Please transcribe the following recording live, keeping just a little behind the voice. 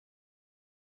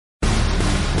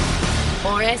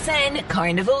RSN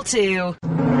Carnival 2.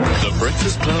 The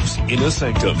Breakfast Club's Inner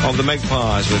Sanctum. Of the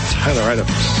Magpies with Taylor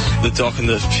Adams. The doc and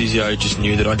the physio just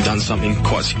knew that I'd done something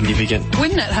quite significant.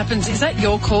 When that happens, is that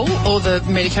your call or the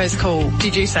medico's call?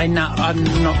 Did you say, no, I'm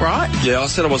not right? Yeah, I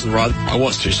said I wasn't right. I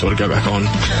was too sore to go back on.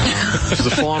 For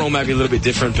the final, maybe a little bit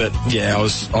different, but yeah,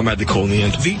 I made the call in the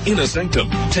end. The Inner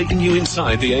Sanctum, taking you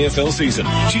inside the AFL season.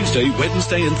 Tuesday,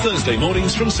 Wednesday and Thursday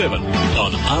mornings from 7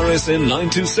 on RSN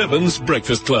 927's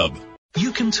Breakfast Club.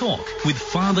 You can talk with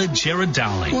Father Gerard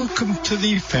Dowling. Welcome to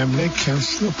the Family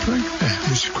Counsellor program.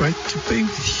 It's great to be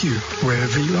with you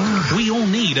wherever you are. We all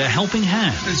need a helping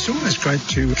hand. It's always great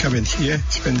to come in here,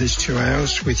 spend these 2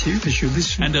 hours with you as you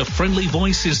listen. And a friendly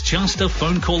voice is just a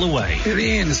phone call away.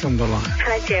 Ian's on the line.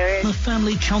 Hi, Gerard. The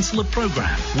Family Counsellor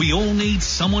program. We all need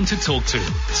someone to talk to.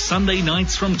 Sunday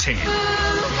nights from 10.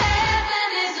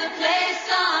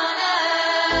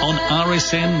 On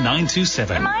RSN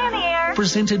 927. Am I on the air?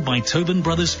 Presented by Tobin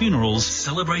Brothers Funerals,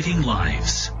 celebrating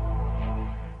lives.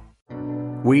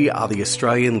 We are the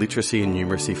Australian Literacy and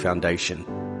Numeracy Foundation,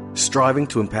 striving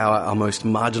to empower our most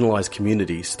marginalised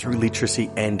communities through literacy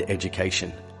and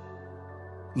education.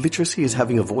 Literacy is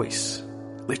having a voice.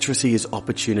 Literacy is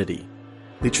opportunity.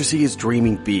 Literacy is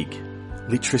dreaming big.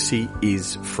 Literacy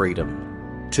is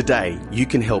freedom. Today, you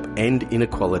can help end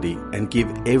inequality and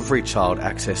give every child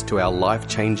access to our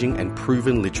life-changing and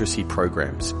proven literacy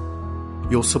programs.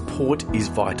 Your support is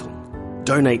vital.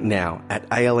 Donate now at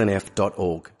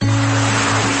alnf.org.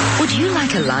 Would you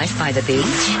like a life by the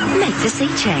beach? Make the sea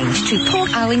change to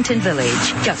Port Arlington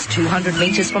Village. Just 200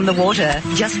 metres from the water,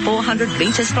 just 400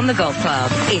 metres from the golf club.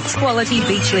 It's quality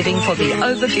beach living for the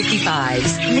over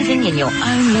 55s. Living in your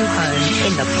own new home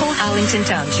in the Port Arlington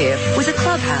Township with a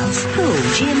clubhouse, pool,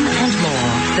 gym and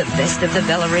more. The best of the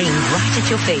Bellarine right at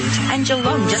your feet and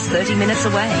Geelong just 30 minutes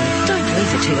away. Don't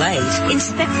leave it too late.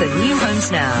 Inspect the new homes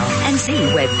now and see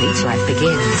where beach life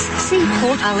begins. See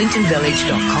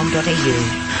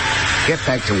portarlingtonvillage.com.au. Get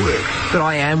back to work. But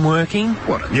I am working.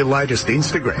 What, on your latest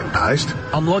Instagram post?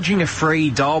 I'm lodging a free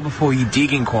dial before you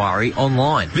dig inquiry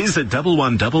online. Visit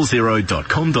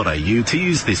 1100.com.au to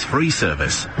use this free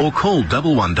service or call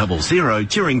 1100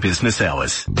 during business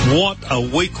hours. What a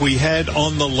week we had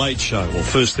on The Late Show. Well,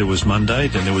 first there was Monday,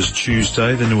 then there was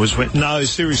Tuesday, then there was Wednesday. No,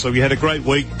 seriously, we had a great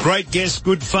week. Great guests,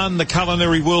 good fun, the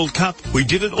Culinary World Cup. We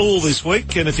did it all this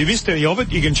week, and if you missed any of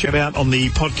it, you can check it out on the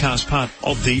podcast part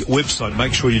of the website.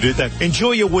 Make sure you do that.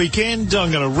 Enjoy your weekend.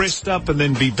 I'm going to rest up and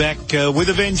then be back with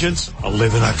a vengeance.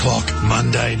 11 o'clock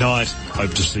Monday night.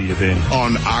 Hope to see you then.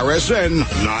 On RSN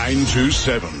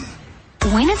 927.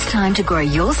 When it's time to grow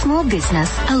your small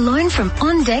business, a loan from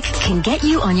On Deck can get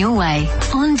you on your way.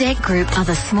 On Deck Group are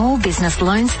the small business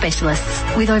loan specialists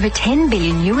with over $10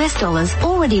 billion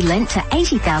already lent to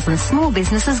 80,000 small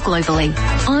businesses globally.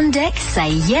 On Deck say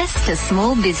yes to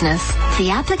small business. The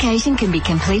application can be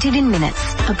completed in minutes,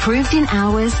 approved in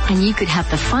hours, and you could have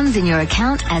the funds in your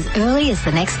account as early as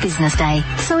the next business day.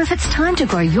 So if it's time to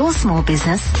grow your small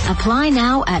business, apply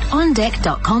now at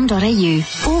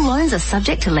ondeck.com.au. All loans are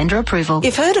subject to lender approval.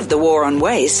 You've heard of the war on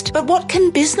waste, but what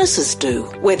can businesses do?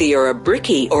 Whether you're a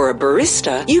brickie or a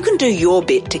barista, you can do your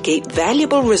bit to keep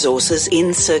valuable resources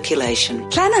in circulation.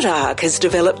 Planet Ark has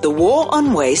developed the War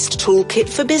on Waste Toolkit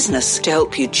for Business to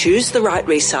help you choose the right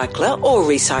recycler or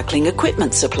recycling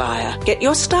equipment supplier. Get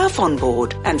your staff on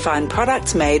board and find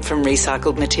products made from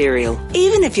recycled material.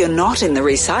 Even if you're not in the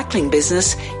recycling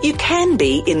business, you can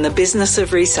be in the business of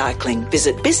recycling.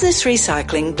 Visit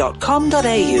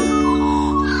businessrecycling.com.au.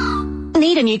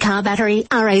 Need a new car battery?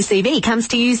 RACV comes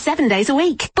to you 7 days a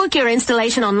week. Book your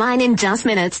installation online in just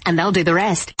minutes and they'll do the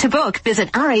rest. To book,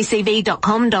 visit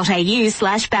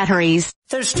racv.com.au/batteries.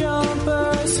 There's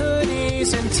jumpers,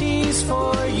 hoodies and tees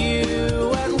for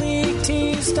you at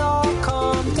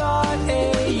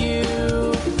leaguetees.com.au.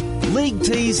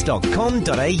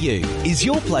 LeagueTees.com.au is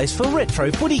your place for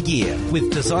retro footy gear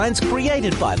with designs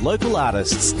created by local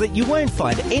artists that you won't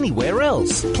find anywhere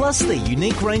else. Plus, their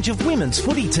unique range of women's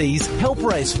footy tees help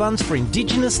raise funds for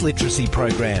Indigenous literacy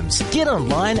programs. Get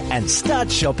online and start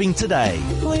shopping today.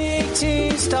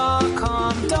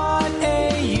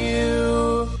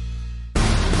 LeagueTees.com.au.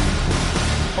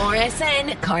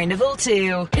 RSN Carnival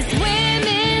 2. It's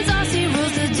women's Aussie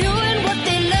rules. They're doing what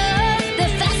they love.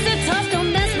 They're fast and tough.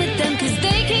 Don't mess with them because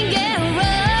they can get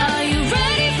rough. Are you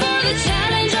ready for the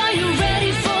challenge? Are you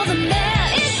ready for the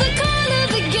match? It's the call of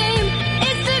the game.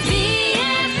 It's the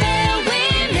VFL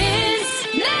Women's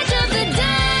Match of the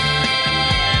Day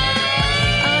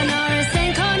on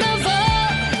RSN Carnival.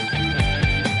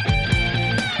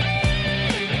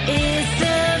 It's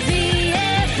the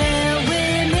VFL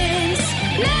Women's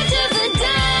Match of the Day.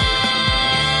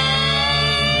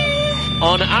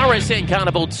 On RSN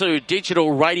Carnival 2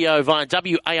 digital radio via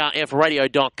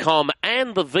WARFradio.com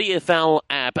and the VFL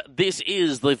app, this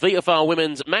is the VFL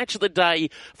Women's Match of the Day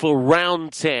for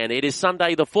Round 10. It is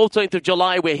Sunday the 14th of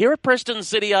July. We're here at Preston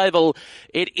City Oval.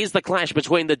 It is the clash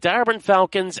between the Darebin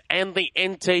Falcons and the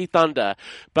NT Thunder.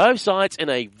 Both sides in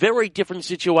a very different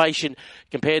situation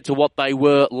compared to what they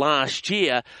were last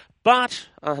year. But,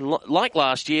 like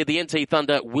last year, the NT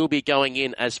Thunder will be going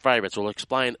in as favourites. We'll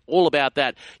explain all about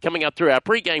that coming up through our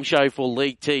pre-game show for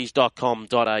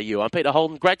leaguetees.com.au. I'm Peter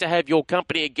Holden. Great to have your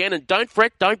company again. And don't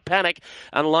fret, don't panic.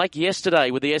 Unlike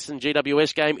yesterday with the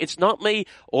S&GWS game, it's not me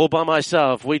all by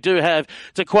myself. We do have,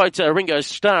 to quote Ringo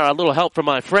Starr, a little help from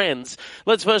my friends.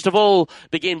 Let's first of all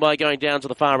begin by going down to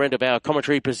the far end of our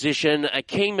commentary position. A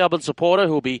keen Melbourne supporter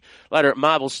who will be later at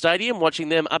Marvel Stadium watching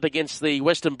them up against the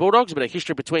Western Bulldogs. A bit of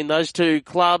history between those two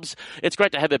clubs. It's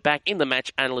great to have her back in the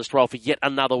match analyst role for yet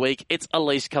another week. It's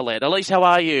Elise Collette. Elise, how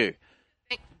are you?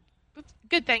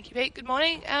 Good, thank you, Pete. Good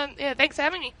morning. Thanks for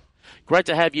having me. Great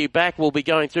to have you back. We'll be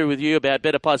going through with you about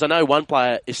better players. I know one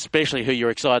player especially who you're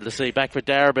excited to see back for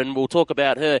Darebin. We'll talk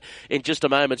about her in just a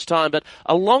moment's time. But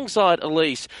alongside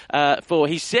Elise, for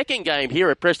his second game here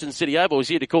at Preston City Oval, he's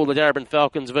here to call the Darebin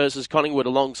Falcons versus Collingwood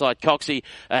alongside Coxie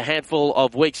a handful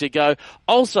of weeks ago.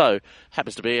 Also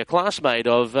happens to be a classmate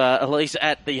of Elise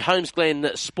at the Holmes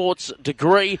Glen Sports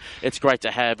Degree. It's great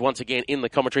to have, once again, in the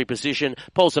commentary position,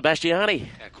 Paul Sebastiani.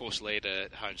 Our course leader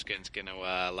at Holmes Glen's going to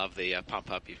love the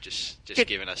pump-up you've just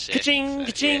given us there. Ka-ching,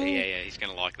 ka-ching. Yeah, he's going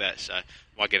to like that. So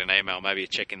might get an email, maybe a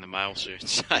check in the mail soon.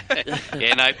 So,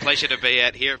 pleasure to be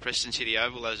out here at Preston City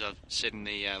Oval. As I've said in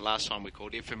the last time we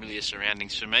called here, familiar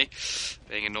surroundings for me,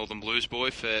 being a Northern Blues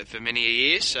boy for many a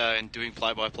year, and doing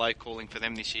play-by-play, calling for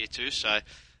them this year too. So,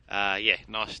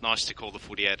 nice to call the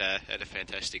footy at a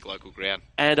fantastic local ground.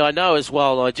 And I know as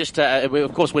well,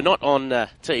 of course, we're not on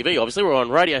TV, obviously, we're on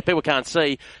radio, people can't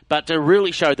see, but to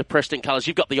really show the Preston colours,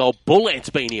 you've got the old Bull Ants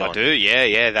beanie on. I do,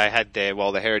 yeah, they had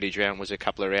the Heritage round was a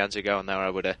couple of rounds ago, and they were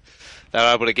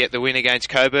able to get the win against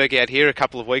Coburg out here a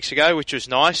couple of weeks ago, which was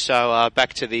nice. So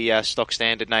back to the stock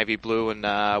standard navy blue and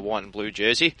white and blue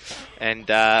jersey, and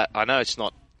I know it's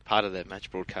not part of the match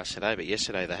broadcast today, but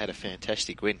yesterday they had a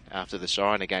fantastic win after the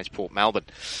siren against Port Melbourne.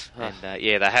 And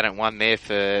they hadn't won there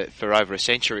for over a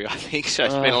century, I think. So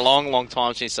it's been a long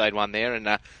time since they'd won there, and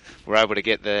were able to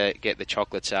get the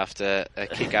chocolates after a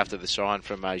kick after the siren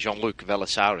from Jean-Luc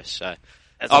Velasauris. So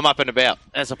I'm up and about.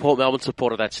 As a Port Melbourne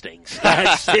supporter, that stings.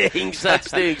 That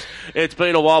stings. It's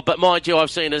been a while, but mind you,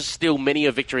 I've seen us still many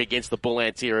a victory against the Bull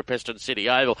Ants here at Preston City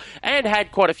Oval, and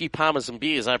had quite a few Parmesan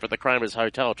beers over at the Cramer's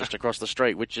Hotel just across the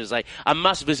street, which is a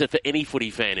must visit for any footy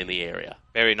fan in the area.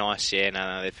 Very nice, yeah.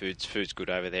 No, their food's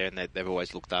good over there, and they've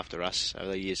always looked after us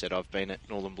over the years that I've been at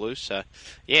Northern Blues. So,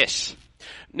 yes.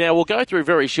 Now, we'll go through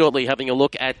very shortly having a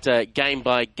look at game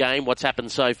by game, what's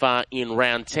happened so far in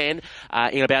round 10.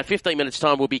 In about 15 minutes'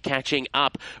 time, we'll be catching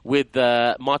up with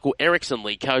Michael Erickson,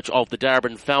 the coach of the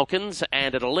Darebin Falcons,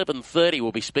 and at 11:30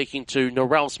 we'll be speaking to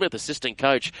Narelle Smith, assistant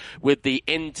coach with the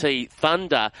NT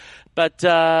Thunder. But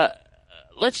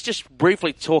let's just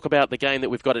briefly talk about the game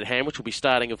that we've got at hand, which will be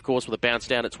starting, of course, with a bounce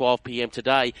down at 12 p.m.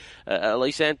 today.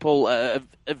 Elise and Paul, a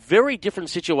very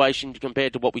different situation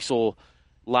compared to what we saw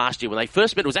last year. When they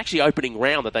first met, it was actually opening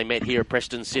round that they met here at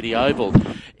Preston City Oval.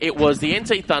 It was the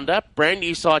NT Thunder, brand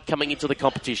new side coming into the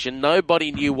competition.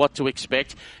 Nobody knew what to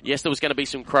expect. Yes, there was going to be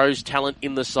some Crows talent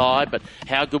in the side, but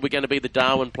how good were going to be the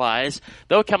Darwin players?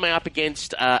 They were coming up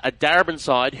against a Darebin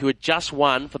side who had just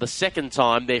won for the second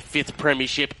time their 5th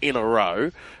premiership in a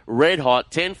row. Red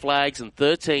hot, 10 flags in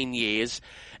 13 years,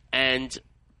 and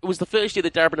it was the first year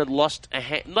that Darebin had lost they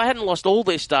hadn't lost all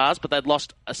their stars, but they'd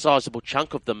lost a sizable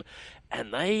chunk of them,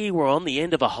 and they were on the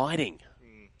end of a hiding.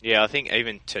 Yeah, I think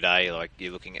even today, like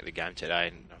you're looking at the game today,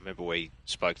 and I remember we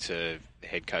spoke to the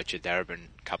head coach of Darebin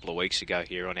a couple of weeks ago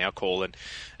here on our call,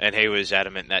 and he was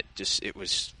adamant that it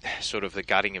was sort of the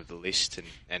gutting of the list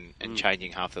and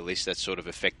changing half the list that sort of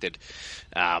affected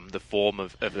the form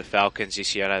of the Falcons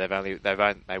this year. I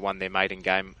know they won their maiden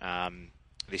game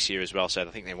this year as well, so I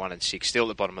think they're 1-6, still at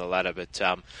the bottom of the ladder, but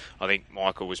I think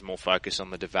Michael was more focused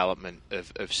on the development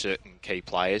of certain key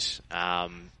players.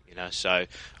 So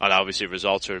I know obviously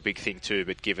results are a big thing too,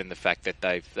 but given the fact that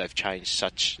they've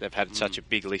changed they've had such a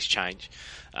big list change,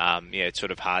 it's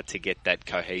sort of hard to get that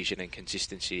cohesion and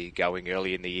consistency going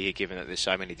early in the year, given that there's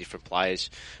so many different players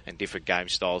and different game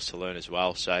styles to learn as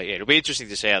well. So yeah, it'll be interesting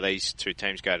to see how these two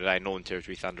teams go today. Northern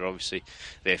Territory Thunder, obviously,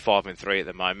 they're 5-3 at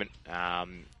the moment.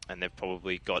 And they've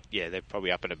probably they're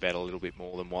probably up and about a little bit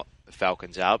more than what the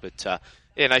Falcons are. But,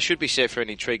 they should be set for an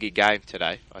intriguing game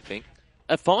today, I think.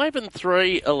 A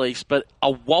 5-3, Elise, but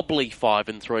a wobbly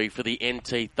 5-3 for the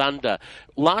NT Thunder.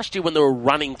 Last year when they were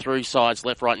running through sides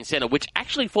left, right and centre, which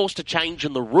actually forced a change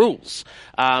in the rules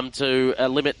to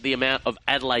limit the amount of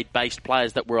Adelaide-based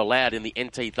players that were allowed in the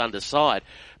NT Thunder side.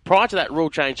 Prior to that rule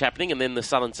change happening and then the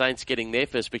Southern Saints getting their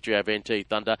first victory over NT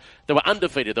Thunder, they were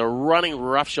undefeated. They were running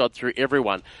roughshod through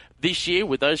everyone. This year,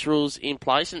 with those rules in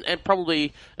place and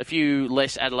probably a few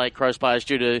less Adelaide Crows players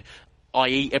due to,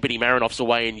 i.e. Ebony Marinoff's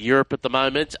away in Europe at the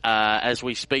moment. As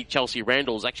we speak, Chelsea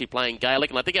Randall's actually playing Gaelic,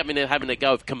 and I think I've been having a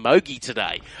go of camogie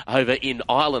today over in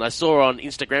Ireland. I saw her on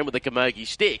Instagram with a camogie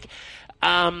stick.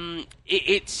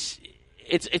 It's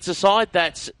a side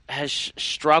that has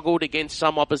struggled against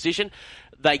some opposition.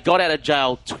 They got out of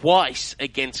jail twice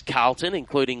against Carlton,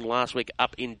 including last week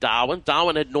up in Darwin.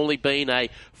 Darwin had normally been a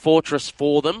fortress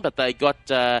for them, but they got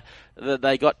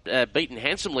beaten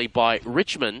handsomely by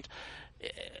Richmond.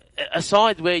 A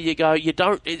side where you go,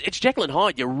 it's Jekyll and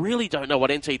Hyde. You really don't know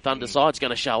what NT Thunder side's going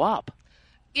to show up.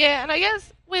 Yeah, and I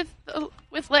guess with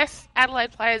less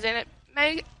Adelaide players in it,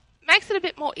 makes it a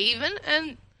bit more even,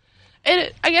 and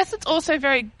I guess it's also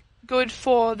very good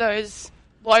for those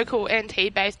local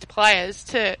NT-based players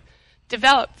to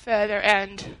develop further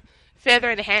and further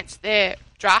enhance their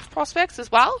draft prospects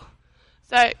as well.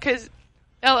 So, because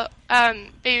they'll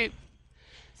be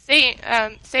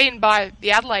seen by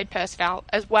the Adelaide personnel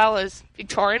as well as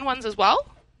Victorian ones as well.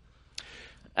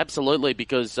 Absolutely,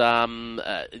 because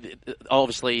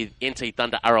obviously NT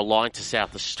Thunder are aligned to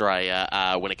South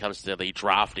Australia when it comes to the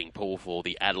drafting pool for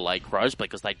the Adelaide Crows,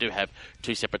 because they do have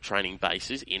two separate training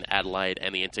bases in Adelaide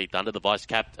and the NT Thunder.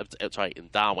 The in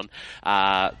Darwin,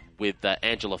 with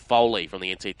Angela Foley from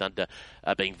the NT Thunder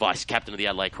being vice captain of the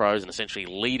Adelaide Crows and essentially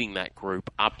leading that group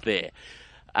up there.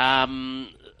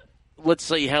 Let's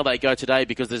see how they go today,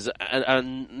 because there's a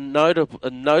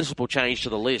noticeable change to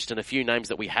the list and a few names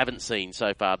that we haven't seen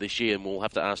so far this year, and we'll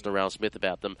have to ask Narelle Smith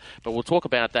about them. But we'll talk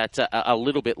about that a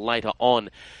little bit later on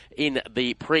in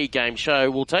the pre-game show.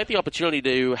 We'll take the opportunity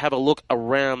to have a look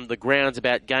around the grounds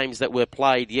about games that were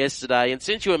played yesterday. And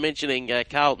since you were mentioning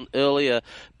Carlton earlier,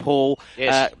 Paul,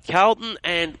 yes. Carlton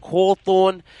and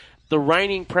Hawthorn, the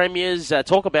reigning premiers,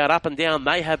 talk about up and down.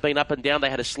 They have been up and down. They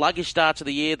had a sluggish start to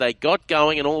the year. They got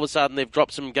going, and all of a sudden they've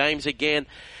dropped some games again.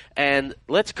 And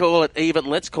let's call it even.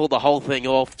 Let's call the whole thing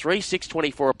off.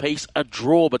 3-6-24 apiece, a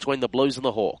draw between the Blues and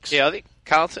the Hawks. Yeah, I think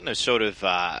Carlton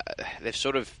are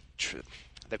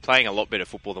they're playing a lot better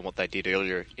football than what they did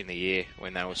earlier in the year,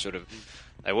 when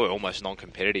they were almost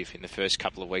non-competitive in the first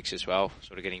couple of weeks as well,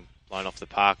 sort of getting blown off the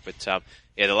park. But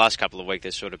the last couple of weeks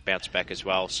they sort of bounced back as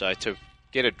well. So to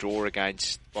get a draw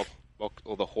against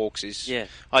or the Hawks is,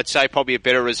 I'd say, probably a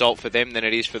better result for them than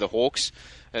it is for the Hawks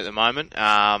at the moment.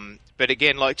 But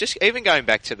again, just even going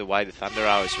back to the way the Thunder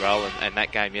are as well, and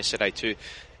that game yesterday too,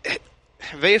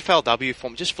 VFLW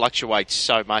form just fluctuates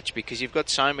so much because you've got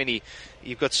so many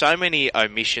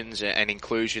omissions and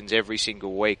inclusions every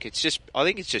single week. I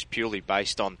think it's just purely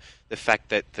based on the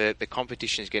fact that the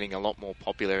competition is getting a lot more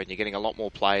popular and you're getting a lot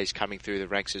more players coming through the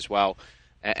ranks as well.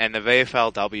 And the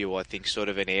VFLW, I think, sort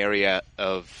of an area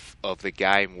of the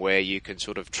game where you can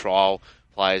sort of trial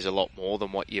players a lot more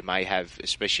than what you may have,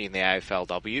 especially in the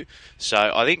AFLW. So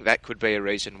I think that could be a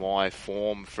reason why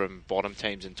form from bottom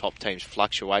teams and top teams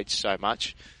fluctuates so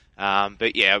much.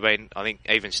 But yeah, I mean, I think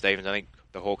even Stevens, I think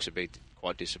the Hawks would be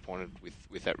quite disappointed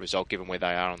with that result, given where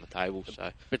they are on the table.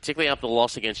 So particularly after the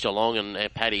loss against Geelong,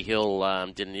 and Paddy Hill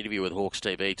did an interview with Hawks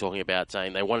TV talking about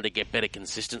saying they wanted to get better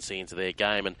consistency into their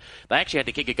game, and they actually had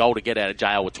to kick a goal to get out of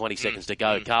jail with 20 seconds to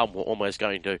go. Carlton were almost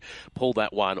going to pull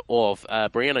that one off.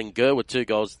 Brianna Ngurr with 2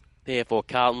 goals there for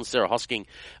Carlton. Sarah Hosking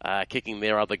kicking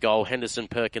their other goal. Henderson,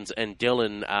 Perkins and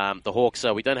Dillon, the Hawks.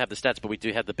 So we don't have the stats, but we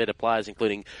do have the better players,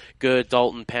 including Gurr,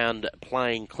 Dalton, Pound,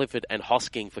 Plain, Clifford and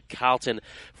Hosking for Carlton.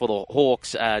 For the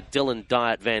Hawks, Dillon,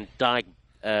 Diet, Van Dyke,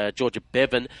 Georgia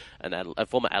Bevan, a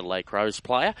former Adelaide Crows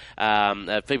player,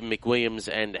 Phoebe McWilliams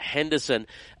and Henderson.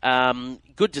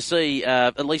 Good to see,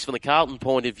 at least from the Carlton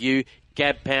point of view,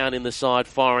 Gab Pound in the side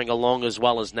firing along, as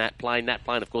well as Nat Plain. Nat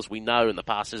Plain, of course, we know in the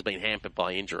past has been hampered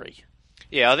by injury.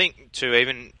 Yeah, I think too,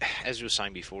 even as we were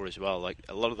saying before as well, like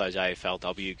a lot of those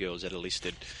AFLW girls that are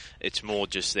listed, it's more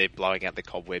just they're blowing out the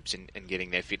cobwebs and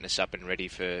getting their fitness up and ready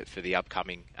for the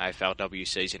upcoming AFLW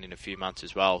season in a few months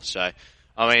as well. So,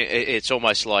 I mean, it's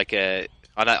almost like I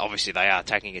know obviously they are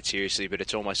taking it seriously, but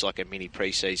it's almost like a mini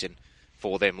pre-season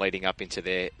for them leading up into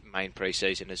their main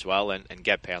pre-season as well. And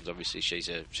Gab Pounds, obviously, she's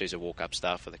a walk-up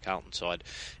star for the Carlton side,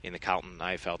 in the Carlton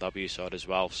AFLW side as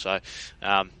well. So,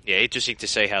 interesting to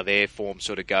see how their form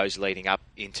sort of goes leading up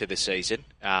into the season.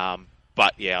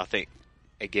 But, yeah, I think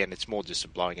again, it's more just a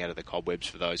blowing out of the cobwebs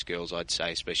for those girls, I'd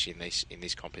say, especially in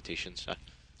this competition. So.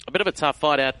 A bit of a tough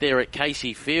fight out there at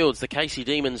Casey Fields. The Casey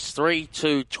Demons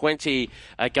 3-2-20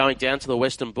 going down to the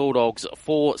Western Bulldogs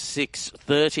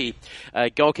 4-6-30.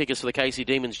 Goal kickers for the Casey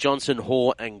Demons, Johnson,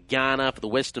 Hoare and Garner. For the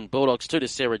Western Bulldogs, 2 to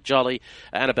Sarah Jolly,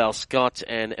 Annabelle Scott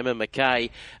and Emma McKay.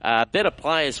 Better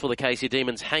players for the Casey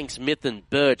Demons, Hanks, Mithen,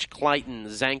 Birch, Clayton,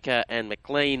 Zanka and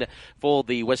McLean. For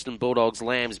the Western Bulldogs,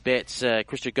 Lambs, Betts,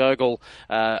 Christa Gogol,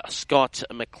 Scott,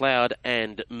 McLeod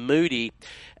and Moody.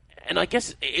 And I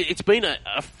guess it's been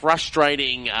a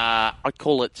frustrating, I'd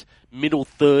call it, middle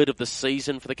third of the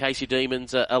season for the Casey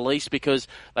Demons, Elise, because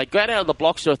they got out of the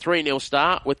blocks to a 3-0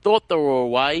 start. We thought they were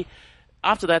away.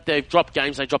 After that, they've dropped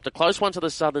games. They dropped a close one to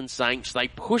the Southern Saints. They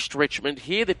pushed Richmond.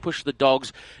 Here they pushed the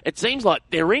Dogs. It seems like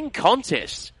they're in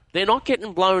contests. They're not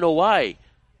getting blown away,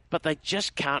 but they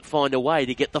just can't find a way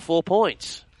to get the 4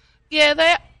 points. Yeah,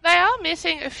 they are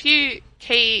missing a few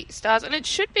key stars, and it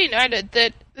should be noted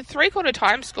that the three-quarter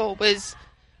time score was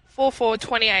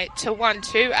 4-4-28 to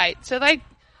 1-2-8. So they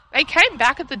came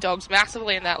back at the Dogs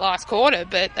massively in that last quarter,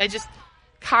 but they just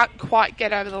can't quite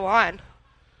get over the line.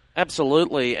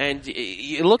 Absolutely, and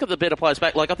you look at the better players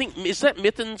back. Like, I think, is that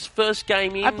Mithen's first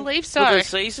game in? I believe so. For the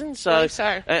season? I believe so.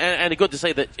 And good to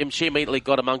see that she immediately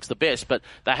got amongst the best, but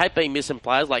they have been missing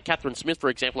players. Like Catherine Smith, for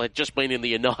example, had just been in the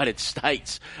United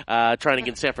States, training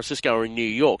in San Francisco or in New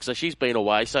York, so she's been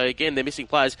away. So again, they're missing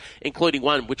players, including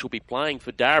one which will be playing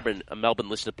for Darebin, a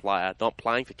Melbourne-listed player, not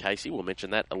playing for Casey. We'll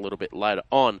mention that a little bit later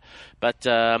on. But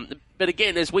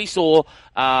again, as we saw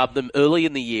them early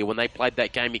in the year when they played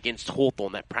that game against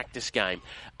Hawthorn, that practice game,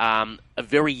 a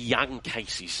very young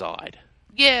Casey side.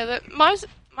 Yeah, most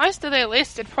of their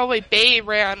list would probably be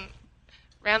around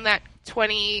that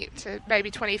 20 to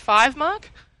maybe 25 mark,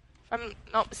 if I'm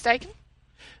not mistaken.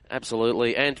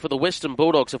 Absolutely. And for the Western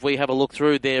Bulldogs, if we have a look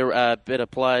through their better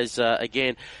players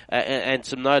again, and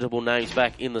some notable names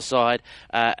back in the side,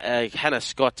 Hannah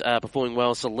Scott performing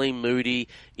well, Salim Moody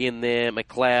in there,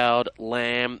 McLeod,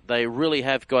 Lamb. They really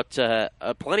have got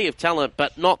plenty of talent,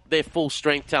 but not their full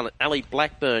strength talent. Ali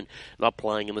Blackburn not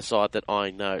playing in the side that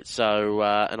I know. So,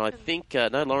 and I think,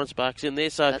 no, Lawrence Bark's in there.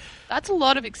 So that's a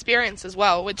lot of experience as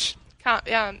well, which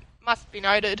must be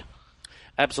noted.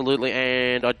 Absolutely,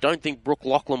 and I don't think Brooke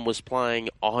Lachlan was playing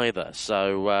either.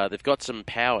 So they've got some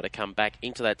power to come back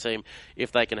into that team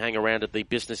if they can hang around at the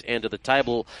business end of the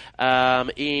table.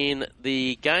 In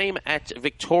the game at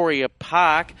Victoria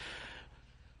Park,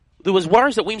 there was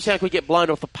worries that Williamstown could get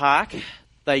blown off the park.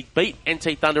 They beat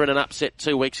NT Thunder in an upset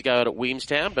 2 weeks ago at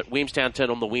Williamstown, but Williamstown turned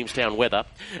on the Williamstown weather.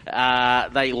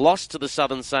 They lost to the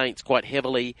Southern Saints quite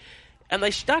heavily. And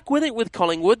they stuck with it with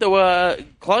Collingwood. They were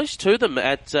close to them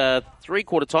at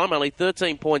three-quarter time, only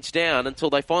 13 points down, until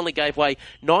they finally gave way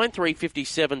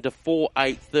 9-3-57 to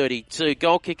 4-8-32.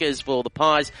 Goal kickers for the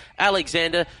Pies,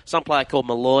 Alexander, some player called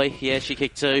Malloy. Yeah, she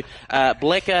kicked 2.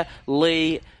 Blecker,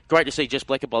 Lee. Great to see Jess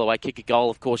Blecker, by the way, kick a goal.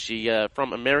 Of course, she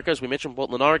from America, as we mentioned,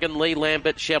 Portland, Oregon. Lee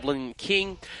Lambert, Shavlin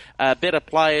King. Better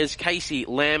players, Casey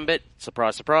Lambert,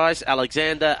 surprise, surprise,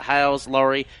 Alexander, Hales,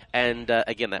 Laurie, and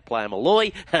again, that player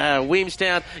Malloy.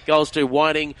 Williamstown, goals to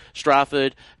Whiting,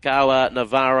 Stratford, Kawa,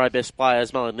 Navarro. Best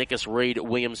players, Melanikas, Reid,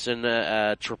 Williamson,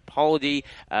 Tripoldi,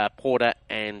 Porter,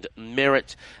 and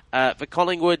Merritt. For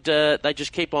Collingwood, they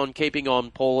just keep on keeping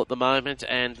on, Paul, at the moment,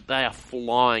 and they are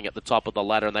flying at the top of the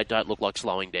ladder, and they don't look like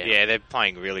slowing down. Yeah, they're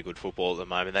playing really good football at the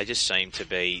moment. They just seem to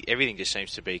be, everything just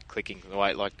seems to be clicking the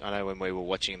way. Like, I know when we were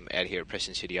watching them out here at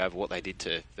Preston City Oval, what they did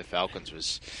to the Falcons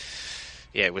was,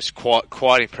 yeah, it was quite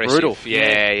impressive. Brutal.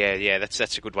 Yeah.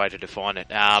 That's a good way to define it.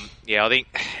 I think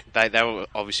they will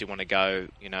obviously want to go,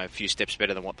 a few steps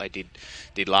better than what they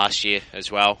did last year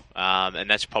as well. And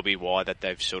that's probably why that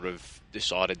they've sort of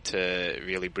decided to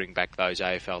really bring back those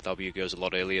AFLW girls a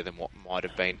lot earlier than what might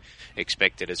have been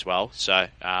expected as well. So,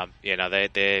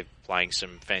 they're playing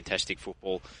some fantastic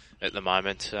football at the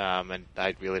moment, and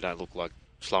they really don't look like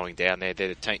slowing down. They're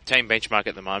the team benchmark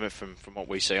at the moment from what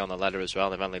we see on the ladder as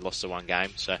well. They've only lost the one game.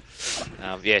 So,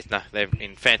 they're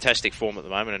in fantastic form at the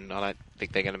moment, and I don't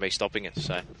think they're going to be stopping it.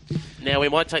 So, now we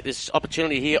might take this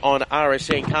opportunity here on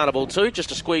RSN Carnival 2 just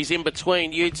to squeeze in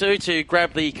between you two to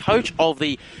grab the coach of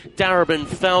the Darebin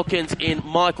Falcons in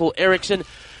Michael Erickson.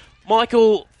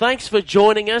 Michael, thanks for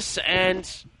joining us, and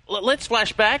let's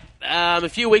flash back. A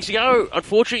few weeks ago,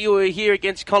 unfortunately, you were here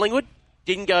against Collingwood.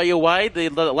 Didn't go your way. The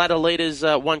ladder leaders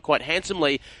won quite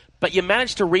handsomely, but you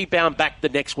managed to rebound back the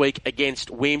next week against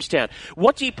Williamstown.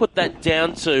 What do you put that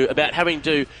down to about having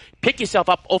to pick yourself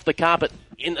up off the carpet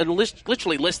in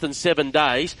literally less than 7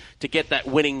 days to get that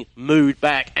winning mood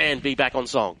back and be back on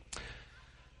song?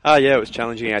 Yeah, it was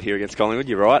challenging out here against Collingwood,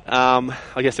 you're right.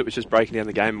 I guess it was just breaking down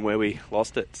the game and where we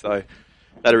lost it. So they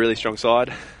had a really strong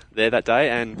side there that day,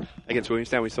 and against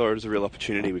Williamstown we saw it as a real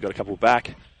opportunity. We got a couple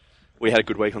back, we had a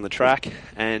good week on the track,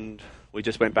 and we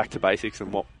just went back to basics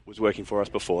and what was working for us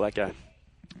before that game.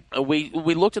 We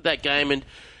looked at that game and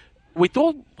we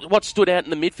thought what stood out in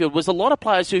the midfield was a lot of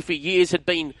players who for years had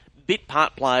been bit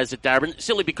part players at Darebin,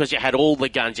 simply because you had all the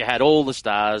guns, you had all the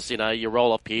stars, you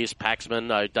roll off Pearce,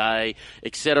 Paxman, O'Day,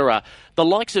 etc. The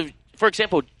likes of, for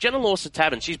example, Jenna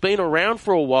Lawson-Tavern, she's been around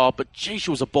for a while, but gee, she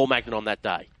was a ball magnet on that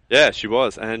day. Yeah, she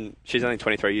was, and she's only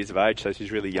 23 years of age, so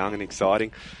she's really young and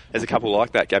exciting. There's a couple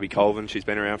like that, Gabby Colvin, she's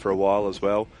been around for a while as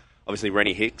well. Obviously,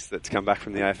 Rennie Hicks, that's come back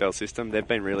from the AFL system. They've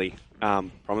been really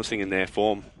promising in their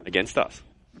form against us,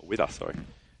 with us, sorry.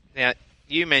 Now,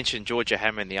 you mentioned Georgia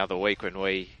Hammond the other week when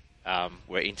we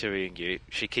were interviewing you.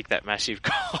 She kicked that massive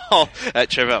goal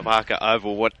at Trevor Marker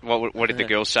Oval. What did the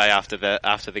girls say after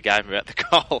the game about the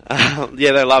goal?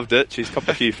 Yeah, they loved it. She's copped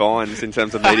a few fines in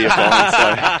terms of media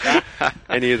fines. So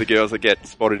any of the girls that get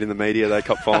spotted in the media, they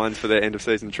cop fines for their end of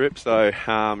season trip. So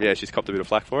yeah, she's copped a bit of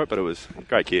flack for it, but it was a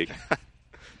great kick.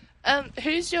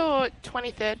 Who's your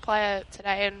 23rd player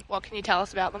today, and what can you tell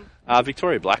us about them?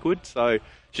 Victoria Blackwood. So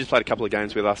she's played a couple of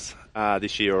games with us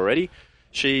this year already.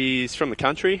 She's from the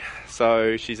country,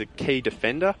 so she's a key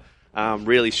defender,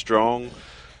 really strong,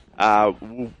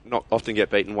 will not often get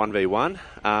beaten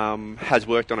 1v1, has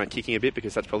worked on her kicking a bit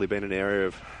because that's probably been an area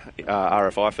of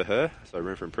RFI for her, so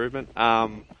room for improvement.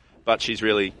 But she's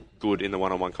really good in the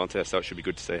one-on-one contest, so it should be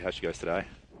good to see how she goes today.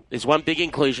 There's one big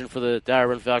inclusion for the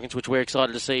Darebin Falcons, which we're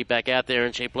excited to see back out there,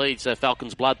 and she bleeds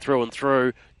Falcons blood through and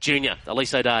through. Junior,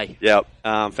 Elise O'Day. Yeah,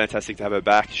 fantastic to have her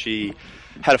back. She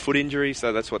had a foot injury,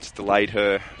 so that's what's delayed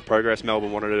her progress.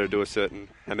 Melbourne wanted her to do a certain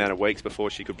amount of weeks before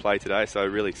she could play today, so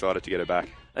really excited to get her back.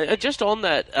 Just on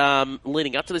that,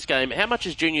 leading up to this game, how much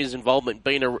has Junior's involvement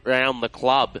been around the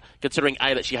club, considering,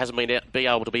 A, that she hasn't been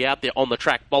able to be out there on the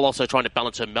track, while also trying to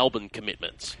balance her Melbourne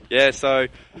commitments? Yeah, so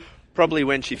probably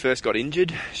when she first got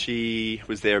injured, she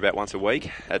was there about once a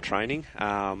week at training,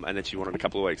 and then she wanted a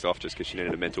couple of weeks off just because she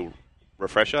needed a mental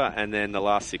refresher, and then the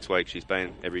last 6 weeks she's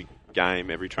been every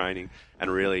game, every training, and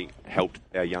really helped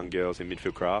our young girls in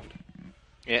midfield craft.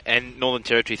 Yeah, and Northern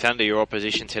Territory Thunder, your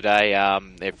opposition today,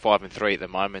 they're 5-3 at the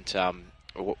moment.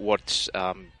 What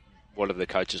have the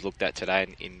coaches looked at today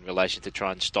in relation to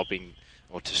try and stop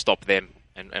them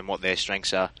and what their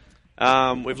strengths are?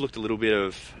 We've looked a little bit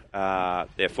of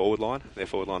their forward line. Their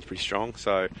forward line's pretty strong,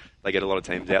 so they get a lot of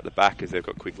teams out the back because they've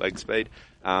got quick leg speed.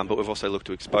 But we've also looked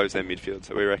to expose their midfield,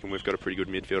 so we reckon we've got a pretty good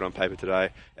midfield on paper today.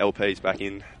 LP's back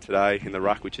in today in the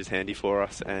ruck, which is handy for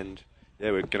us, and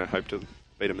yeah, we're going to hope to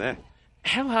beat them there.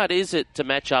 How hard is it to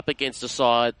match up against a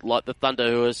side like the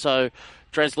Thunder, who are so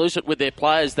translucent with their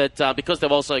players that because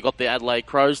they've also got the Adelaide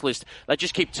Crows list, they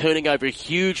just keep turning over a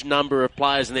huge number of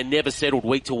players and they're never settled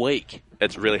week to week?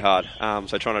 It's really hard.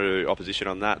 So trying to do opposition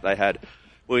on that. They had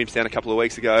Williamstown a couple of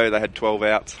weeks ago. They had 12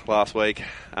 outs last week.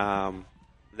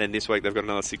 Then this week they've got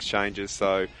another 6 changes.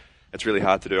 So it's really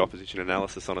hard to do opposition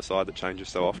analysis on a side that changes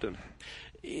so often.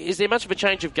 Is there much of a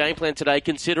change of game plan today,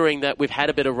 considering that we've had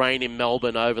a bit of rain in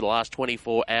Melbourne over the last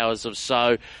 24 hours or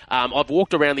so? I've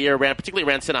walked around the area, particularly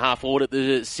around centre half forward at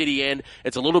the city end.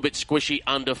 It's a little bit squishy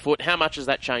underfoot. How much has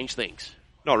that changed things?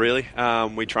 Not really.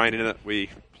 We train in it, we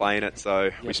play in it,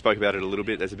 so we spoke about it a little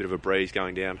bit. There's a bit of a breeze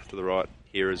going down to the right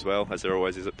here as well, as there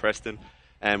always is at Preston.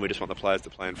 And we just want the players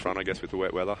to play in front, I guess, with the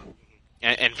wet weather.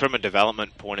 And from a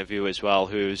development point of view as well,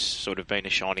 who's sort of been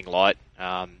a shining light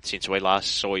since we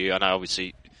last saw you? I know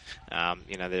obviously,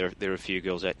 there are a few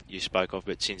girls that you spoke of,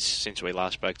 but since we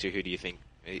last spoke to you, who do you think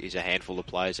is a handful of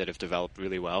players that have developed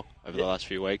really well over the last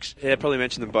few weeks? Yeah, probably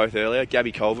mentioned them both earlier.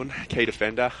 Gabby Colvin, key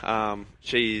defender.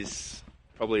 She's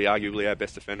probably arguably our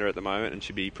best defender at the moment, and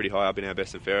should be pretty high up in our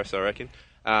best and fairest, I reckon.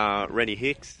 Rennie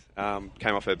Hicks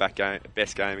came off her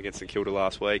best game against St Kilda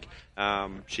last week.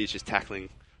 She's just tackling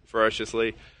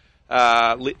ferociously.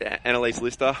 Annalise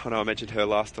Lister, I know I mentioned her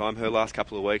last time. Her last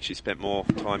couple of weeks, she spent more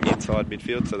time inside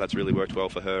midfield, so that's really worked well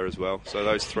for her as well. So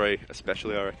those three,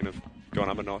 especially, I reckon, have gone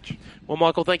up a notch. Well,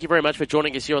 Michael, thank you very much for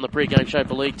joining us here on the pre-game show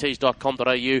for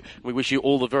leaguetees.com.au. We wish you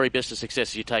all the very best of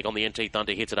success as you take on the NT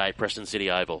Thunder here today at Preston City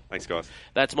Oval. Thanks, guys.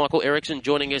 That's Michael Erickson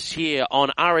joining us here on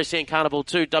RSN Carnival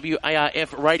 2,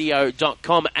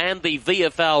 WARFradio.com and the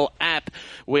VFL app.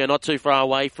 We are not too far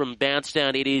away from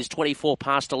Bouncedown. It is 24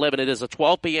 past 11. It is a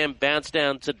 12 p.m.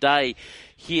 Bouncedown today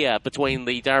here between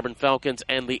the Darebin Falcons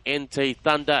and the NT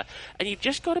Thunder. And you've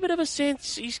just got a bit of a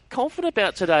sense he's confident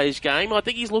about today's game. I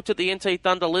think he's looked at the NT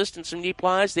Thunder list and some new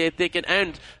players there thinking,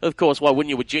 and of course, why wouldn't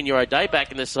you with Junior O'Day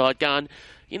back in the side going,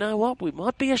 you know what, we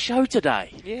might be a show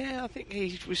today. Yeah, I think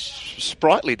he was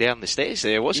sprightly down the stairs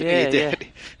there, wasn't he? Yeah.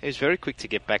 He was very quick to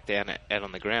get back down out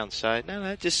on the ground. So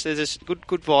no, just there's a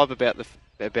good vibe about the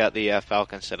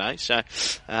Falcons today. So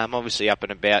obviously up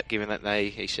and about, given that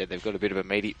he said they've got a bit of a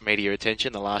media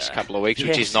attention the last couple of weeks,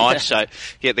 which is nice. So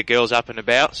get the girls up and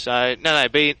about. So I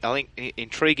think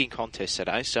intriguing contest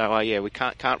today. So we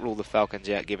can't rule the Falcons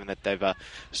out, given that they've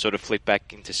sort of flipped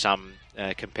back into some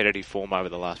competitive form over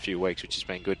the last few weeks, which has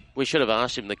been good. We should have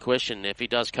asked him the question, if he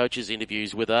does coaches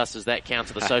interviews with us, does that count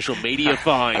to the social media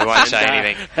fine? I won't say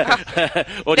anything.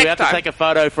 Or do you have to take a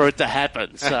photo for it to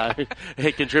happen? So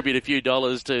contribute a few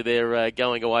dollars to their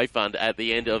going away fund at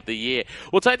the end of the year.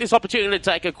 We'll take this opportunity to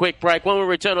take a quick break. When we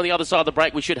return on the other side of the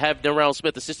break, we should have Narelle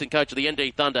Smith, assistant coach of the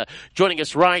NT Thunder, joining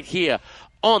us right here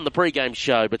on the pre-game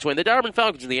show between the Darebin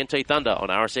Falcons and the NT Thunder on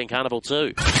RSN Carnival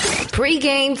 2.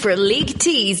 Pre-game for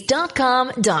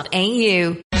leaguetees.com.au.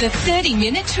 The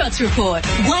 30-minute Trots Report.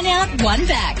 One out, one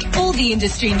back. All the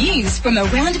industry news from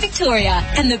around Victoria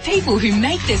and the people who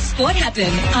make this sport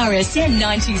happen. RSN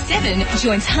 927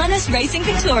 joins Harness Racing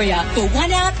Victoria for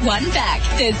One Out, One Back.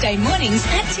 Thursday mornings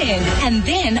at 10 and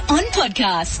then on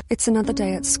podcast. It's another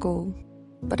day at school,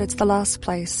 but it's the last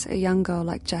place a young girl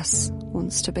like Jess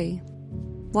wants to be.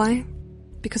 Why?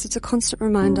 Because it's a constant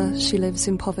reminder she lives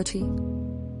in poverty.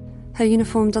 Her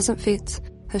uniform doesn't fit,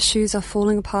 her shoes are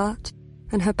falling apart,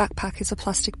 and her backpack is a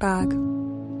plastic bag.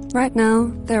 Right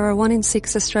now, there are 1 in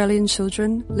 6 Australian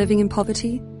children living in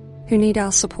poverty who need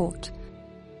our support.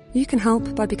 You can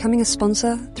help by becoming a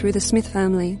sponsor through the Smith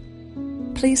family.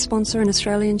 Please sponsor an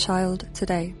Australian child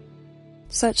today.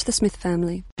 Search the Smith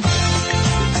family.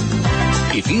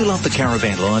 If you love the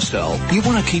caravan lifestyle, you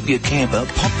want to keep your camper,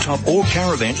 pop top or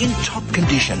caravan in top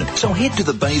condition. So head to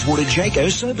the Bayswater Jayco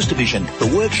Service Division.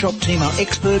 The workshop team are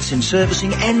experts in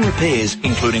servicing and repairs,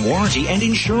 including warranty and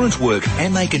insurance work.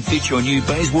 And they can fit your new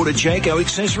Bayswater Jayco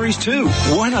accessories too.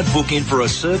 Why not book in for a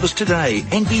service today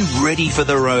and be ready for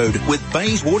the road with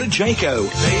Bayswater Jayco.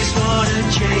 Bayswater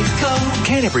Jayco.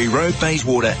 Canterbury Road,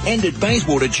 Bayswater, and at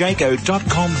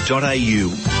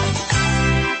bayswaterjayco.com.au.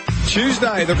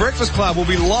 Tuesday, the Breakfast Club will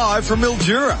be live from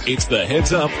Mildura. It's the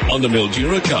Heads Up on the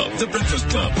Mildura Cup, the Breakfast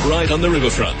Club, right on the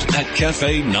riverfront at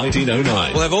Cafe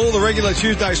 1909. We'll have all the regular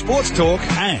Tuesday sports talk.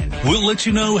 And we'll let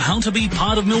you know how to be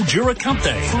part of Mildura Cup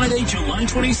Day, Friday, July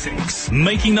 26,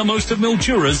 making the most of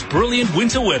Mildura's brilliant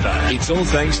winter weather. It's all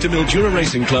thanks to Mildura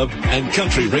Racing Club and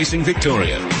Country Racing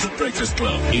Victoria. The Breakfast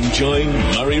Club, enjoying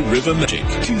Murray River Magic,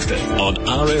 Tuesday on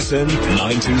RSN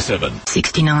 927.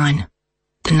 69.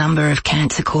 The number of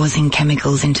cancer-causing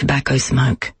chemicals in tobacco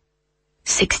smoke.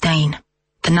 16.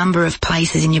 The number of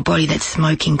places in your body that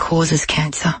smoking causes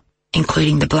cancer,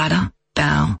 including the bladder,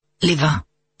 bowel, liver,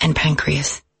 and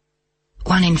pancreas.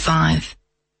 1 in 5.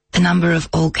 The number of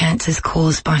all cancers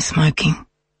caused by smoking.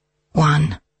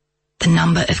 1. The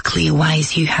number of clear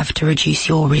ways you have to reduce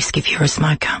your risk if you're a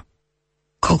smoker.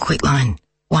 Call Quitline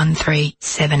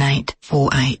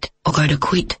 137848 or go to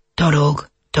quit.org.au.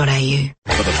 For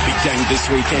the big game this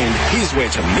weekend, here's where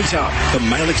to meet up. The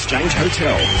Mail Exchange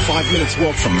Hotel, 5 minutes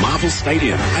walk from Marvel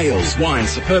Stadium. Ales, wine,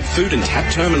 superb food and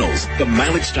tap terminals. The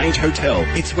Mail Exchange Hotel,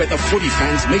 it's where the footy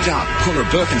fans meet up. Corner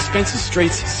Burke and Spencer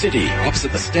Streets, City,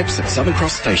 opposite the steps at Southern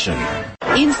Cross Station.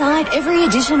 Inside every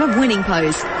edition of Winning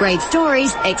Post, great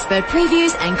stories, expert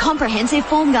previews and comprehensive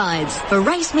form guides for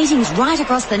race meetings right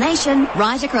across the nation,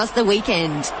 right across the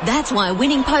weekend. That's why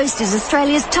Winning Post is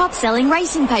Australia's top-selling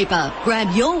racing paper.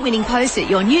 Grab your Winning Post at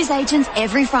your newsagents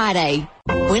every Friday.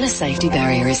 When a safety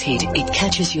barrier is hit, it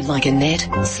catches you like a net,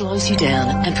 slows you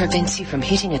down and prevents you from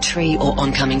hitting a tree or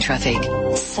oncoming traffic.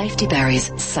 Safety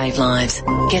barriers save lives,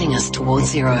 getting us towards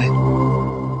zero.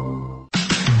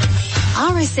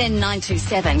 RSN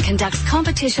 927 conducts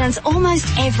competitions almost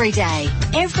every day.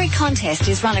 Every contest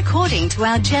is run according to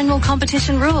our general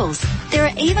competition rules. There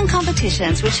are even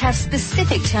competitions which have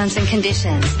specific terms and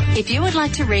conditions. If you would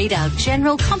like to read our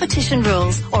general competition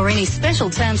rules or any special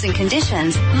terms and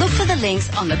conditions, look for the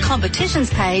links on the competitions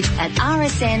page at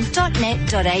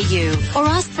rsn.net.au or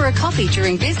ask for a copy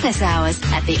during business hours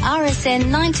at the RSN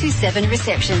 927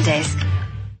 reception desk.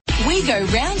 We go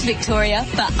round Victoria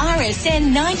for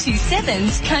RSN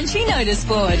 927's Country Notice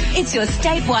Board. It's your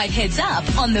statewide heads up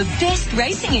on the best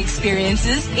racing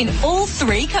experiences in all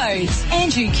 3 codes.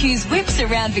 Andrew Q's whips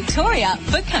around Victoria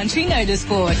for Country Notice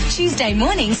Board. Tuesday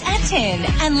mornings at 10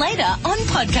 and later on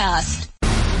podcast.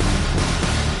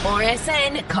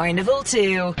 RSN Carnival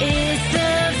 2. It's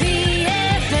the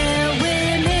VFL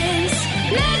Women's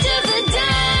Match of the Day.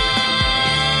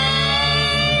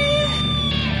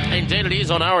 Indeed it is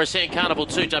on RSN Carnival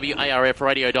 2,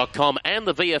 WARFradio.com and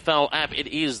the VFL app. It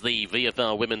is the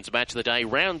VFL Women's Match of the Day,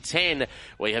 round 10.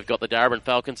 We have got the Darebin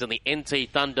Falcons and the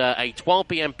NT Thunder, a 12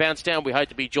 p.m. bounce down. We hope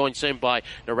to be joined soon by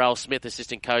Narelle Smith,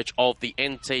 assistant coach of the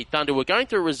NT Thunder. We're going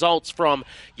through results from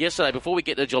yesterday before we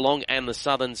get to Geelong and the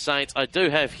Southern Saints. I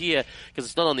do have here, because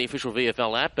it's not on the official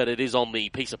VFL app, but it is on the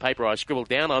piece of paper I scribbled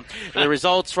down on, the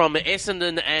results from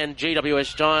Essendon and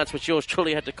GWS Giants, which yours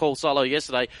truly had to call solo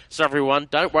yesterday. So everyone,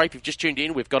 don't worry if you've just tuned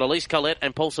in. We've got Elise Collette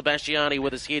and Paul Sebastiani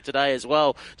with us here today as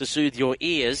well to soothe your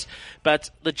ears.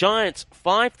 But the Giants,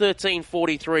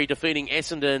 5-13-43, defeating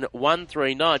Essendon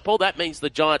 1-3-9. Paul, that means the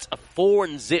Giants are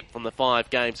 4-0 from the 5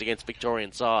 games against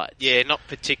Victorian sides. Yeah, not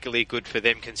particularly good for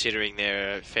them considering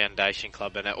they're a foundation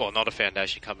club, well, not a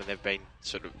foundation club, and they've been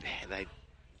they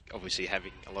obviously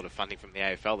having a lot of funding from the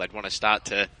AFL. They'd want to start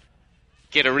to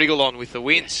get a wriggle on with the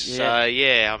wins. Yeah. So,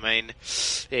 yeah, I mean,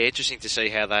 interesting to see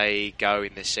how they go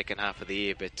in the second half of the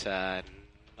year, but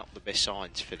not the best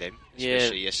signs for them,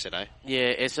 especially yesterday.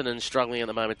 Yeah, Essendon struggling at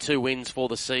the moment. 2 wins for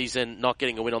the season, not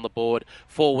getting a win on the board.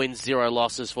 4 wins, 0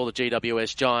 losses for the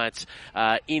GWS Giants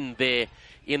in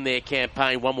their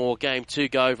campaign. 1 more game to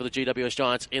go for the GWS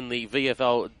Giants in the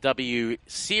VFLW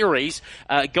series.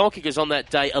 Goal kickers on that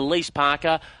day, Elise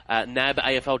Parker, NAB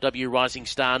AFLW Rising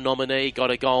Star nominee, got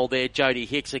a goal there. Jodie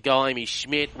Hicks a goal, Amy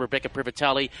Schmidt, Rebecca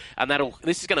Privatelli, and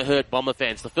this is going to hurt Bomber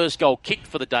fans. The first goal kicked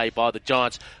for the day by the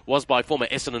Giants was by former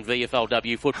Essendon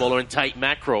VFLW footballer and Tate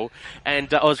Mackerel.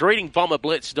 And I was reading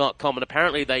bomberblitz.com, and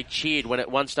apparently they cheered when at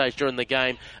one stage during the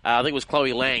game, I think it was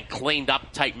Chloe Lang, cleaned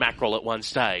up Tate Mackerel at one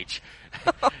stage.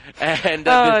 And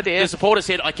the supporter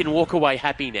said, I can walk away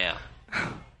happy now.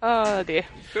 Oh, dear.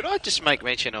 Could I just make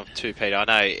mention of too, Peter? I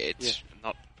know it's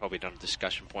probably not a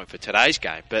discussion point for today's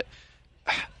game, but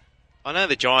I know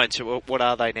the Giants, what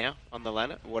are they now on the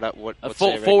ladder? What's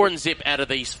 4-0 out of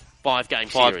these 5-game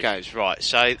series. 5 games, right.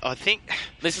 So I think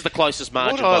this is the closest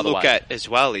margin, what by the way. I look at as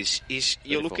well is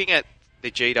you're looking at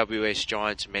the GWS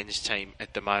Giants men's team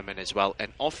at the moment as well,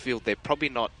 and off-field they're probably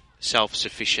not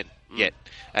self-sufficient yet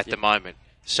at the moment.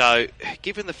 So,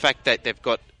 given the fact that they've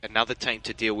got another team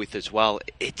to deal with as well,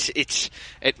 it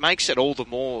makes it all the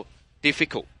more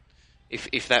difficult,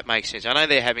 if that makes sense. I know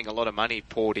they're having a lot of money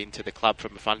poured into the club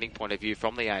from a funding point of view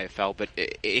from the AFL, but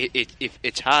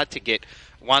it's hard to get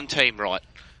one team right,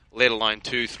 let alone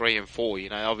 2, 3, and 4. You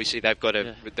know, obviously they've got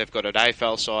an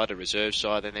AFL side, a reserve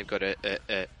side, and they've got an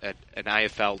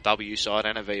AFLW side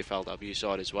and a VFLW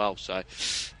side as well. So,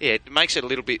 yeah, it makes it a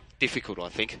little bit difficult, I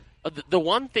think. The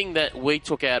one thing that we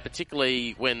took out,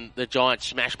 particularly when the Giants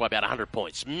smashed by about 100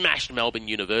 points, smashed Melbourne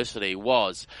University,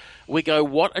 was we go,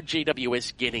 what are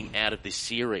GWS getting out of this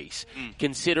series?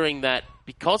 Considering that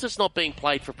because it's not being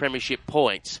played for premiership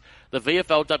points, the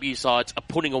VFLW sides are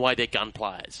putting away their gun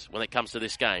players when it comes to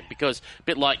this game. Because, a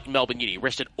bit like Melbourne Uni,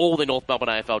 rested all the North Melbourne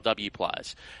AFLW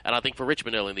players. And I think for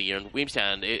Richmond early in the year and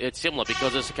Williamstown, it's similar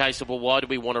because it's a case of, well, why do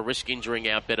we want to risk injuring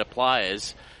our better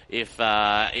players if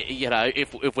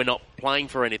we're not playing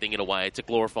for anything in a way? It's a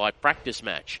glorified practice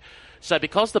match. So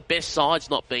because the best side's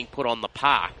not being put on the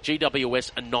park,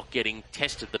 GWS are not getting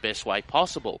tested the best way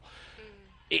possible.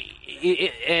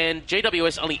 And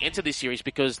GWS only entered this series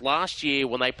because last year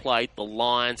when they played the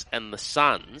Lions and the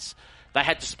Suns, they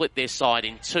had to split their side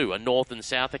in 2, a North and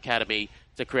South Academy,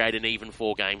 to create an even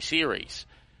 4-game series.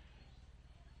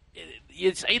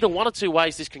 It's either one or 2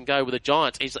 ways this can go with the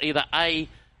Giants. It's either A,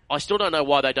 I still don't know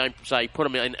why they don't, say, put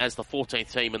them in as the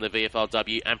 14th team in the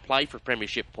VFLW and play for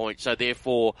premiership points, so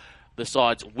therefore the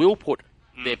sides will put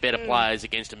their better players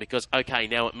against them because, okay,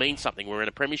 now it means something. We're in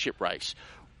a premiership race.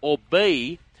 Or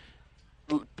B,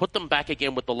 put them back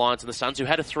again with the Lions and the Suns, who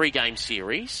had a 3-game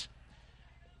series.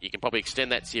 You can probably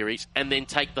extend that series, and then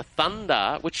take the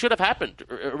Thunder, which should have happened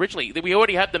originally. We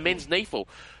already had the men's NEAFL.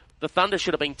 The Thunder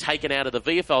should have been taken out of the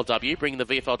VFLW, bringing the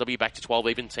VFLW back to 12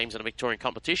 even teams in a Victorian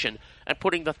competition, and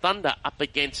putting the Thunder up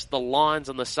against the Lions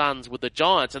and the Suns with the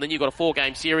Giants. And then you've got a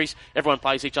 4-game series. Everyone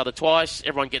plays each other twice.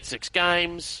 Everyone gets 6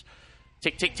 games.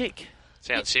 Tick, tick, tick.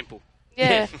 Sounds simple.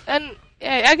 Yeah, and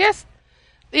I guess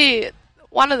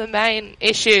one of the main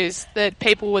issues that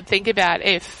people would think about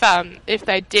if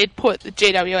they did put the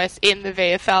GWS in the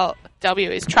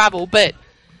VFLW is travel,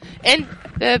 and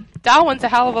Darwin's a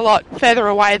hell of a lot further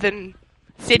away than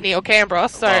Sydney or Canberra,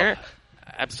 so...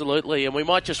 Absolutely, and we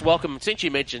might just welcome, since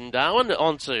you mentioned Darwin,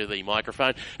 onto the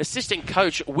microphone, assistant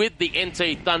coach with the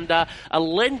NT Thunder, a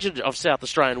legend of South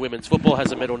Australian women's football,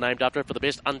 has a medal named after her for the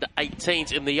best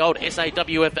under-18s in the old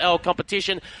SAWFL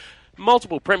competition.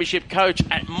 Multiple premiership coach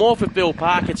at Morphettville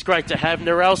Park. It's great to have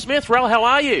Narelle Smith. Rel, how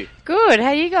are you? Good. How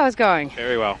are you guys going?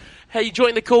 Very well. How are you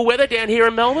enjoying the cool weather down here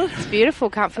in Melbourne? It's beautiful.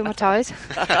 Can't feel my toes.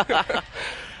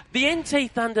 The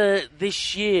NT Thunder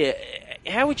this year,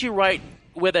 how would you rate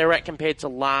where they're at compared to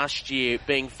last year,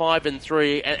 being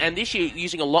 5-3, and this year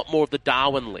using a lot more of the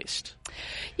Darwin list?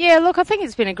 Yeah, look, I think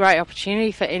it's been a great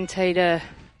opportunity for NT to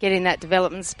get in that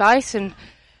development space, and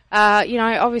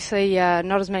obviously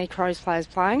not as many Crows players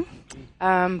playing,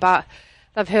 but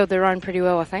they've held their own pretty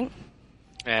well, I think.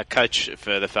 Our coach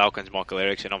for the Falcons, Michael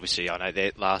Erickson, obviously I know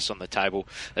they're last on the table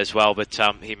as well, but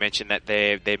he mentioned that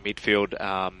their midfield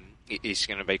is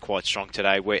going to be quite strong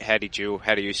today. How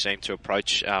do you seem to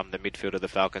approach the midfield of the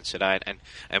Falcons today,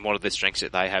 and what are the strengths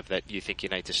that they have that you think you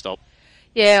need to stop?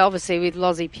 Yeah, obviously with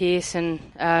Lozzie Pearce and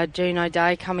June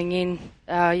O'Day coming in,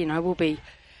 we'll be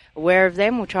aware of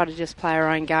them. We'll try to just play our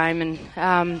own game,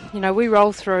 and we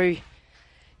roll through.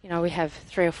 We have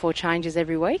 3 or 4 changes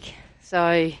every week,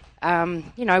 so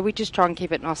we just try and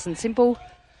keep it nice and simple,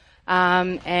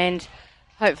 and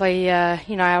hopefully, our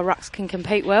rucks can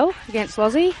compete well against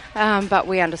Lozzie, but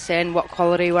we understand what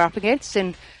quality we're up against,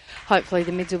 and hopefully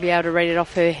the mids will be able to read it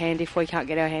off her hand if we can't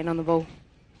get our hand on the ball.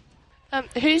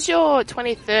 Who's your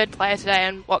 23rd player today,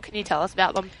 and what can you tell us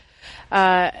about them?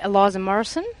 Eliza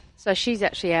Morrison. So she's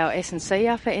actually our S&C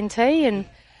up at NT, and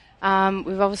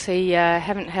we've obviously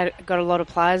haven't got a lot of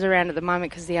players around at the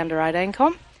moment because of the under-18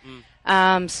 comp.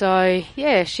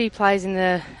 She plays in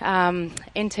the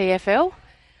NTFL.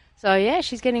 So, yeah,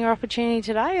 she's getting her opportunity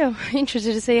today. I'm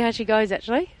interested to see how she goes,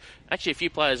 actually. Actually, a few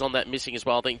players on that missing as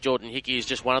well. I think Jordan Hickey is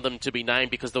just one of them to be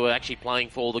named because they were actually playing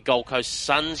for the Gold Coast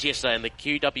Suns yesterday in the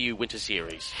QW Winter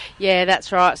Series. Yeah,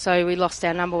 that's right. So we lost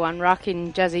our number 1 ruck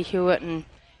in Jazzy Hewitt and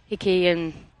Hickey,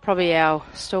 and probably our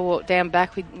stalwart down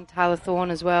back with Taylor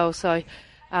Thorne as well. So,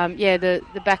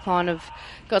 the back line have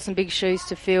got some big shoes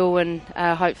to fill, and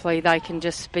hopefully they can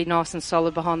just be nice and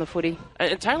solid behind the footy.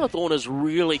 And Taylor Thorne has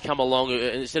really come along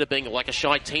instead of being like a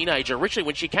shy teenager. Originally,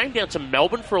 when she came down to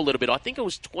Melbourne for a little bit, I think it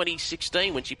was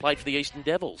 2016 when she played for the Eastern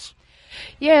Devils.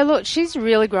 Yeah, look, she's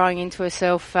really growing into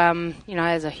herself,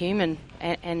 as a human,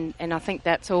 and I think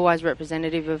that's always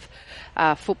representative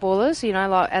of footballers.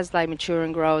 As they mature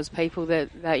and grow as people, their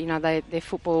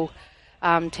football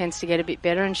tends to get a bit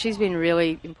better, and she's been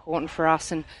really important for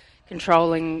us and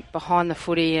controlling behind the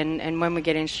footy, and when we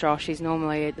get in stride, she's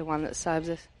normally the one that saves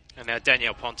us. And now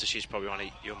Danielle Ponta, she's probably one of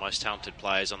your most talented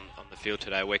players on the field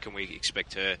today. Where can we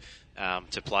expect her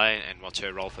to play, and what's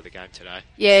her role for the game today?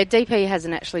 Yeah, DP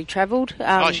hasn't actually travelled.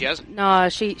 She hasn't? No,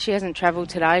 she hasn't travelled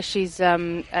today. She's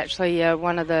actually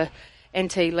one of the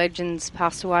NT legends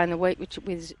passed away in the week, which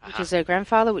is her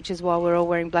grandfather, which is why we're all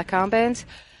wearing black armbands.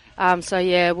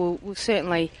 We'll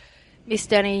certainly miss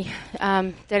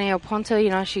Danielle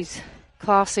Ponta. She's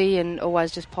classy and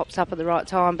always just pops up at the right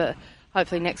time, but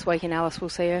hopefully next week in Alice we'll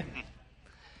see her.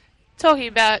 Talking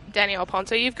about Danielle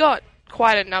Ponta, you've got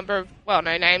quite a number of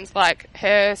well-known names like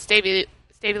her, Stevie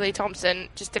Lee Thompson,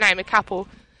 just to name a couple.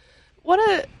 What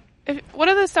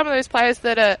are some of those players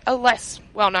that are less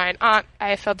well-known, aren't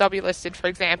AFLW listed, for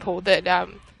example, that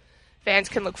fans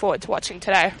can look forward to watching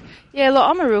today? Yeah, look,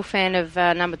 I'm a real fan of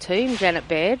number 2, Janet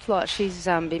Baird. She's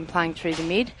been playing through the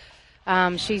mid.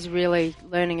 She's really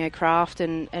learning her craft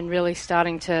and really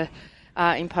starting to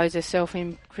impose herself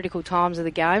in critical times of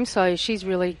the game. So she's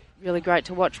really, really great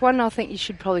to watch. One I think you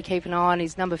should probably keep an eye on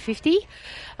is number 50,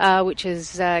 which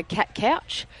is Kat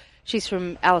Couch. She's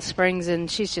from Alice Springs,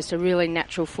 and she's just a really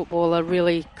natural footballer,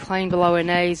 really clean below her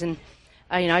knees, and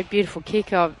beautiful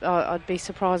kick. I'd be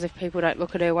surprised if people don't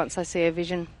look at her once they see her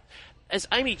vision. As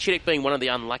Amy Chittick being one of the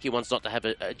unlucky ones not to have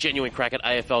a genuine crack at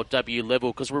AFLW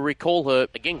level, because we recall her,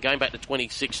 again, going back to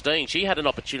 2016, she had an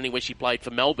opportunity where she played for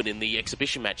Melbourne in the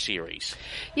exhibition match series.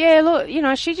 Yeah, look,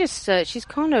 she's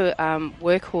kind of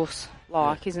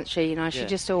workhorse-like, isn't she? She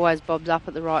just always bobs up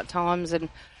at the right times, and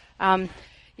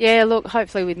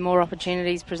hopefully with more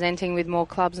opportunities presenting with more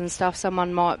clubs and stuff,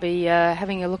 someone might be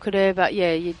having a look at her, but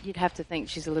you'd have to think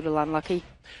she's a little unlucky.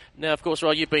 Now, of course,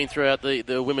 Roy, you've been throughout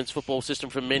the women's football system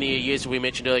for many years. We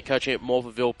mentioned earlier coaching at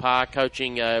Morphettville Park,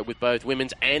 coaching with both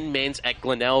women's and men's at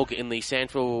Glenelg in the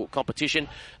Sandville competition.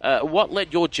 What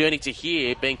led your journey to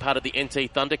here, being part of the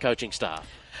NT Thunder coaching staff?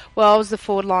 Well, I was the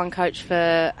forward line coach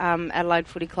for Adelaide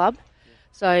Footy Club,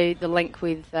 so the link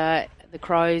with the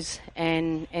Crows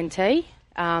and NT.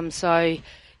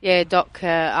 Doc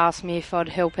asked me if I'd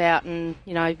help out and,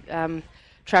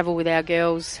 travel with our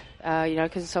girls,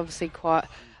 because it's obviously quite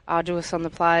arduous on the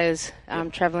players,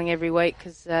 travelling every week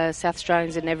because South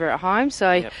Australians are never at home.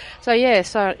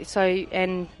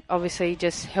 And obviously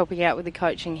just helping out with the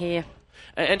coaching here.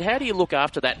 And how do you look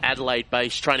after that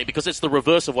Adelaide-based training? Because it's the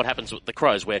reverse of what happens with the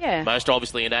Crows, where most are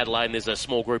obviously in Adelaide and there's a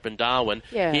small group in Darwin.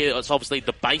 Yeah. Here it's obviously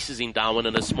the base is in Darwin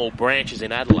and a small branch is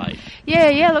in Adelaide.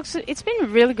 Yeah, look, it's been a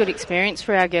really good experience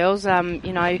for our girls,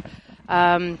 kind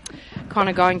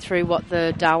of going through what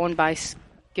the Darwin-based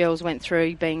girls went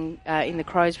through being in the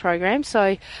Crows program.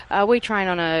 So we train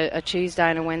on a Tuesday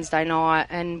and a Wednesday night,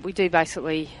 and we do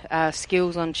basically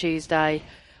skills on Tuesday.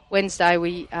 Wednesday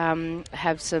we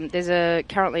have there's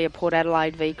currently a Port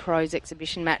Adelaide v Crows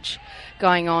exhibition match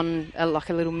going on, like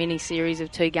a little mini series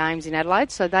of 2 games in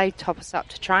Adelaide, so they top us up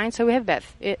to train. So we have about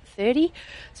 30,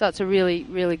 so it's a really,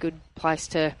 really good place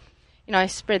to,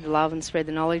 spread the love and spread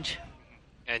the knowledge.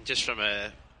 And just from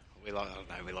we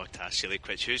like to ask silly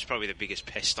questions. Who's probably the biggest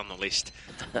pest on the list?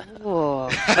 Oh,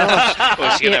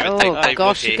 gosh.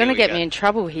 You're going to get me in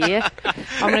trouble here.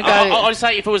 I'm going to go... I'd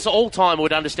say if it was all time, I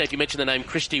would understand if you mentioned the name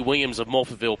Christy Williams of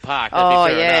Morpheville Park.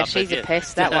 She's a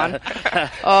pest, that one.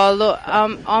 Oh, look,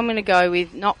 I'm going to go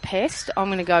with, not pest, I'm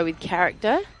going to go with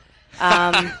character.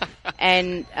 And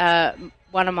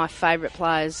one of my favourite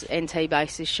players, NT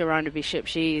base, is Sharona Bishop.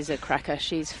 She is a cracker.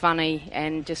 She's funny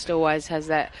and just always has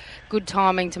that good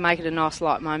timing to make it a nice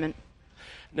light moment.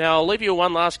 Now, I'll leave you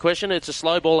one last question. It's a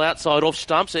slow ball outside off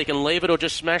stump, so you can leave it or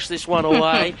just smash this one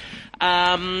away.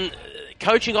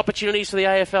 Coaching opportunities for the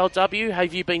AFLW,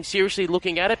 have you been seriously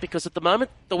looking at it? Because at the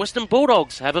moment, the Western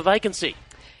Bulldogs have a vacancy.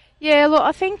 Yeah, look,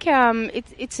 I think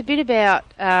it's a bit about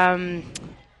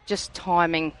just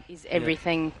timing is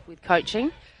everything with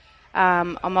coaching.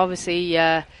 I'm obviously,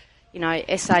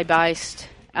 SA based,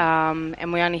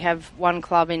 and we only have one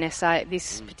club in SA at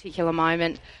this particular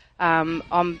moment.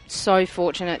 I'm so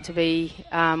fortunate to be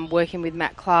working with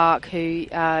Matt Clark, who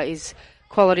is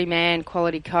quality man,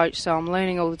 quality coach. So I'm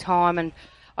learning all the time, and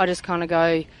I just kind of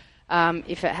go,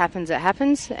 if it happens, it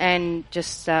happens, and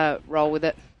just roll with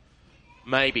it.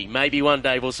 Maybe one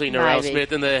day we'll see Narelle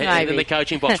Smith in the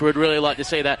coaching box. We'd really like to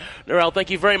see that. Narelle,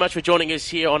 thank you very much for joining us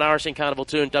here on RSN Carnival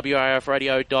 2 and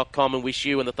WARFradio.com, and wish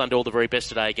you and the Thunder all the very best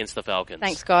today against the Falcons.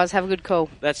 Thanks, guys. Have a good call.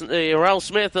 That's Narelle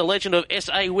Smith, the legend of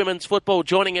SA Women's Football,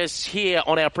 joining us here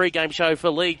on our pre-game show for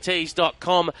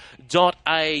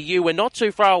leaguetees.com.au. We're not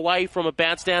too far away from a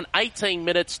bounce down. 18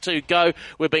 minutes to go.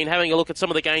 We've been having a look at some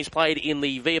of the games played in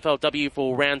the VFLW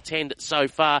for round 10 so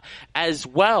far, as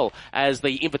well as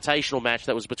the invitational match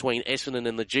that was between Essendon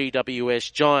and the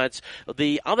GWS Giants.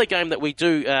 The other game that we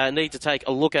do need to take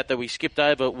a look at that we skipped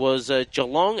over was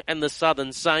Geelong and the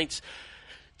Southern Saints.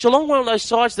 Geelong, one of those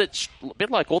sides that, a bit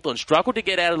like Hawthorn, struggled to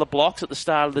get out of the blocks at the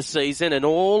start of the season, and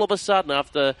all of a sudden,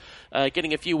 after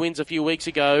getting a few wins a few weeks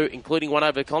ago, including one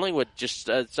over Collingwood,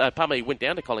 went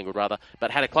down to Collingwood rather, but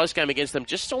had a close game against them,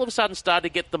 just all of a sudden started to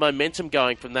get the momentum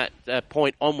going from that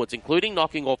point onwards, including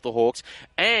knocking off the Hawks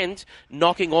and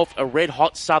knocking off a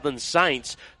red-hot Southern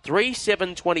Saints,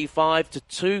 3-7-25 to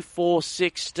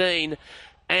 2-4-16,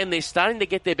 and they're starting to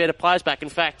get their better players back. In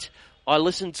fact, I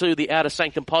listened to the Outer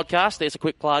Sanctum podcast. There's a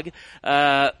quick plug.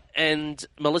 And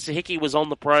Melissa Hickey was on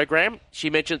the program.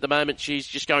 She mentioned at the moment she's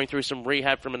just going through some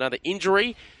rehab from another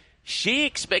injury. She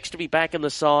expects to be back in the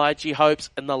side, she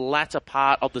hopes, in the latter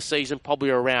part of the season,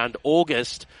 probably around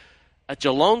August. A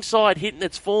Geelong side hitting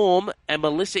its form, and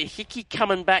Melissa Hickey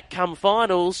coming back come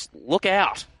finals. Look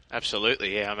out.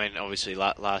 Absolutely, yeah. I mean, obviously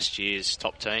last year's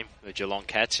top team, the Geelong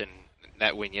Cats, and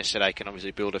that win yesterday can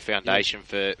obviously build a foundation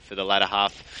for the latter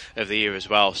half of the year as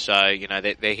well. So,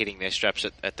 they're hitting their straps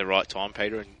at the right time,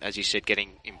 Peter. And as you said, getting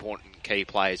important key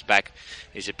players back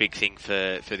is a big thing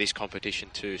for this competition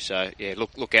too. So, yeah,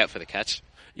 look out for the Cats.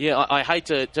 Yeah, I hate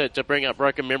to bring up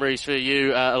broken memories for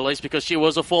you, Elise, because she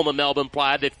was a former Melbourne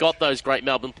player. They've got those great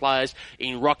Melbourne players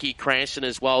in Rocky Cranston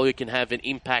as well, who can have an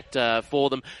impact for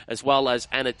them, as well as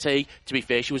Anna T. To be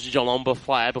fair, she was a Geelong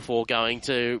player before going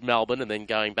to Melbourne and then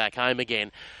going back home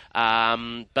again.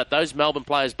 But those Melbourne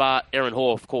players, bar Erin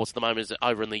Hoare, of course, at the moment is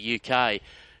over in the UK.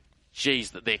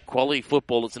 Geez, they're quality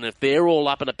footballers, and if they're all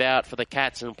up and about for the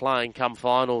Cats and playing come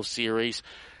final series,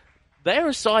 they're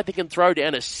a side that can throw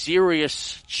down a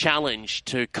serious challenge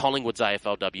to Collingwood's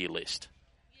AFLW list.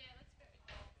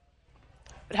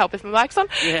 Would help if my mic's on.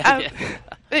 Yeah,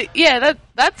 could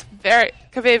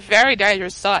be a very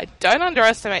dangerous side. Don't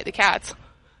underestimate the Cats.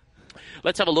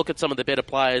 Let's have a look at some of the better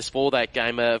players for that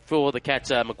game. For the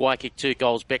Cats, Maguire kicked 2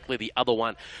 goals, Beckley the other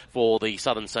one for the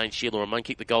Southern Saints. Sheila and Munn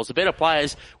kicked the goals. The better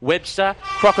players, Webster,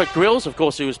 Crockett Grills, of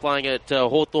course, who was playing at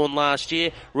Hawthorn last year,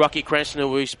 Rocky Cranston,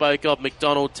 who we spoke of,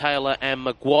 McDonald, Taylor and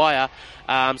Maguire.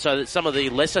 So that some of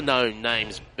the lesser-known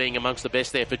names being amongst the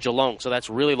best there for Geelong. So that's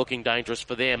really looking dangerous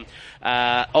for them.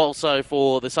 Also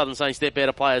for the Southern Saints, their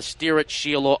better players, Steerett,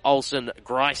 Sheila, Olsen,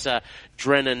 Greiser,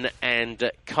 Drennan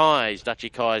and Kais.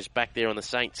 Dutchie Kais back there on the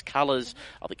Saints colours.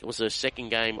 I think it was her second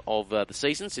game of the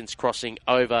season since crossing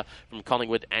over from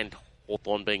Collingwood and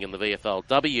Hawthorn being in the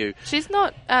VFLW. She's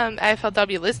not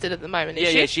AFLW listed at the moment, is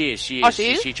she? Yeah, she is. She is. Oh,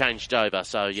 she is? She changed over,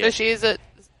 so yeah. So she is at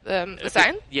the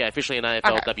Saint? Yeah, officially an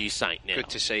AFLW Saint now. Good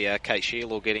to see Kate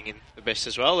Shearlaw getting in the best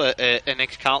as well. An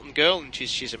ex-Carlton girl, and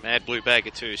she's a mad blue bagger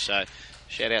too, so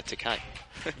shout out to Kate.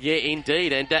 Yeah,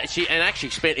 indeed, and she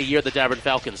actually spent a year at the Darebin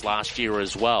Falcons last year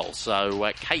as well.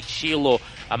 So Kate Shearlaw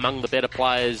among the better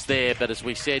players there, but as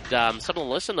we said, some of the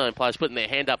lesser-known players putting their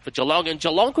hand up for Geelong, and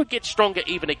Geelong could get stronger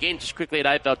even again. Just quickly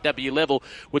at AFLW level,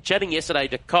 we're chatting yesterday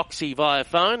to Coxie via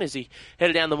phone as he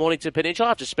headed down the Mornington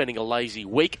Peninsula after spending a lazy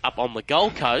week up on the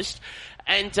Gold Coast.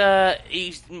 And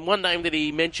one name that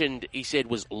he mentioned, he said,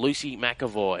 was Lucy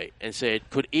McAvoy, and said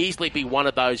could easily be one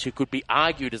of those who could be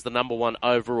argued as the number one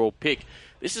overall pick.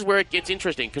 This is where it gets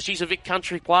interesting, because she's a Vic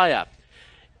Country player.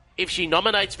 If she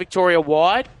nominates Victoria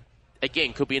wide,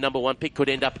 again, could be a number one pick, could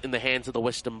end up in the hands of the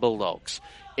Western Bulldogs.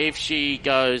 If she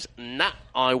goes, nah,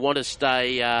 I want to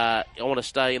stay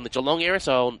in the Geelong area,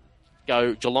 so I'll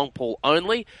go Geelong pool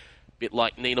only, a bit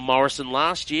like Nina Morrison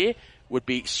last year, would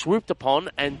be swooped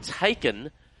upon and taken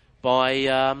by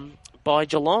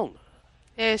Geelong.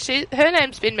 Yeah, her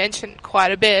name's been mentioned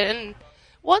quite a bit. And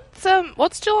what's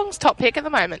Geelong's top pick at the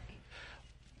moment?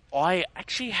 I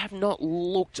actually have not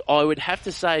looked. I would have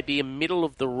to say be a middle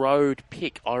of the road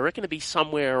pick. I reckon it'd be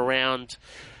somewhere around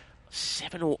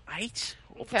 7 or 8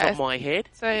 off the top of my head.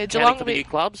 So Geelong for the new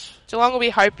clubs. Geelong will be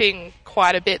hoping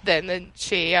quite a bit then. Then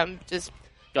she just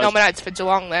nominates for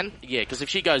Geelong then. Yeah, because if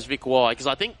she goes Vic wide, because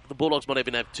I think the Bulldogs might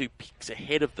even have 2 picks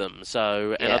ahead of them.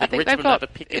 So, and I think Richmond have a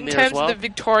pick in there as well. In terms of the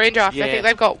Victorian draft, I think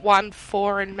they've got 1,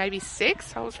 4 and maybe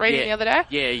 6. I was reading the other day.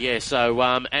 Yeah. So,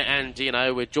 and you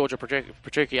know, with Georgia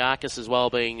Patrikiakis as well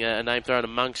being a name thrown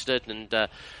amongst it, and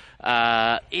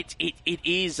it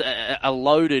is a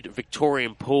loaded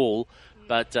Victorian pool.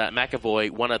 But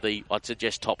McAvoy, one of the, I'd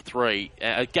suggest, top 3.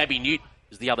 Gabby Newt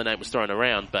is the other name that was thrown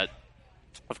around, but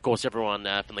of course, everyone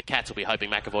from the Cats will be hoping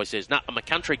McAvoy says, nah, I'm a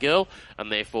country girl, and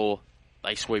therefore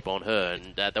they swoop on her,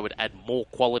 and that would add more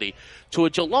quality to a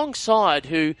Geelong side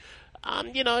who,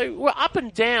 were up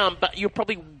and down, but you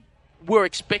probably were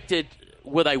expected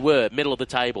where they were, middle of the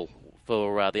table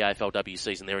for the AFLW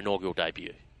season, their inaugural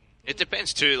debut. It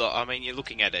depends too. I mean, you're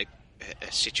looking at a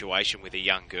situation with a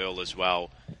young girl as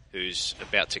well who's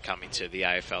about to come into the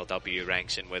AFLW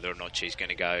ranks, and whether or not she's going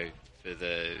to go for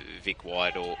the Vic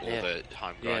Wide or the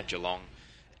homegrown Geelong.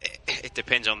 It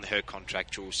depends on her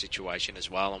contractual situation as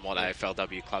well, and what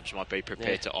AFLW clubs might be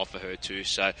prepared to offer her too.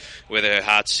 So whether her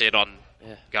heart's set on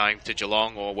going to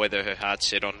Geelong, or whether her heart's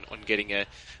set on getting a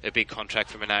big contract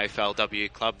from an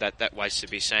AFLW club, that waits to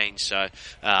be seen. So,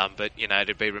 but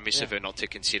it'd be remiss of her not to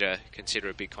consider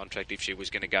a big contract if she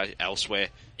was going to go elsewhere.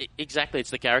 Exactly,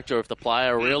 it's the character of the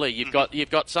player. Really, you've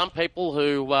got some people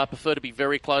who prefer to be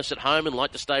very close at home and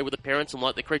like to stay with the parents and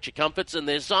like the creature comforts, and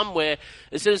there's some where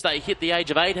as soon as they hit the age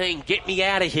of 18, get me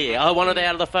out of here. I want it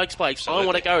out of the folks' place. Absolutely. I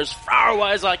want to go as far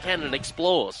away as I can and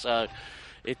explore. So.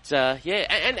 It's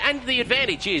and the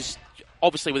advantage is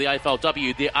obviously with the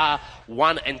AFLW there are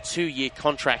 1 and 2 year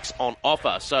contracts on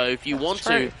offer. So if you want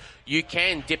to, you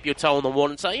can dip your toe in the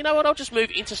water and say, you know what, I'll just move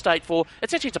interstate for.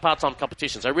 Essentially, it's a part-time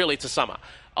competition, so really it's a summer.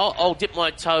 I'll dip my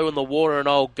toe in the water and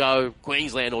I'll go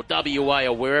Queensland or WA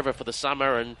or wherever for the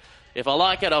summer. And if I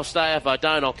like it, I'll stay. If I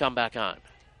don't, I'll come back home.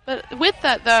 But with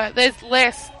that though, there's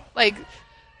less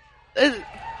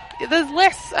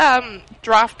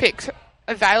draft picks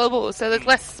available, so there's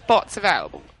less spots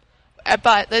available.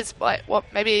 But there's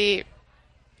maybe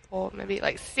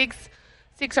 6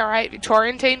 or 8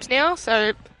 Victorian teams now,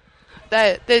 so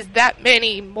there's that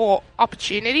many more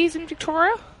opportunities in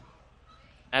Victoria.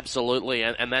 Absolutely,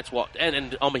 and that's what,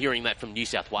 and I'm hearing that from New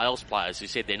South Wales players who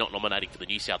said they're not nominating for the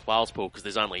New South Wales pool because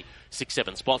there's only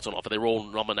 6-7 spots on offer. They're all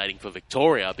nominating for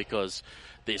Victoria because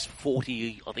there's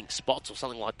 40, I think, spots or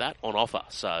something like that on offer.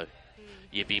 So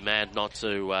you'd be mad not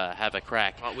to have a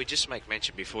crack. Well, we just make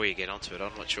mention before you get onto it.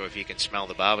 I'm not sure if you can smell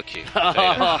the barbecue.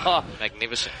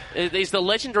 Magnificent. There's the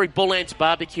legendary Bull Ants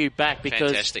barbecue back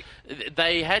because fantastic.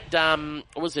 They had,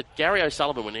 was it Gary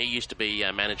O'Sullivan when he used to be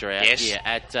manager out here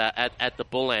at the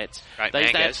Bull Ants? Great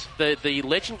they man, had the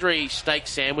legendary steak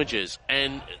sandwiches,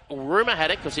 and rumour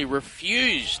had it because he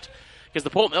refused. Because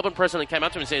the Port Melbourne president came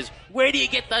up to him and says, "Where do you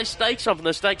get those steaks from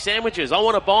the steak sandwiches? I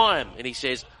want to buy them." And he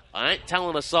says, "I ain't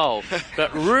telling a soul."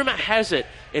 But rumour has it,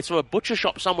 it's from a butcher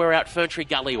shop somewhere out Ferntree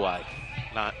Gully way.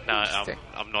 No,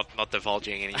 I'm not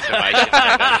divulging any information.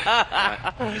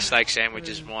 The steak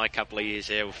sandwiches, my couple of years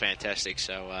there were fantastic.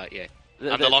 So,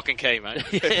 Under lock and key, mate.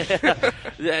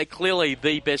 They're clearly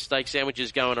the best steak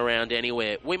sandwiches going around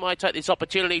anywhere. We might take this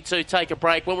opportunity to take a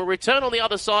break. When we return on the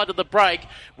other side of the break,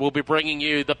 we'll be bringing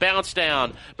you the bounce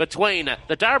down between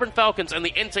the Darebin Falcons and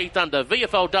the NT Thunder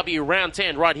VFLW Round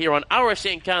 10 right here on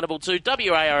RSN Carnival 2,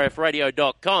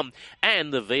 WARFradio.com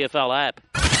and the VFL app.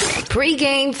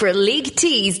 Pre-game for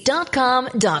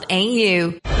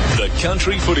leaguetees.com.au. The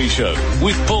Country Footy Show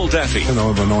with Paul Daffy. And they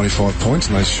won by 95 points,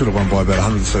 and they should have won by about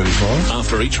 135.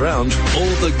 After each round, all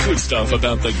the good stuff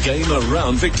about the game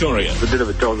around Victoria. It's a bit of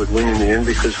a dogged win in the end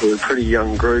because we're a pretty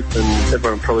young group and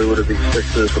everyone probably would have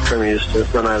expected the Premiers to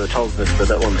run over the top of us, but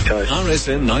that wasn't the case.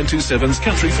 RSN 927's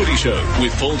Country Footy Show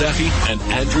with Paul Daffy and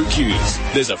Andrew Hughes.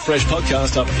 There's a fresh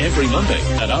podcast up every Monday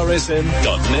at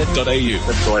rsn.net.au.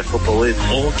 That's the way football is.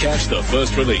 Or catch the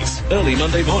first release early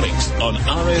Monday mornings on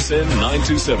RSN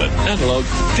 927. Analog,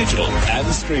 digital and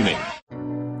streaming.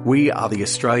 We are the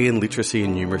Australian Literacy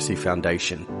and Numeracy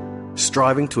Foundation,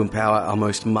 striving to empower our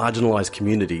most marginalised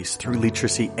communities through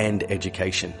literacy and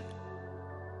education.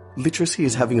 Literacy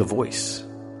is having a voice.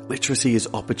 Literacy is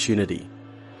opportunity.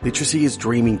 Literacy is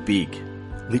dreaming big.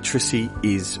 Literacy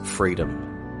is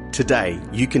freedom. Today,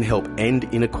 you can help end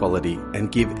inequality and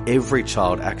give every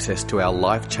child access to our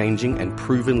life-changing and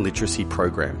proven literacy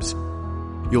programs.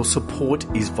 Your support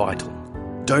is vital.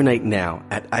 Donate now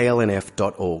at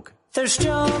alnf.org. There's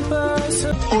jumpers.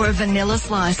 Or a vanilla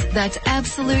slice that's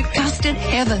absolute custard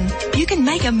heaven. You can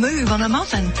make a move on a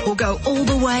muffin or go all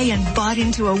the way and bite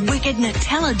into a wicked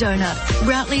Nutella donut.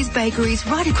 Routley's Bakeries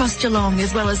right across Geelong,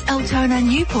 as well as Altona,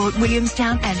 Newport,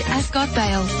 Williamstown and Ascot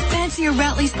Vale. Fancy a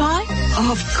Routley's pie?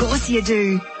 Of course you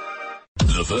do.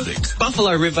 The verdict.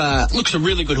 Buffalo River looks a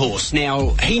really good horse. Now,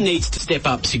 he needs to step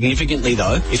up significantly,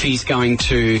 though, if he's going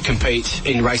to compete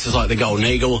in races like the Golden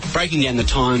Eagle. Breaking down the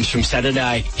times from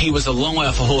Saturday, he was a long way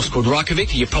off a horse called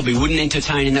Rykovic. You probably wouldn't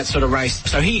entertain in that sort of race.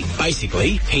 So he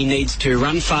needs to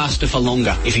run faster for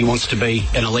longer if he wants to be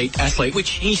an elite athlete,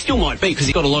 which he still might be because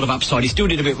he's got a lot of upside. He still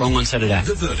did a bit wrong on Saturday.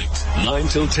 The verdict. 9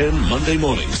 till 10 Monday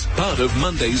mornings. Part of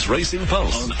Monday's Racing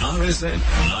Pulse on RSN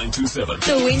 927.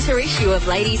 The winter issue of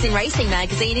Ladies in Racing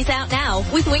magazine is out now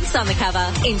with Winx on the cover.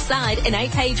 Inside, an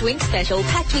 8-page Winx special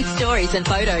packed with stories and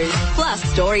photos. Plus,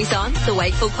 stories on the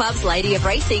Wakeful Club's Lady of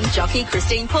Racing, jockey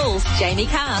Christine Pauls, Jamie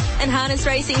Carr, and Harness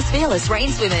Racing's fearless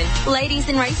reinswomen. Ladies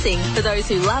in Racing, for those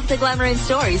who love the glamour and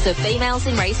stories of females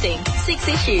in racing. 6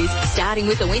 issues, starting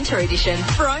with the winter edition,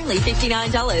 for only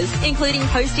 $59, including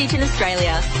postage in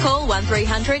Australia. Call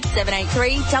 1300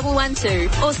 783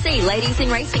 112 or see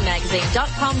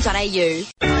ladiesinracingmagazine.com.au.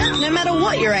 No matter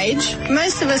what your age,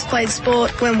 most of us played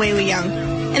sport when we were young.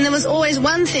 And there was always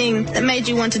one thing that made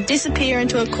you want to disappear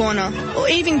into a corner or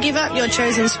even give up your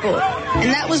chosen sport.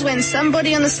 And that was when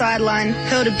somebody on the sideline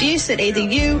hurled abuse at either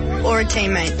you or a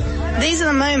teammate. These are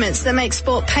the moments that make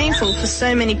sport painful for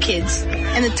so many kids,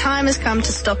 and the time has come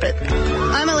to stop it.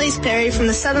 I'm Elise Perry from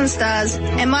the Southern Stars,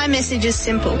 and my message is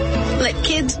simple. Let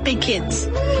kids be kids.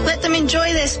 Let them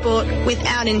enjoy their sport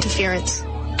without interference.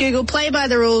 Google Play by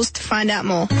the Rules to find out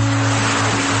more.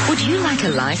 Would you like a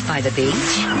life by the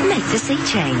beach? Make the sea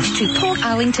change to Port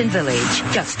Arlington Village.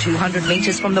 Just 200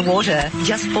 metres from the water,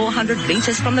 just 400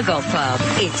 metres from the golf club.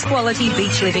 It's quality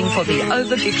beach living for the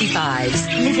over 55s,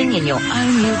 living in your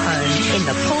own new home in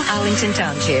the Port Arlington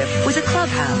Township with a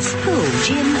clubhouse, pool,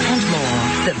 gym and more.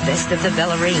 The best of the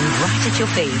Bellarine right at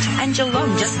your feet and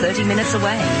Geelong just 30 minutes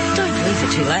away. Don't leave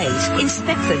it too late.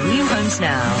 Inspect the new homes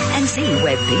now and see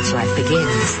where beach life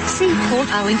begins. See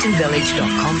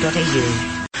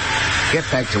portarlingtonvillage.com.au. Get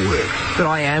back to work. But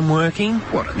I am working.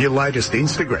 What, your latest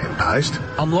Instagram post?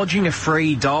 I'm lodging a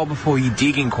free dial before you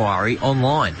dig inquiry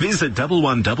online. Visit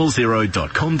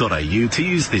 1100.com.au to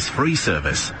use this free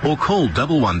service or call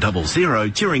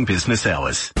 1100 during business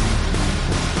hours.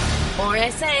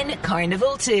 RSN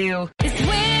Carnival 2. It's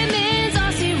women's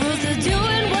Aussie rules. They're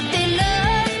doing what they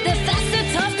love. They're fast,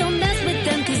 they're tough, don't mess with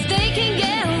them cause they can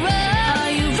get rough.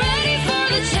 Are you ready for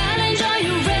the challenge? Are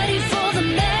you ready for the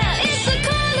match? It's the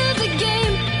call of the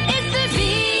game. It's the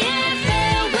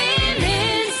VFL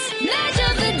Women's Match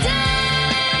of the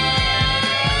Day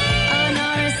on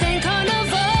RSN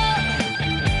Carnival.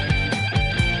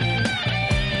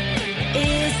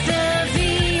 It's the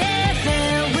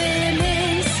VFL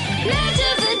Women's Match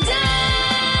of the Day.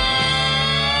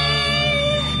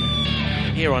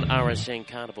 Here on RSN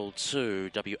Carnival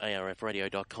 2,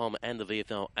 WARFradio.com and the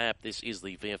VFL app, this is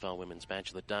the VFL Women's Match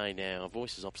of the Day. Now,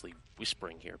 voice is obviously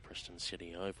whispering here at Preston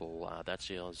City Oval.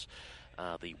 That's yours.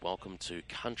 The Welcome to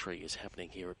Country is happening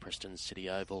here at Preston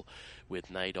City Oval with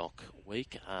NAIDOC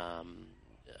Week.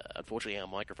 Unfortunately, our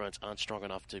microphones aren't strong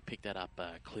enough to pick that up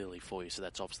clearly for you, so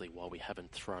that's obviously why we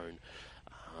haven't thrown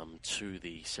to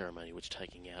the ceremony which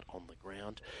taking out on the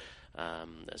ground.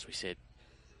 As we said,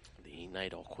 the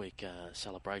NAIDOC Week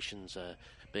celebrations are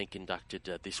being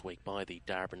conducted this week by the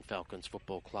Darebin Falcons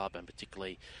Football Club, and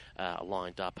particularly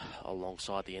lined up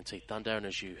alongside the NT Thunder. And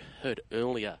as you heard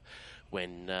earlier,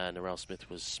 when Narelle Smith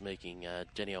was speaking,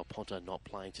 Danielle Ponter not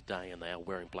playing today, and they are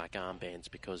wearing black armbands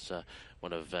because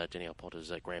one of Danielle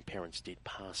Ponter's grandparents did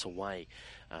pass away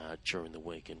during the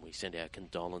week, and we send our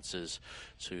condolences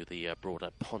to the broader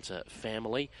Ponter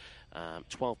family.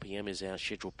 12 p.m. is our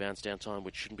scheduled bounce down time,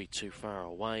 which shouldn't be too far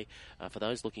away. For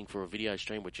those looking for a video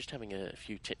stream, we're just having a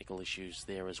few technical issues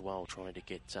there as well, trying to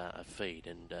get a feed.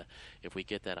 And if we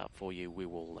get that up for you, we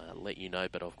will let you know.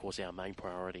 But of course, our main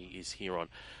priority is here on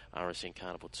RSN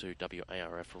Carnival 2,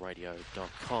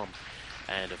 WARFradio.com.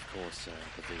 And of course,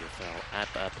 the VFL app.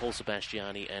 Paul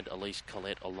Sebastiani and Elise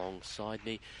Collette alongside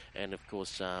me. And of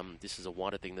course, this is a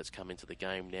wider thing that's come into the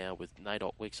game now with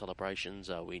NAIDOC Week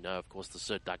celebrations. We know, of course, the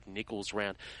Sir Doug Nicholls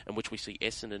round, in which we see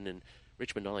Essendon and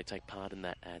Richmond not only take part in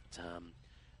that at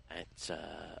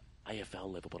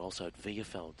AFL level, but also at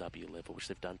VFLW level, which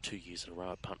they've done 2 years in a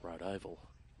row at Punt Road Oval.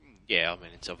 Yeah, I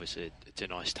mean, it's obviously it's a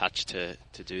nice touch to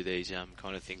do these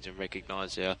kind of things and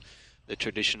recognise the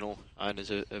traditional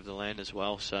owners of the land as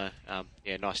well. So,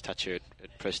 nice touch here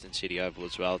at Preston City Oval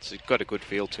as well. It's got a good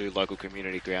feel to local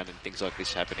community ground and things like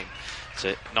this happening. It's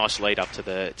a nice lead up to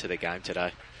the game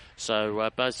today. So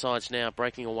both sides now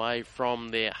breaking away from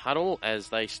their huddle as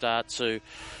they start to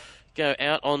go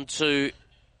out onto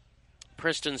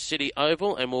Preston City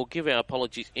Oval, and we'll give our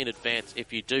apologies in advance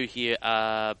if you do hear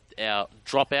our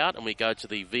dropout and we go to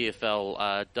the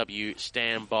VFLW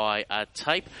standby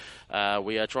tape.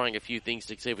 We are trying a few things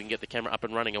to see if we can get the camera up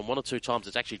and running, and one or two times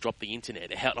it's actually dropped the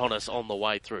internet out on us on the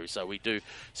way through, so we do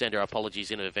send our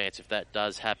apologies in advance if that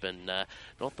does happen.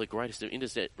 Not the greatest of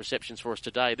internet receptions for us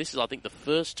today. This is, I think, the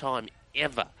first time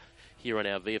ever here on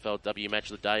our VFLW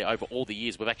Match of the Day over all the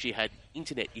years we've actually had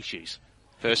internet issues.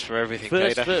 First for everything,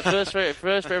 First Peter.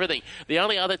 first for everything. The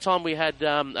only other time we had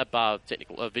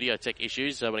video tech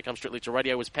issues when it comes strictly to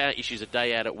radio was power issues a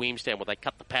day out at Williamstown, where they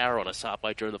cut the power on us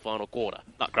halfway during the final quarter.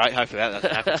 Not great. Hopefully that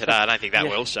doesn't happen today. I don't think that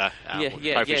will, so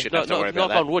hopefully we shouldn't have to worry about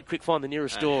that. Knock on wood, quick find the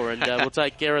nearest door, and we'll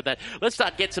take care of that. Let's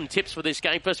get some tips for this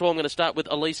game. First of all, I'm going to start with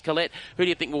Elise Collette. Who do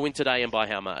you think will win today and by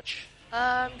how much?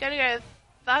 I'm going to go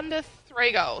Thunder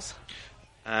 3 goals.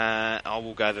 I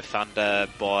will go the Thunder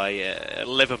by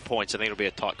 11 points. I think it'll be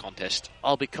a tight contest.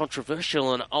 I'll be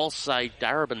controversial and I'll say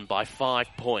Darebin by 5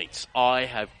 points. I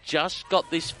have just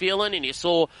got this feeling, and you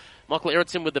saw Michael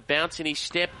Erickson with the bounce in his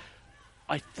step.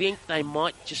 I think they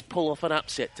might just pull off an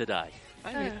upset today.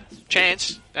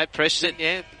 Chance at Preston,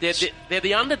 yeah. They're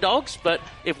the underdogs, but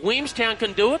if Williamstown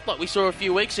can do it, like we saw a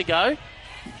few weeks ago,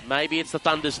 maybe it's the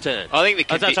Thunder's turn. I think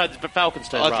the Falcons'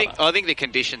 turn. I think the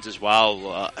conditions as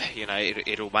well.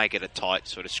 It'll make it a tight,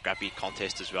 sort of scrappy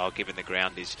contest as well. Given the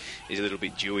ground is a little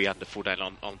bit dewy underfoot and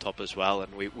on top as well,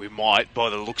 and we might, by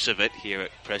the looks of it here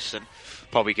at Preston,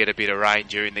 probably get a bit of rain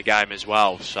during the game as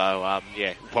well. So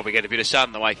we'll probably get a bit of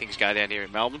sun the way things go down here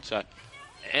in Melbourne. So.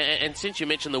 And since you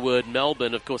mentioned the word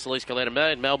Melbourne, of course, Elise Collette,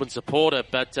 a Melbourne supporter,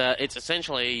 but it's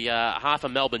essentially half a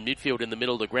Melbourne midfield in the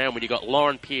middle of the ground when you've got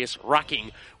Lauren Pearce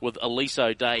rucking with Elise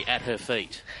O'Day at her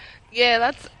feet. Yeah,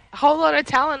 that's a whole lot of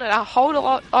talent and a whole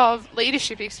lot of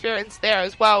leadership experience there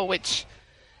as well, which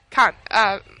can't,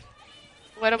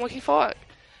 what I'm looking for,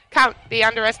 can't be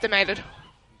underestimated.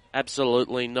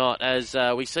 Absolutely not. As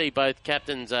we see both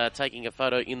captains taking a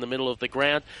photo in the middle of the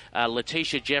ground.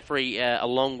 Letitia Jeffrey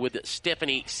along with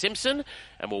Stephanie Simpson.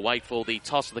 And we'll wait for the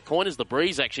toss of the coin as the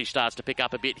breeze actually starts to pick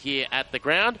up a bit here at the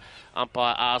ground.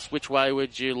 Umpire asks, which way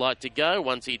would you like to go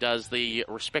once he does the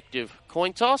respective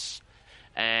coin toss.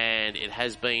 And it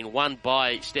has been won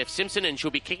by Steph Simpson, and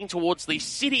she'll be kicking towards the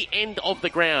city end of the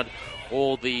ground,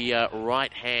 or the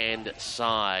right-hand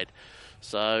side.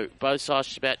 So both sides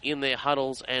just about in their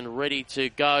huddles and ready to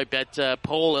go. But,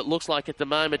 Paul, it looks like at the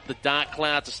moment the dark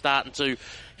clouds are starting to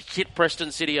hit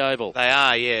Preston City Oval. They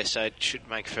are, yeah, so it should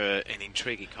make for an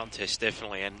intriguing contest,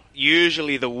 definitely. And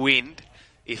usually the wind,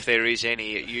 if there is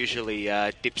any, it usually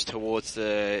dips towards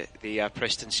the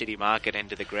Preston City Market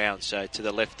end of the ground, so to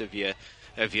the left of your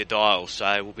dial. So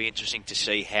it will be interesting to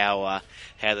see how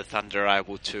the Thunder are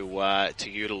able to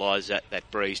utilise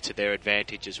that breeze to their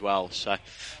advantage as well. So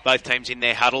both teams in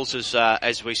their huddles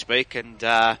as we speak. And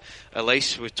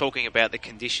Elise, we're talking about the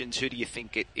conditions. Who do you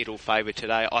think it'll favour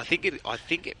today? I think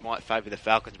it might favour the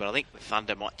Falcons, but I think the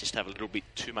Thunder might just have a little bit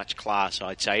too much class,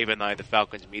 I'd say, even though the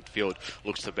Falcons midfield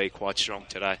looks to be quite strong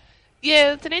today.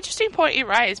 Yeah, it's an interesting point you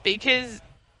raised, because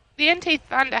the NT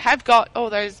Thunder have got all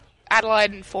those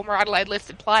Adelaide and former Adelaide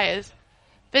listed players,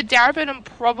 but Darebin are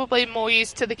probably more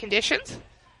used to the conditions,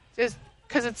 just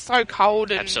because it's so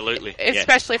cold. And absolutely.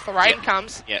 Especially if the rain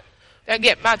comes. Yeah. Don't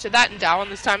get much of that in Darwin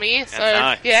this time of year. So,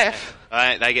 no. yeah.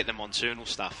 They get the monsoonal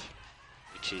stuff,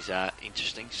 which is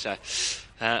interesting. So,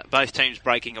 both teams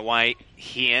breaking away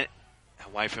here,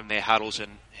 away from their huddles,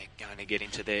 and going to get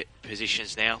into their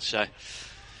positions now. So,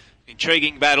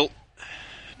 intriguing battle.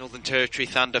 Northern Territory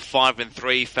Thunder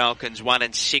 5-3, Falcons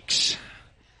 1-6.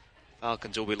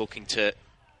 Falcons will be looking to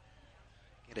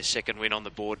get a second win on the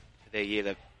board for their year.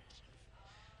 They've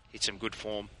hit some good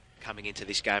form coming into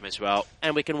this game as well.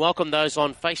 And we can welcome those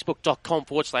on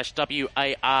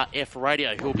facebook.com/WARF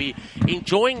Radio who will be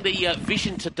enjoying the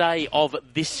vision today of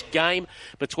this game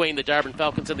between the Darebin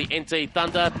Falcons and the NT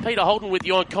Thunder. Peter Holden with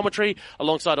you on commentary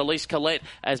alongside Elise Collette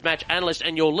as match analyst,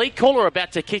 and your lead caller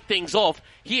about to kick things off.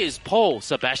 Here's Paul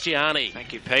Sebastiani.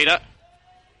 Thank you, Peter.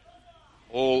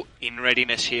 All in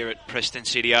readiness here at Preston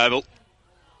City Oval.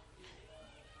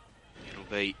 It'll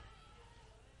be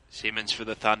Simmons for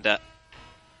the Thunder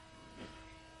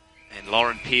and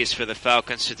Lauren Pearce for the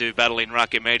Falcons to do battle in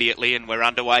ruck immediately, and we're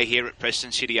underway here at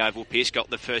Preston City Oval. Pearce got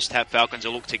the first tap. Falcons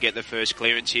will look to get the first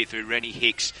clearance here through Rennie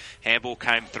Hicks. Handball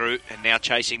came through, and now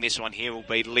chasing this one here will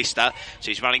be Lister.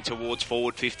 She's running towards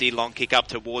forward 50, long kick up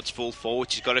towards full forward.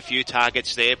 She's got a few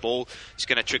targets there. Ball is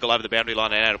going to trickle over the boundary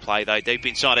line and out of play though. Deep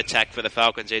inside attack for the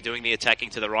Falcons. They're doing the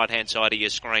attacking to the right-hand side of your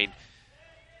screen.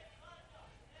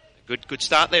 Good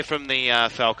start there from the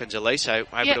Falcons, Elise. So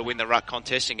able to win the ruck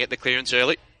contest and get the clearance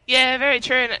early. Yeah, very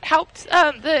true, and it helped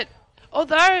that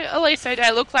although Elise O'Day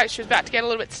looked like she was about to get a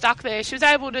little bit stuck there, she was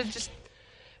able to just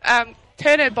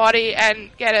turn her body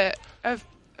and get a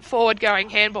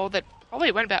forward-going handball that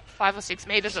probably went about 5 or 6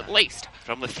 metres at least.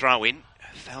 From the throw-in,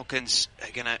 Falcons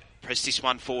are going to press this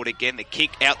one forward again. The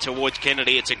kick out towards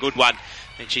Kennedy, it's a good one,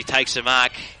 and she takes the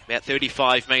mark about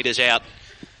 35 metres out.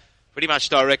 Pretty much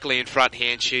directly in front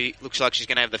here, and she looks like she's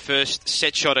going to have the first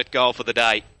set shot at goal for the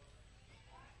day.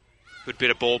 Good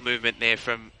bit of ball movement there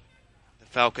from the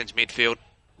Falcons midfield.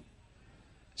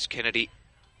 It's Kennedy.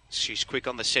 She's quick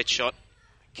on the set shot.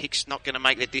 Kick's not going to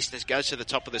make the distance. Goes to the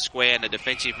top of the square, and the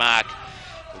defensive mark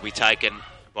will be taken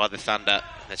by the Thunder.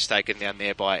 That's taken down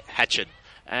there by Hatchard.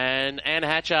 And Anne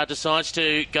Hatchard decides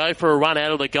to go for a run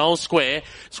out of the goal square.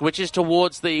 Switches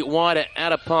towards the wider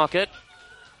outer pocket.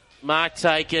 Mark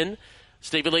taken.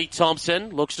 Stevie Lee Thompson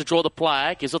looks to draw the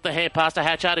player. Gives up the hand pass to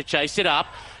Hatchard to chase it up.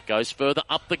 Goes further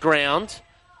up the ground.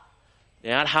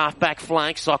 Now at half-back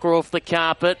flank. Soccer off the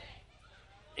carpet.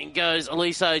 In goes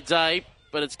Elise O'Day,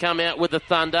 but it's come out with the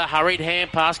Thunder. Hurried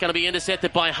hand pass, going to be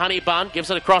intercepted by Honeybun. Gives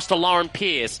it across to Lauren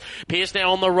Pearce. Pearce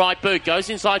now on the right boot. Goes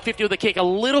inside 50 with the kick. A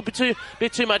little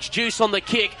bit too much juice on the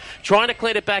kick. Trying to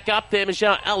clean it back up there,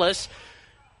 Michelle Ellis.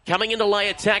 Coming in to lay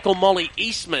a tackle, Molly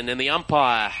Eastman, and the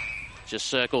umpire just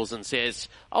circles and says,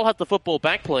 I'll have the football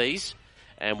back, please.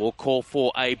 And we'll call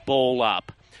for a ball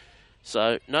up.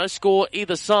 So no score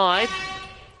either side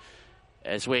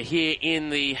as we're here in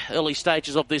the early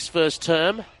stages of this first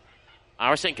term.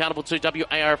 RSN Carnival 2,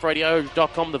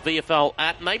 WARFradio.com, the VFL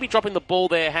app. Maybe dropping the ball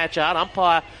there, Hatchard.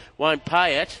 Umpire won't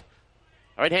pay it.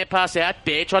 All right, hand pass out.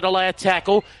 Bear tried to lay a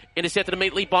tackle. Intercepted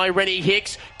immediately by Rennie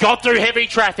Hicks. Got through heavy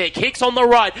traffic. Hicks on the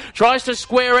right. Tries to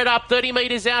square it up 30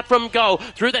 metres out from goal.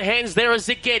 Through the hands there is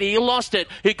Ziggetti. He lost it.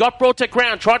 He got brought to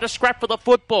ground. Tried to scrap for the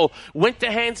football. Went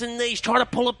to hands and knees. Tried to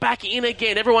pull it back in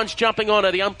again. Everyone's jumping on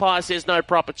it. The umpire says no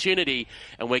opportunity.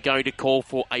 And we're going to call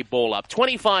for a ball up.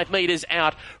 25 metres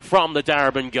out from the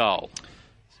Darebin goal.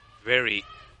 Very,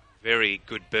 very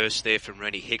good burst there from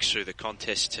Rennie Hicks through the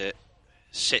contest to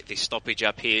set this stoppage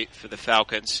up here for the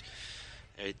Falcons.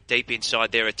 Deep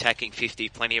inside there, attacking 50.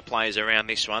 Plenty of players around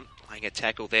this one. Playing a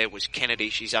tackle there was Kennedy.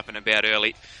 She's up and about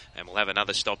early. And we'll have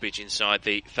another stoppage inside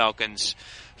the Falcons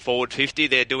forward 50.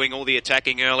 They're doing all the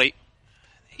attacking early.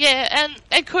 Yeah, and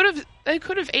they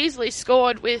could have easily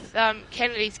scored with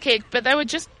Kennedy's kick, but they were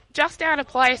just out of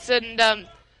place and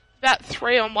about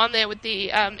 3-on-1 there with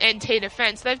the NT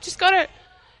defence. They've just got to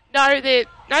know their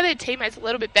teammates a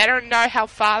little bit better and know how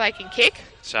far they can kick.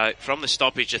 So from the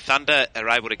stoppage, the Thunder are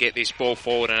able to get this ball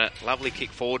forward, and a lovely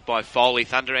kick forward by Foley.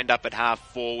 Thunder end up at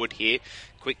half forward here.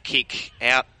 Quick kick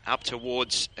out up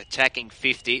towards attacking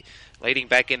 50. Leading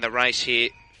back in the race here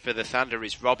for the Thunder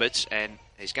is Roberts, and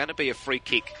there's going to be a free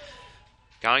kick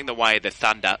going the way of the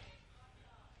Thunder.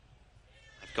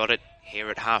 They've got it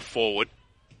here at half forward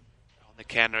on the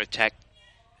counter attack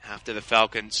after the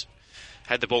Falcons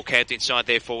had the ball camped inside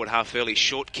their forward half early.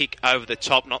 Short kick over the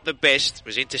top, not the best.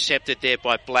 Was intercepted there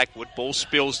by Blackwood. Ball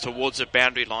spills towards the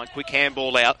boundary line. Quick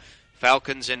handball out.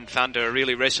 Falcons and Thunder are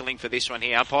really wrestling for this one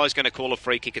here. Umpire's going to call a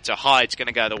free kick. It's a high. It's going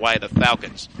to go the way of the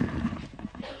Falcons.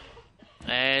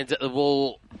 And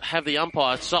we'll have the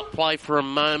umpire stop play for a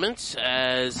moment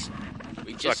as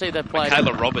we just see that play.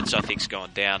 Michaela Roberts, I think, has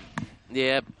gone down.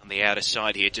 Yeah. On the outer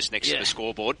side here, just next to the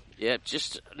scoreboard. Yeah,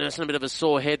 just nursing a bit of a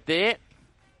sore head there.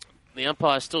 The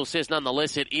umpire still says,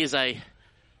 nonetheless, it is a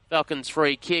Falcons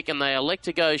free kick, and they elect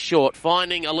to go short,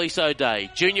 finding Elise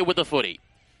O'Day. Junior with the footy.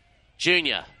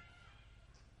 Junior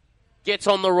gets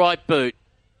on the right boot,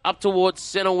 up towards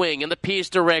centre wing in the Pierce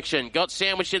direction. Got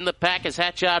sandwiched in the pack as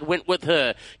Hatchard went with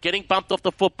her. Getting bumped off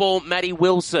the football, Maddie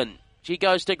Wilson. She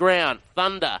goes to ground.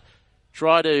 Thunder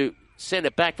try to send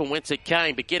it back from whence it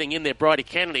came, but getting in there, Bridie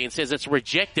Kennedy, and says it's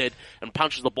rejected and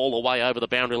punches the ball away over the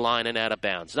boundary line and out of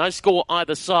bounds. No score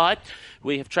either side.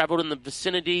 We have travelled in the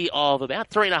vicinity of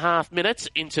about 3.5 minutes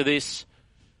into this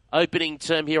opening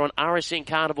term here on RSN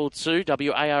Carnival 2,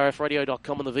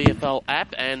 WARFradio.com on the VFL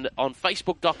app, and on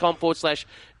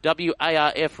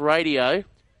Facebook.com/WARF Radio.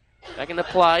 Back into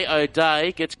play,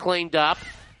 O'Day gets cleaned up.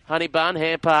 Honeybun,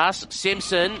 hand pass.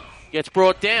 Simpson gets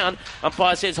brought down.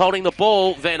 Umpire says holding the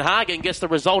ball. Van Hagen gets the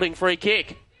resulting free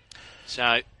kick.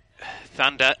 So,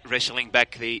 Thunder wrestling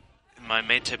back the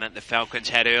momentum that the Falcons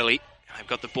had early. They've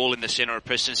got the ball in the centre of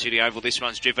Preston City Oval. This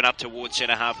one's driven up towards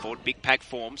centre half forward. Big pack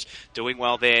forms. Doing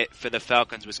well there for the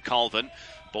Falcons was Colvin.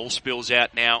 Ball spills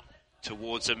out now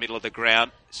towards the middle of the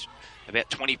ground. There's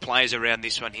about 20 players around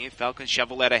this one here. Falcons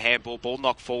shovel out a handball. Ball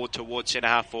knocked forward towards centre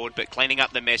half forward. But cleaning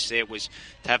up the mess there was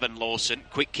Tavan Lawson.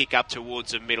 Quick kick up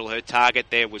towards the middle. Her target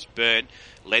there was Byrne.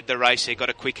 Led the race there. Got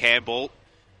a quick handball.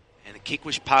 And the kick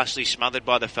was partially smothered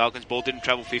by the Falcons. Ball didn't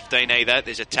travel 15 either.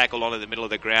 There's a tackle on in the middle of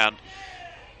the ground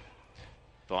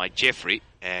by Jeffrey,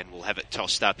 and we'll have it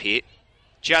tossed up here.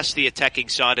 Just the attacking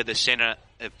side of the centre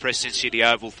of Preston City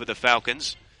Oval for the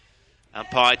Falcons.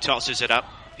 Umpire tosses it up.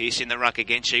 Pierce in the ruck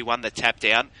again. She won the tap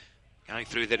down. Going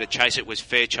through there to chase it was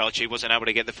Fairchild. She wasn't able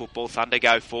to get the football. Thunder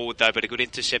go forward though, but a good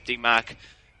intercepting mark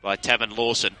by Tavan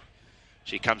Lawson.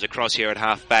 She comes across here at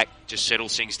half back, just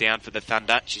settles things down for the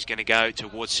Thunder. She's going to go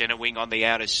towards centre wing on the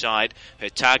outer side. Her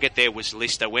target there was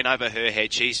Lister, went over her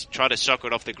head. She's tried to sock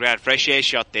it off the ground. Fresh air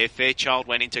shot there. Fairchild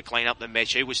went in to clean up the mess.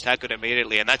 She was tackled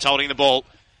immediately, and that's holding the ball.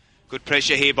 Good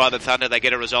pressure here by the Thunder. They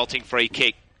get a resulting free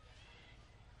kick.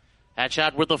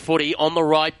 Hatchard with the footy on the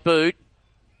right boot.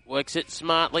 Works it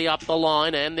smartly up the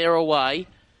line, and they're away.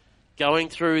 Going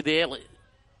through there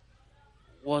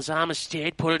was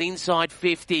Armistead. Put it inside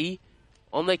 50.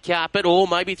 On the carpet, or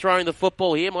maybe throwing the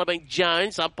football here. Might have been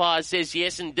Jones. Umpire says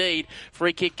yes, indeed.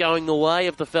 Free kick going the way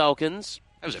of the Falcons.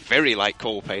 That was a very late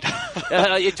call, Peter.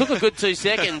 It took a good 2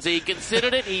 seconds. He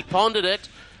considered it. He pondered it.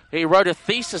 He wrote a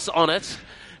thesis on it.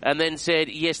 And then said,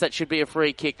 yes, that should be a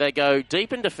free kick. They go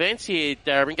deep in defence here,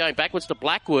 Darebin, going backwards to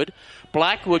Blackwood.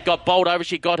 Blackwood got bowled over.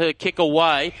 She got her kick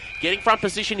away. Getting front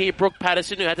position here, Brooke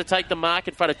Patterson, who had to take the mark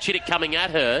in front of Chittick coming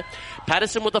at her.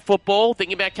 Patterson with the football,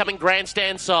 thinking about coming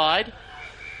grandstand side.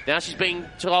 Now she's being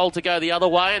told to go the other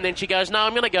way, and then she goes, no,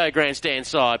 I'm going to go grandstand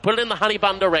side. Put it in the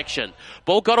Honeybun direction.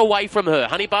 Ball got away from her.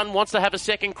 Honeybun wants to have a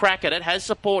second crack at it. Has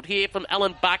support here from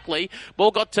Alan Buckley.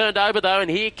 Ball got turned over, though, and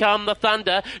here come the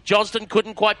Thunder. Johnston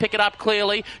couldn't quite pick it up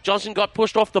clearly. Johnston got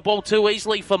pushed off the ball too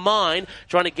easily for mine,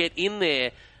 trying to get in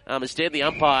there. Instead, the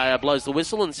umpire blows the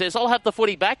whistle and says, I'll have the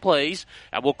footy back, please.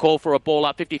 And we'll call for a ball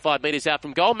up 55 metres out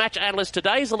from goal. Match analyst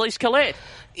today is Elise Collette.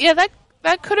 Yeah,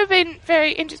 that could have been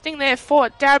very interesting there for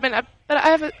Darebin,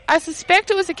 but I suspect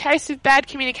it was a case of bad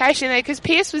communication there because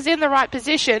Pierce was in the right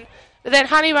position, but then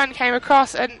Honeybun came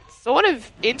across and sort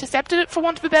of intercepted it, for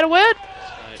want of a better word.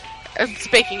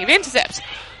 Speaking of intercepts.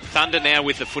 Thunder now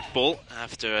with the football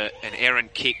after an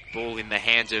errant kick, ball in the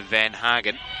hands of Van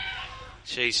Hagen.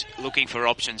 She's looking for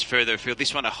options further afield.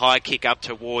 This one a high kick up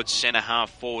towards centre half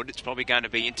forward. It's probably going to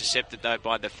be intercepted though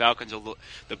by the Falcons.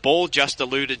 The ball just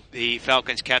eluded the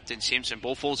Falcons captain Simpson.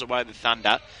 Ball falls away the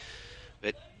Thunder,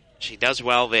 but she does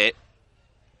well there,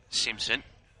 Simpson.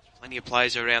 Plenty of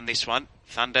players around this one.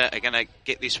 Thunder are going to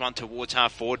get this one towards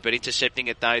half forward, but intercepting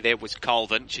it though there was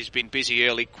Colvin. She's been busy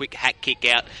early. Quick hack kick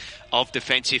out of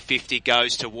defensive 50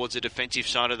 goes towards the defensive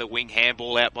side of the wing.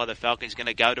 Handball out by the Falcons, going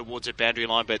to go towards the boundary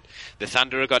line, but the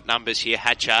Thunder have got numbers here.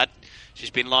 Hatchard, she's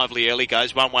been lively early,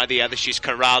 goes one way or the other. She's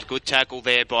corralled. Good tackle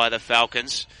there by the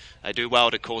Falcons. They do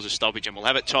well to cause a stoppage, and we'll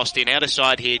have it tossed in. Outer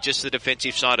side here, just the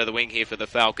defensive side of the wing here for the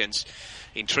Falcons.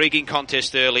 Intriguing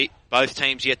contest early. Both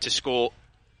teams yet to score.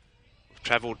 We've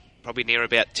travelled probably near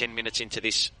about 10 minutes into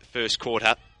this first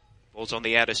quarter. Ball's on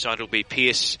the outer side. It'll be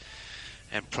Pierce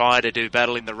and Pryor to do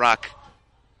battle in the ruck.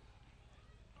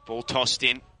 Ball tossed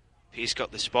in. Pierce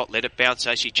got the spot, let it bounce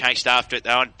as she chased after it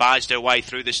though and barged her way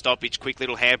through the stoppage. Quick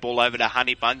little handball over to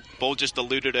Honeybun. Ball just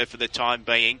eluded her for the time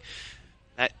being.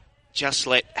 That just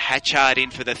let Hatchard in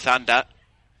for the Thunder.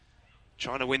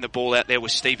 trying to win the ball out there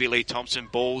was Stevie Lee Thompson.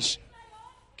 Ball's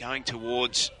going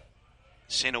towards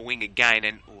centre wing again,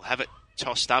 and we'll have it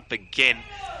tossed up again.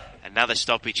 Another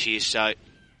stoppage here. So,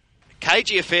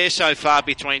 cagey affair so far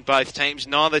between both teams.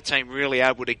 Neither team really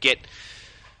able to get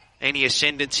any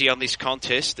ascendancy on this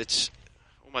contest. It's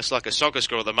almost like a soccer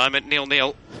score at the moment.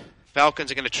 0-0.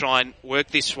 Falcons are going to try and work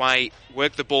this way,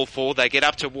 work the ball forward. They get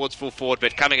up towards full forward,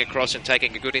 but coming across and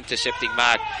taking a good intercepting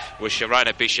mark was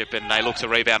Sharona Bishop, and they look to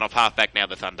rebound off half-back now,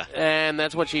 the Thunder. And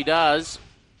that's what she does.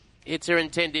 Hits her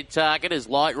intended target as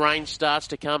light rain starts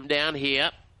to come down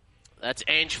here. That's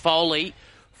Ange Foley.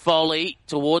 Foley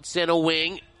towards centre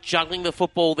wing. Juggling the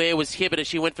football there was Hibbert as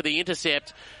she went for the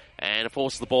intercept and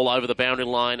forced the ball over the boundary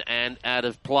line and out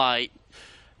of play.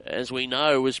 As we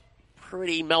know, it was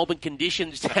pretty Melbourne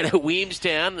conditions down at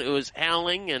Williamstown. It was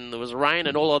howling and there was rain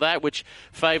and all of that, which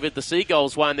favoured the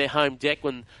Seagulls on their home deck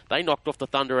when they knocked off the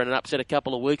Thunder in an upset a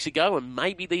couple of weeks ago. And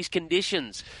maybe these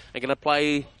conditions are going to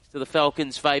play to the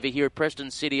Falcons' favour here at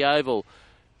Preston City Oval.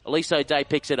 Elise O'Day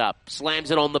picks it up,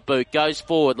 slams it on the boot, goes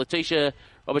forward. Letitia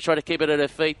Roberts trying to keep it at her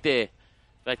feet there.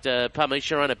 In fact,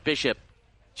 Sharona Bishop,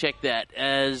 check that,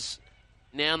 as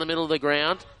now in the middle of the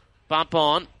ground. Bump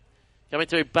on, coming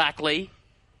through Buckley.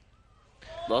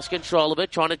 Lost control of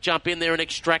it, trying to jump in there and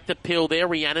extract the pill there.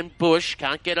 Rhiannon Bush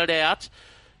can't get it out.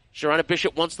 Sharona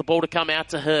Bishop wants the ball to come out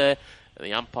to her. And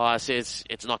the umpire says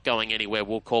it's not going anywhere.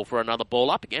 We'll call for another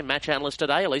ball up. Again, match analyst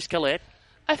today, Elise Collette.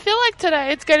 I feel like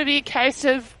today it's going to be a case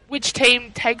of which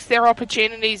team takes their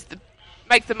opportunities,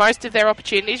 make the most of their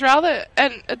opportunities, rather.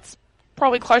 And it's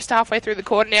probably close to halfway through the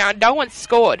quarter now, and no one's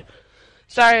scored.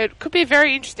 So it could be a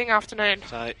very interesting afternoon.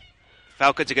 So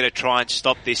Falcons are going to try and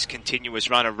stop this continuous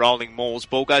run of rolling mauls.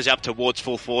 Ball goes up towards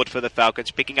full forward for the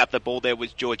Falcons. Picking up the ball there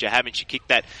was Georgia Hammond. She kicked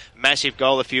that massive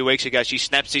goal a few weeks ago. She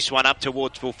snaps this one up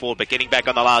towards full forward, but getting back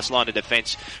on the last line of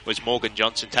defence was Morgan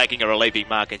Johnson, taking a relieving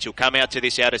mark, and she'll come out to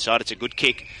this outer side. It's a good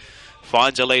kick.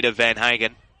 Finds a leader, Van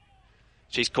Hagen.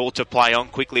 She's called to play on,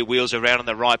 quickly wheels around on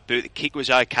the right boot. The kick was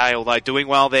okay, although doing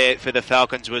well there for the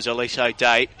Falcons was Elise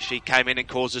O'Day. She came in and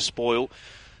caused a spoil.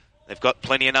 They've got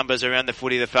plenty of numbers around the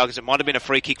footy of the Falcons. It might have been a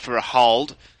free kick for a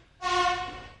hold.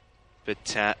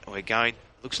 But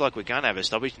looks like we're going to have a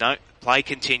stoppage. No, play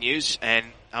continues, and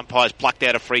umpires plucked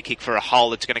out a free kick for a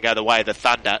hold. It's going to go the way of the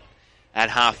Thunder at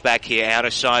half-back here,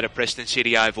 outer side of Preston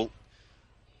City Oval.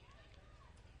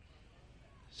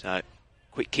 So,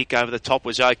 quick kick over the top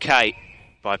was okay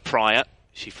by Pryor.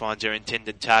 She finds her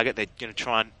intended target. They're going to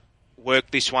try and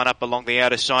work this one up along the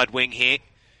outer side wing here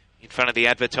in front of the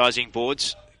advertising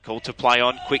boards. Called to play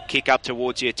on. Quick kick up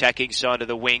towards the attacking side of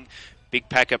the wing. Big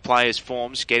pack of players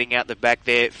forms. Getting out the back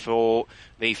there for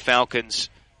the Falcons.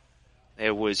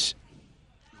 There was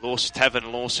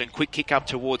Tavern Lawson. Quick kick up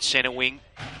towards centre wing.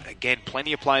 Again,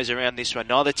 plenty of players around this one.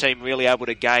 Neither team really able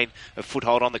to gain a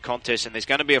foothold on the contest. And there's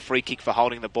going to be a free kick for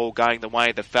holding the ball going the way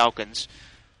of the Falcons.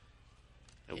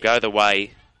 It'll go the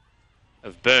way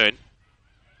of Byrne.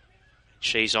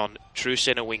 She's on true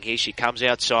centre wing here. She comes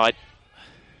outside.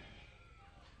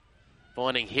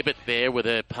 Finding Hibbert there with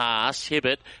her pass.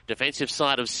 Hibbert, defensive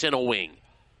side of centre wing.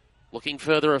 Looking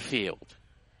further afield.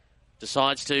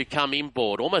 Decides to come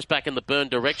inboard. Almost back in the Byrne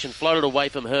direction. Floated away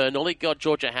from her. Nearly got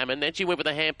Georgia Hammond. Then she went with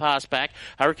a hand pass back.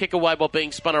 Her kick away while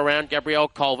being spun around. Gabrielle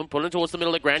Colvin put it towards the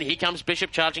middle of the ground. Here comes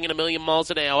Bishop charging at 1,000,000 miles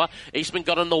an hour. Eastman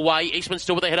got in the way. Eastman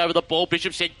still with the head over the ball.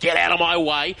 Bishop said, get out of my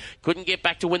way. Couldn't get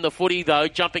back to win the footy though.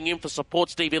 Jumping in for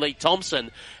support, Stevie Lee Thompson.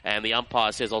 And the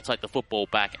umpire says, I'll take the football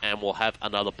back and we'll have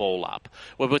another ball up.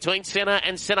 We're between centre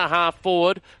and centre half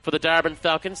forward for the Darebin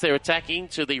Falcons. They're attacking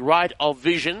to the right of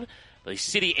vision. The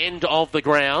city end of the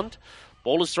ground.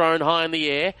 Ball is thrown high in the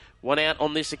air. One out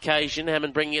on this occasion.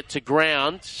 Hammond bringing it to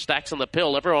ground. Stacks on the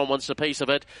pill. Everyone wants a piece of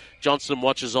it. Johnson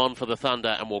watches on for the Thunder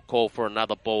and will call for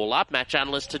another ball up. Match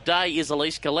analyst today is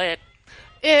Elise Collette.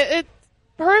 It's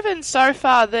proven so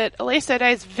far that Elise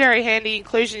O'Day is very handy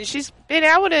inclusion. She's been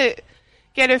able to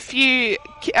get a few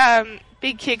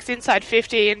big kicks inside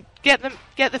 50 and get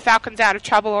the Falcons out of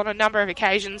trouble on a number of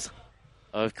occasions.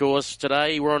 Of course,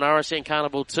 today we're on RSN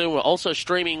Carnival 2. We're also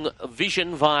streaming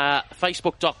Vision via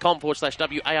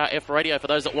facebook.com/WARF radio for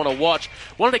those that want to watch.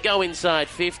 Wanted to go inside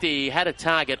 50, had a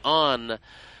target on,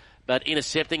 but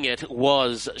intercepting it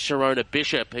was Sharona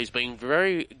Bishop, who's been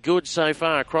very good so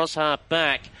far across half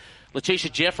back.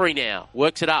 Letitia Jeffrey now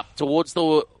works it up towards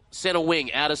the centre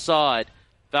wing, outer side.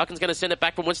 Falcons going to send it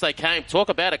back from whence they came. Talk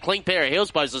about a clean pair of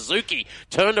heels by Suzuki.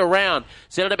 Turned around.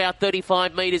 Sent it about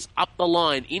 35 metres up the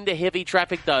line. Into heavy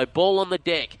traffic, though. Ball on the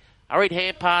deck. Hurried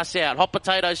hand pass out. Hot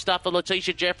potato stuff for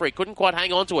Letitia Jeffrey. Couldn't quite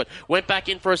hang on to it. Went back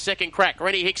in for a second crack.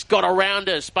 Rennie Hicks got around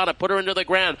her. Spun it. Put her into the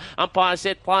ground. Umpire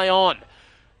said play on.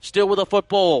 Still with the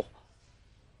football.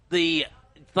 the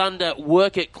Thunder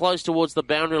work it close towards the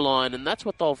boundary line, and that's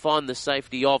what they'll find the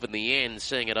safety of in the end,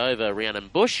 seeing it over Rhiannon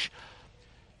Bush.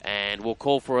 And we'll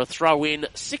call for a throw-in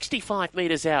 65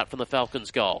 metres out from the Falcons'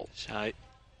 goal. So,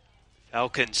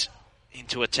 Falcons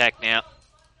into attack now.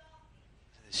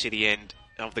 The city end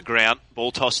of the ground.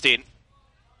 Ball tossed in.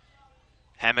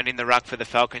 Hammond in the ruck for the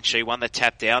Falcons. She won the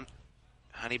tap down.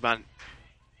 Honeybun,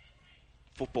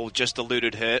 football just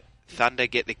eluded her. Thunder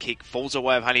get the kick. Falls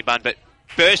away of Honeybun, but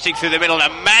bursting through the middle,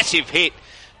 and a massive hit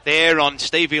there on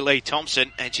Stevie Lee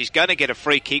Thompson, and she's going to get a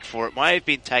free kick for it. May have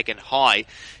been taken high.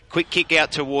 Quick kick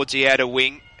out towards the outer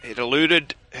wing. It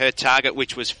eluded her target,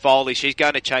 which was Foley. She's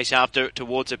going to chase after it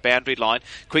towards the boundary line.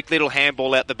 Quick little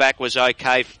handball out the back was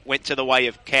okay. Went to the way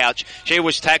of Couch. She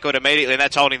was tackled immediately, and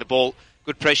that's holding the ball.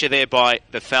 Good pressure there by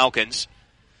the Falcons.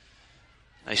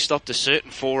 They stopped a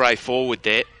certain foray forward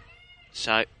there.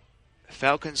 So,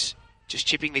 Falcons just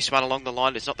chipping this one along the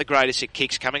line. It's not the greatest at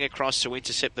kicks. Coming across to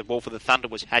intercept the ball for the Thunder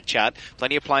was Hatchard.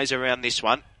 Plenty of players around this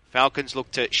one. Falcons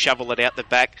look to shovel it out the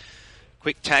back.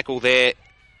 Quick tackle there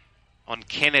on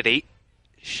Kennedy.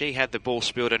 She had the ball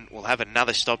spilled, and we'll have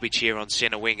another stoppage here on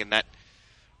centre wing, and that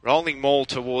rolling maul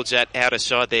towards that outer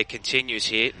side there continues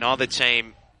here. Neither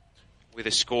team with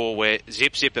a score. We're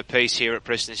zip apiece here at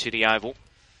Preston City Oval.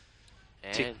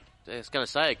 And I was going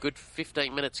to say, a good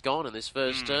 15 minutes gone in this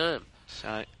first term.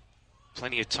 So,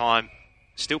 plenty of time.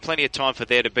 Still plenty of time for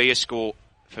there to be a score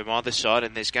from either side,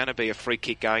 and there's going to be a free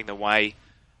kick going the way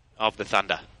of the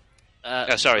Thunder.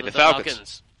 The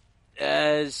Falcons.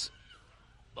 As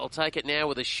I'll take it now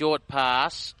with a short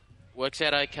pass. Works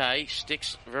out okay.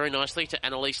 Sticks very nicely to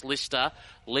Annalise Lister.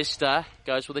 Lister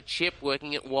goes with a chip,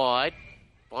 working it wide.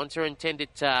 Finds her intended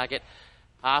target.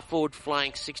 Half-forward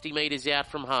flank, 60 metres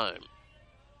out from home.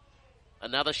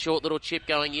 Another short little chip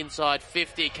going inside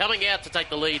 50. Coming out to take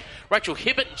the lead, Rachel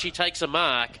Hibbert, and she takes a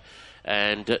mark.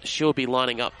 And she'll be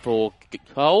lining up for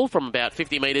goal from about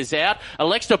 50 metres out.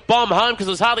 Elects to bomb home because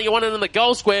there's hardly anyone in the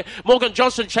goal square. Morgan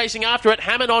Johnson chasing after it.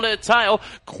 Hammond on her tail.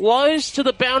 Close to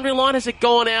the boundary line. Has it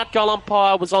gone out? Goal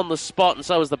umpire was on the spot, and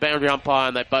so was the boundary umpire,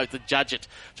 and they both judge it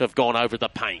to have gone over the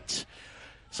paint.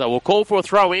 So we'll call for a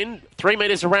throw-in. 3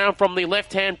 metres around from the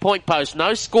left-hand point post.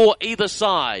 No score either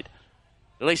side.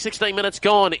 At least 16 minutes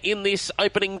gone in this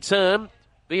opening term.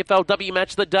 VFLW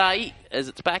match of the day as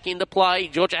it's back into play.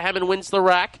 Georgia Hammond wins the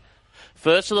rack.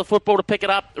 First to the football to pick it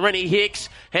up, Rennie Hicks.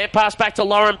 Hand pass back to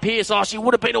Lauren Pearce. Oh, she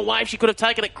would have been away if she could have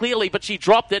taken it clearly, but she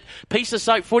dropped it. Piece of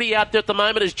soap footy out there at the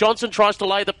moment as Johnson tries to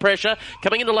lay the pressure.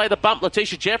 Coming in to lay the bump,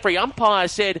 Letitia Jeffrey. Umpire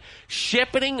said,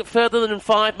 shepherding further than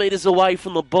 5 metres away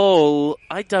from the ball.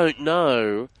 I don't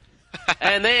know.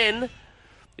 And then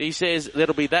he says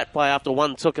that'll be that play after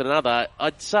one took another.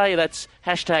 I'd say that's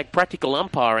hashtag practical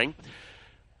umpiring.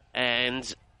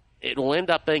 And it will end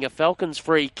up being a Falcons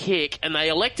free kick, and they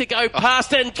elect to go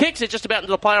past it and kicks it just about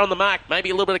into the player on the mark. Maybe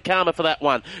a little bit of karma for that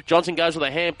one. Johnson goes with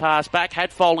a hand pass back,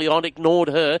 had Foley on, ignored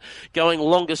her, going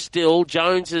longer still.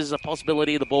 Jones is a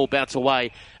possibility of the ball bounce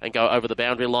away and go over the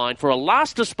boundary line for a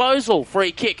last disposal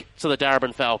free kick to the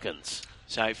Darebin Falcons.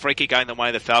 So free kick going the way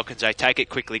of the Falcons. They take it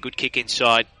quickly. Good kick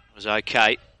inside. It was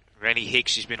okay. Rennie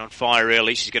Hicks, she's been on fire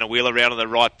early. She's going to wheel around on the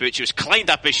right boot. She was cleaned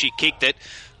up as she kicked it.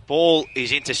 Ball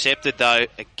is intercepted, though,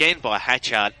 again by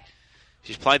Hatchard.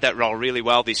 She's played that role really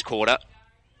well this quarter.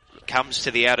 Comes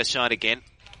to the outer side again.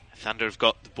 Thunder have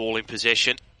got the ball in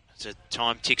possession. As the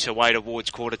time ticks away towards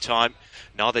quarter time.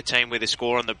 Neither team with a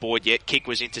score on the board yet. Kick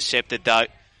was intercepted, though.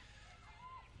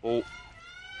 Ball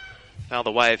fell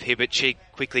the way of Hibbert. She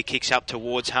quickly kicks up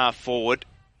towards half forward.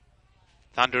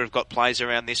 Thunder have got plays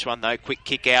around this one, though. Quick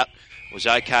kick out was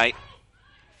okay.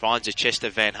 Finds a Chester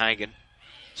Van Hagen.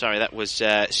 Sorry, that was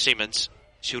Simmons.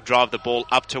 She'll drive the ball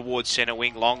up towards centre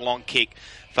wing. Long kick.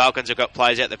 Falcons have got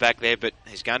players out the back there, but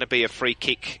there's going to be a free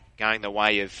kick going the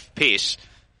way of Pearce.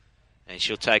 And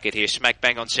she'll take it here. Smack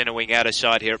bang on centre wing, outer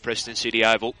side here at Preston City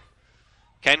Oval.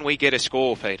 Can we get a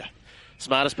score, Peter?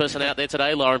 Smartest person out there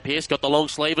today, Lauren Pearce, got the long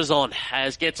sleevers on,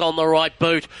 as gets on the right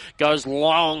boot, goes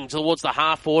long towards the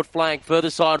half-forward flank,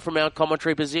 further side from our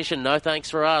commentary position. No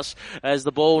thanks for us, as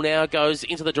the ball now goes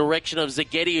into the direction of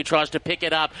Zaghetti, who tries to pick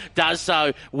it up, does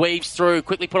so, weaves through,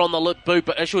 quickly put on the boot,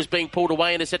 but she was being pulled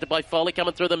away, intercepted by Foley,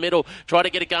 coming through the middle, try to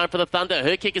get it going for the Thunder.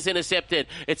 Her kick is intercepted.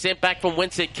 It's sent back from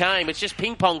whence it came. It's just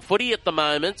ping-pong footy at the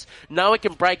moment. No one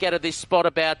can break out of this spot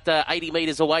about 80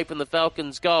 metres away from the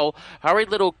Falcons' goal. Hurried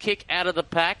little kick out of the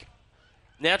pack.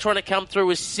 Now trying to come through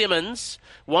with Simmons.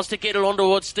 Wants to get it on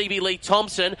towards Stevie Lee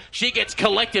Thompson. She gets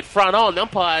collected front on. The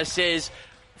umpire says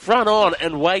front on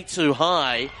and way too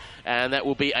high. And that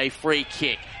will be a free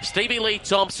kick. Stevie Lee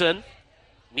Thompson,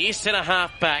 near centre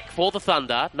half back for the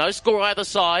Thunder. No score either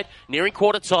side. Nearing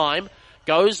quarter time.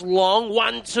 Goes long,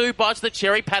 1-2, bites the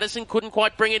cherry. Patterson couldn't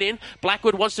quite bring it in.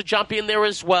 Blackwood wants to jump in there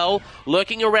as well.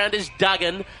 Lurking around is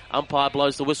Duggan. Umpire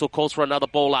blows the whistle, calls for another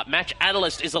ball up. Match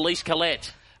analyst is Elise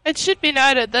Collette. It should be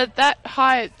noted that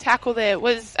high tackle there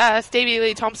was Stevie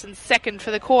Lee Thompson's second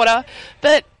for the quarter.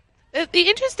 But the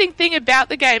interesting thing about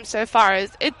the game so far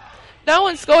is no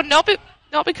one scored,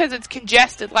 not because it's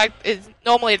congested like is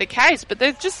normally the case, but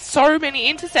there's just so many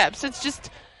intercepts. It's just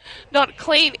not a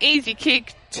clean, easy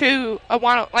kick to a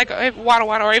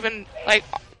one-on-one or even like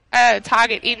a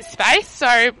target in space.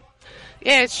 So,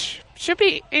 yeah, it should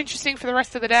be interesting for the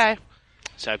rest of the day.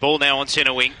 So ball now on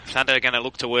centre wing. Thunder are going to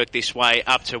look to work this way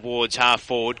up towards half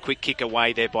forward. Quick kick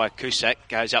away there by Cusack.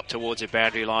 Goes up towards the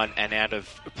boundary line and out of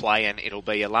play, and it'll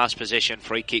be a last possession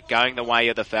free kick going the way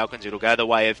of the Falcons. It'll go the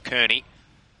way of Kearney.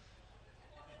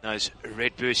 Those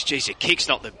Redbirds, geez, the kick's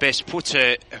not the best. Puts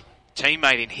her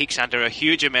teammate in Hicks under a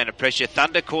huge amount of pressure.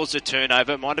 Thunder calls the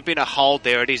turnover. Might have been a hold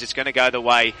there. It is. It's going to go the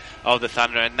way of the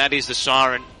Thunder, and that is the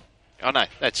siren. Oh no,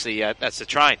 that's the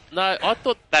train. No, I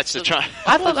thought that's the train.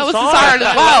 I thought that was the siren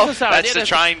as well. That's the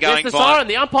train going by. The siren.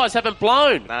 The umpires haven't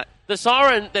blown. No. The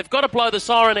siren. They've got to blow the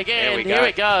siren again. Here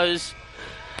it goes.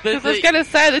 I was going to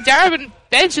say the Darebin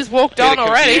bench has walked on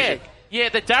already. Yeah,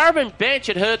 the Darebin bench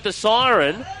had heard the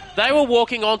siren. They were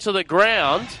walking onto the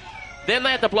ground. Then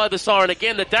they had to blow the siren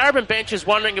again. The Darebin bench is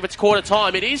wondering if it's quarter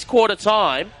time. It is quarter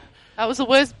time. That was the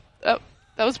worst.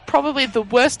 That was probably the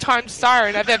worst timed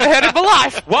siren I've ever heard in my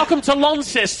life. Welcome to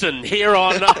Launceston here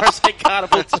on RSA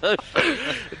Carnival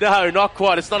 2. No, not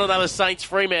quite. It's not another Saints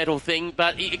Fremantle thing,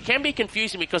 but it can be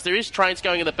confusing because there is trains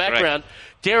going in the background.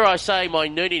 Right. Dare I say my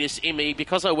nerdiness in me,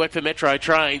 because I work for Metro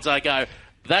Trains, I go,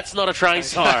 that's not a train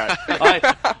siren.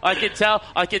 I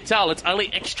can tell it's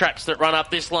only X-Traps that run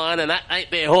up this line and that ain't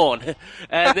their horn.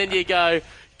 And then you go...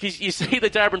 You see the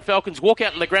Darebin Falcons walk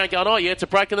out on the ground going, oh, yeah, it's a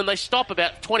break, and then they stop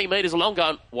about 20 metres along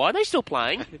going, why are they still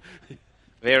playing?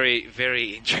 Very,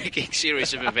 very intriguing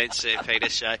series of events there, Peter.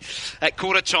 So at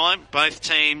quarter time, both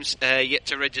teams yet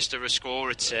to register a score.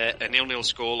 It's a 0-0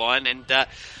 scoreline, and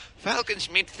Falcons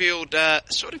midfield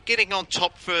sort of getting on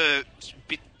top for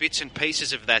bits and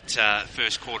pieces of that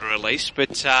first quarter release,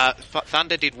 but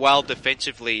Thunder did well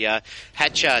defensively.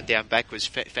 Hatchard down back was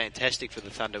fantastic for the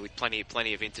Thunder with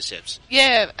plenty of intercepts.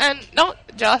 Yeah, and not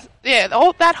just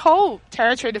that whole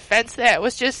territory defence there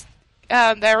was just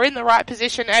they were in the right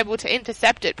position, able to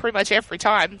intercept it pretty much every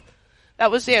time.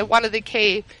 That was one of the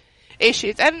key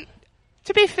issues. And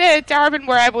to be fair, Darebin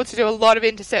were able to do a lot of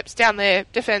intercepts down their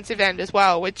defensive end as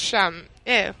well, which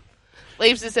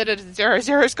leaves us at a 0-0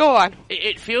 scoreline.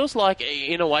 It feels like,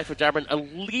 in a way, for Darebin, a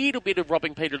little bit of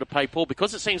robbing Peter to pay Paul,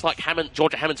 because it seems like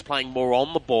Georgia Hammond's playing more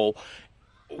on the ball.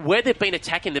 Where they've been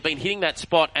attacking, they've been hitting that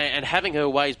spot, and having her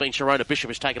way has been Sharona Bishop,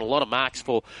 who's taken a lot of marks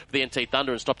for the NT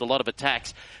Thunder and stopped a lot of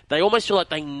attacks. They almost feel like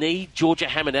they need Georgia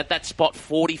Hammond at that spot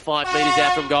 45 metres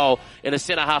out from goal in a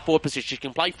centre-half forward position. She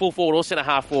can play full forward or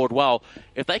centre-half forward well.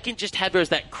 If they can just have her as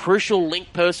that crucial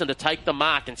link person to take the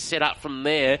mark and set up from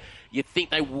there, you'd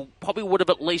think they probably would have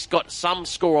at least got some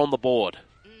score on the board.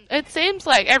 It seems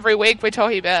like every week we're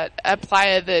talking about a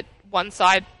player that one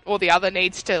side or the other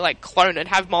needs to clone and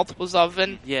have multiples of,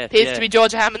 and appears to be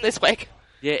Georgia Hammond this week.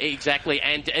 Yeah, exactly.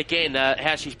 And again,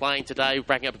 how she's playing today,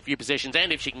 racking up a few possessions,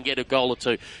 and if she can get a goal or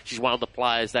two, she's one of the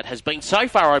players that has been so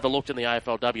far overlooked in the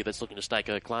AFLW that's looking to stake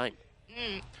her claim.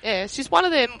 Yeah, she's one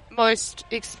of their most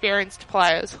experienced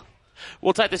players.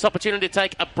 We'll take this opportunity to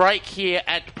take a break here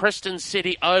at Preston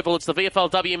City Oval. It's the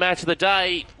VFLW match of the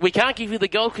day. We can't give you the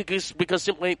goal kickers because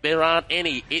simply there aren't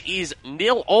any. It is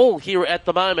 0-0 here at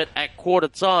the moment at quarter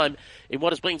time in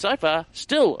what has been so far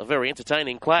still a very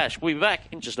entertaining clash. We'll be back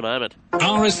in just a moment.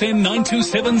 RSN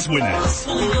 927's winners.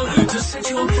 Fully loaded to set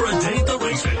you up for a day at the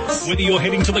races. Whether you're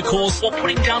heading to the course or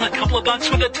putting down a couple of bucks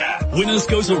with a tap, Winners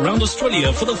goes around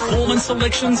Australia for the form and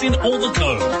selections in all the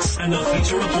codes. And the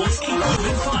feature reports keep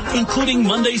moving fun, including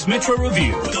Monday's Metro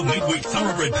Review, the midweek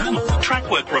Thoroughbred Panel, track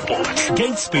work reports,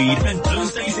 gate speed, and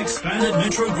Thursday's expanded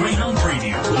Metro Greyhound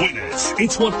Preview. Winners,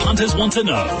 it's what punters want to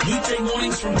know. Weekday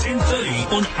mornings from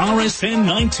 10:30 on RSN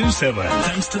 927.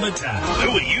 Thanks to the tap.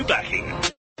 Who are you backing?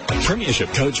 Premiership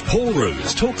coach Paul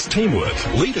Roos talks teamwork,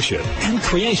 leadership and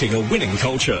creating a winning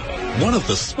culture. One of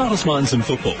the smartest minds in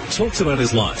football talks about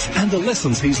his life and the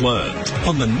lessons he's learned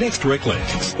on the next RecLink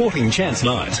Sporting Chance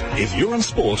Night. If you're in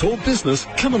sport or business,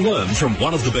 come and learn from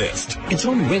one of the best. It's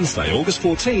on Wednesday, August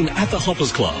 14 at the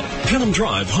Hoppers Club, Penham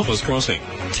Drive, Hoppers Crossing.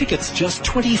 Tickets just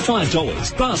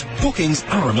 $25, but bookings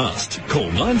are a must.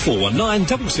 Call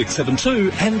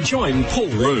 9419-6672 and join Paul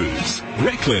Roos.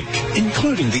 RecLink,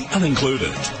 including the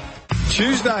unincluded.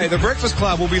 Tuesday, the Breakfast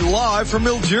Club will be live from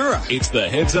Mildura. It's the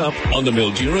Heads Up on the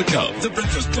Mildura Cup. The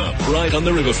Breakfast Club, right on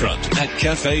the riverfront at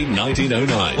Cafe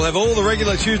 1909. We'll have all the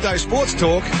regular Tuesday sports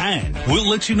talk. And we'll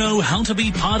let you know how to be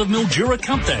part of Mildura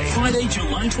Cup Day, Friday,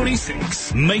 July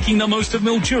 26. Making the most of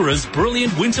Mildura's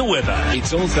brilliant winter weather.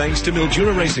 It's all thanks to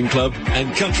Mildura Racing Club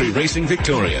and Country Racing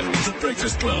Victoria. The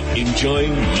Breakfast Club,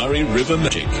 enjoying Murray River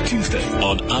Magic. Tuesday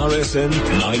on RSN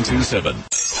 927.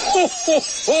 Ho, ho,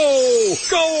 ho!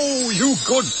 Go, you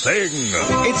good thing!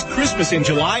 It's Christmas in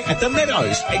July at the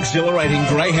Meadows. Exhilarating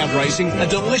greyhound racing, a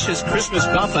delicious Christmas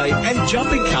buffet, and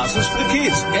jumping castles for the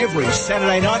kids every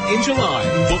Saturday night in July.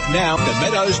 Book now at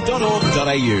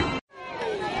meadows.org.au.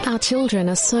 Our children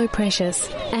are so precious,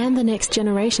 and the next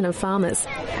generation of farmers.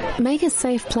 Make a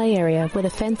safe play area where the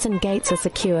fence and gates are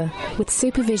secure. With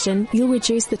supervision, you'll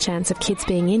reduce the chance of kids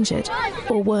being injured,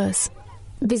 or worse.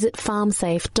 Visit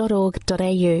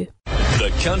farmsafe.org.au. The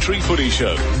Country Footy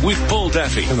Show with Paul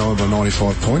Daffy. And they won by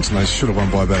 95 points, and they should have won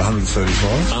by about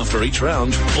 135. After each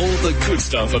round, all the good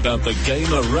stuff about the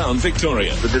game around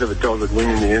Victoria. It's a bit of a dogged win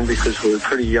in the end because we're a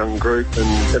pretty young group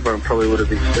and everyone probably would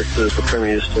have expected the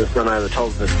Premiers to run over the top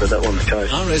of us, but that wasn't the case.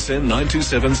 RSN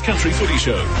 927's Country Footy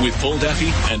Show with Paul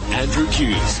Daffy and Andrew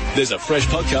Hughes. There's a fresh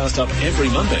podcast up every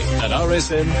Monday at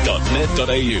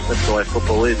rsn.net.au. That's the way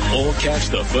football is. Or catch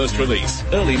the first release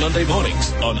early Monday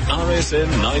mornings on RSN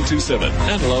 927.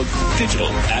 Analog, digital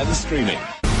and streaming.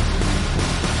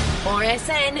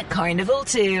 RSN Carnival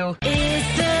 2.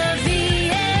 It's the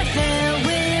VFL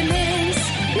Women's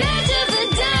Match of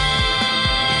the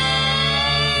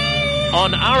Day.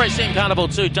 On RSN Carnival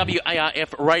 2,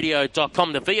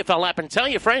 WARFradio.com, the VFL app, and tell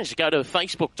your friends to go to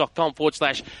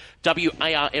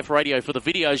facebook.com/WARF Radio for the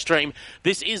video stream.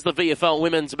 This is the VFL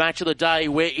Women's Match of the Day,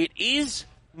 where it is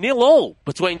 0-0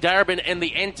 between Darebin and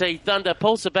the NT Thunder.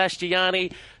 Paul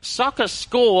Sebastiani, soccer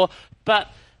score, but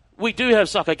we do have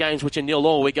soccer games which are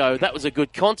 0-0. We go, that was a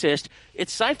good contest.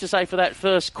 It's safe to say for that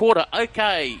first quarter,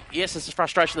 okay, yes, there's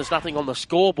frustration, there's nothing on the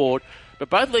scoreboard, but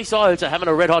both of these sides are having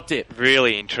a red-hot dip.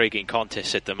 Really intriguing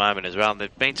contest at the moment as well. And there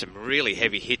have been some really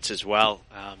heavy hits as well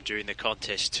during the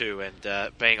contest too.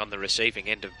 And being on the receiving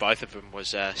end of both of them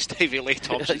was Stevie Lee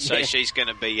Thompson. So Yeah. she's going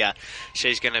to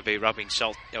be rubbing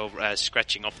salt or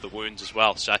scratching off the wounds as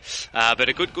well. So, but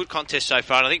a good contest so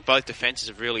far. And I think both defences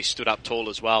have really stood up tall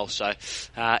as well. So,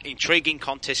 intriguing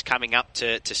contest coming up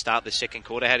to start the second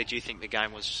quarter. How did you think the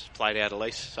game was played out,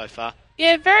 Elise, so far?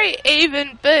 Yeah, very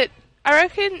even, but I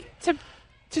reckon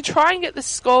to try and get the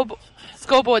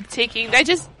scoreboard ticking, they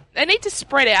need to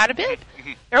spread out a bit.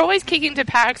 They're always kicking to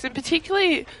packs, and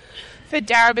particularly for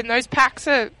Darebin, those packs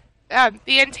are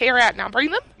the NT are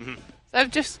outnumbering them. So they've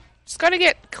just got to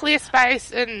get clear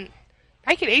space and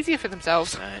make it easier for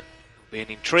themselves. It'll be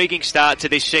an intriguing start to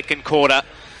this second quarter.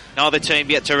 Neither team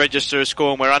yet to register a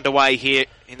score, and we're underway here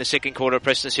in the second quarter of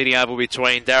Preston City Oval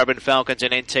between Darebin Falcons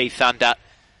and NT Thunder.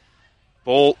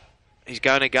 Ball is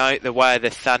going to go the way of the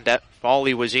Thunder.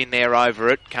 Foley was in there over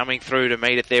it. Coming through to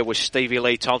meet it there was Stevie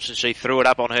Lee Thompson. She threw it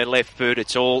up on her left foot.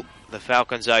 It's all the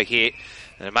Falcons though here.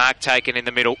 And a mark taken in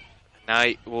the middle.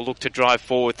 They will look to drive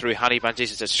forward through Honeybunch.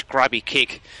 This is a scrubby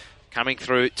kick. Coming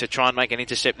through to try and make an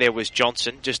intercept there was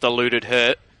Johnson. Just eluded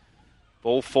her.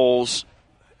 Ball falls.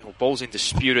 Well, ball's in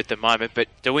dispute at the moment, but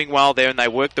doing well there, and they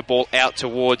work the ball out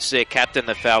towards their captain,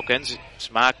 the Falcons.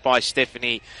 It's marked by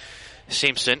Stephanie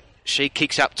Simpson. She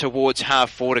kicks up towards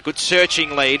half forward. A good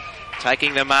searching lead.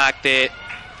 Taking the mark there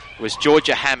was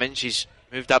Georgia Hammond. She's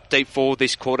moved up deep forward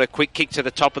this quarter. Quick kick to the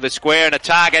top of the square and a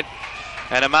target.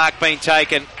 And a mark being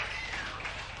taken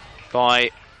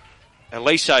by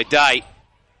Elise O'Day.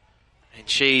 And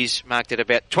she's marked at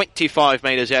about 25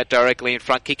 metres out directly in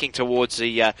front, kicking towards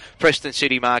the Preston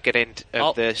City Market end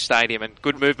of the stadium. And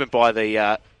good movement by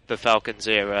the Falcons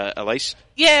there, Elise.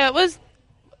 Yeah, it was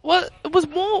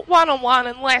more one-on-one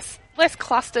and less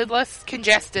clustered, less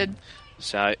congested.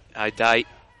 So O'Day,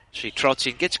 she trots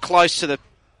in, gets close to the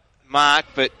mark,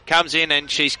 but comes in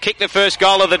and she's kicked the first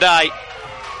goal of the day.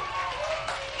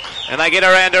 And they get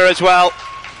around her as well.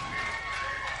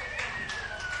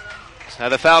 So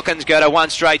the Falcons go to 1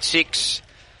 straight 6,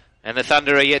 and the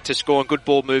Thunder are yet to score. And good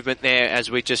ball movement there, as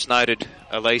we just noted,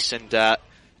 Elise, and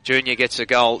Junior gets a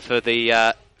goal for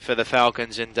the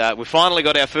Falcons, and we finally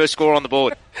got our first score on the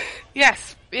board.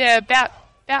 Yes, yeah, about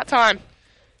time.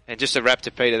 And just a wrap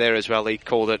to Peter there as well. He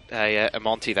called it a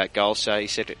Monty, that goal, so he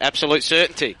said absolute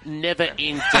certainty. Never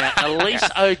in doubt. Elise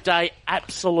O'Day,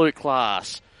 absolute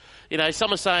class. You know,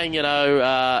 some are saying,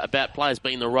 about players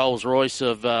being the Rolls-Royce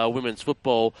of women's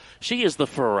football. She is the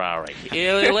Ferrari.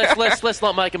 Yeah, let's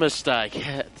not make a mistake.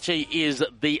 She is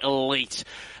the elite.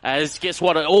 As guess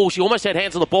what? She almost had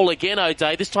hands on the ball again,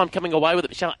 O'Day. This time coming away with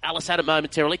it. Michelle Ellis had it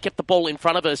momentarily. Kept the ball in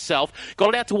front of herself.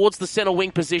 Got it out towards the centre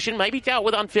wing position. Maybe dealt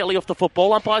with unfairly off the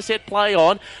football. Umpire said play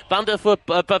on.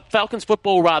 Falcons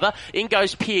football rather. In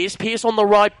goes Pearce. Pearce on the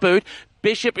right boot.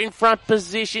 Bishop in front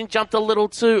position, jumped a little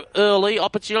too early.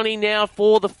 Opportunity now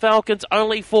for the Falcons,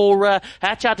 only for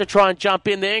Hatchard to try and jump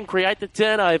in there and create the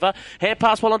turnover. Hand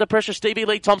pass well under pressure, Stevie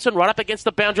Lee Thompson, right up against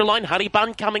the boundary line.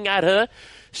 Honeybun coming at her,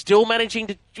 still managing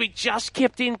to be just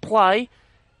kept in play.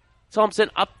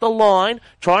 Thompson up the line,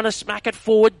 trying to smack it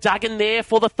forward. Duggan there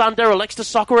for the Thunder, elects to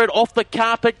soccer it off the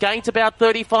carpet, gains about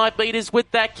 35 metres with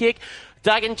that kick.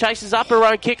 Duggan chases up her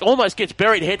own kick, almost gets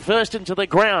buried head first into the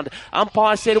ground.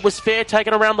 Umpire said it was fair,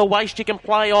 taken around the waist, she can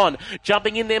play on.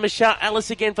 Jumping in there, Michelle Ellis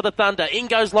again for the Thunder. In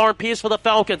goes Lauren Pearce for the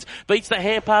Falcons. Beats the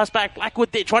hand pass back.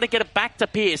 Blackwood there, trying to get it back to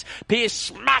Pearce. Pearce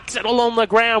smacks it along the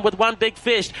ground with one big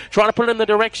fist, trying to put it in the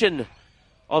direction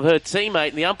of her teammate.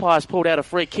 And the umpire's pulled out a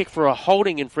free kick for a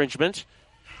holding infringement.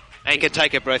 And you can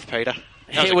take a breath, Peter.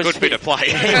 That was a good bit of play.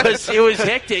 It was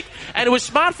hectic. And it was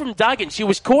smart from Duggan. She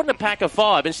was caught in a pack of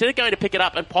five. Instead of going to pick it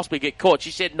up and possibly get caught,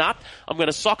 she said, nah, I'm going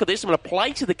to soccer this. I'm going to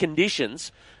play to the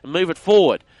conditions and move it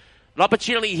forward. An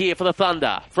opportunity here for the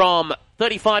Thunder from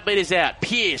 35 metres out.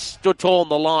 Pearce stood tall on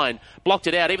the line. Blocked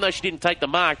it out. Even though she didn't take the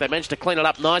mark, they managed to clean it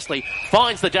up nicely.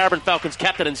 Finds the Darebin Falcons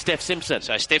captain and Steph Simpson.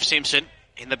 So Steph Simpson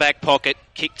in the back pocket,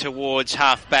 kick towards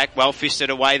half back, well fisted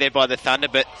away there by the Thunder,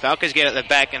 but Falcons get at the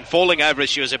back and falling over as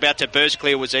she was about to burst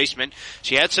clear was Eastman.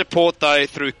 She had support though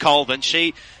through Colvin.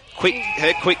 Her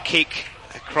quick kick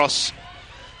across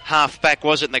half back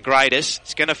wasn't the greatest.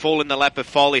 It's going to fall in the lap of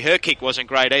Foley. Her kick wasn't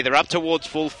great either. Up towards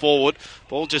full forward.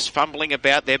 Ball just fumbling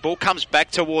about there. Ball comes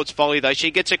back towards Foley though.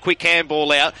 She gets a quick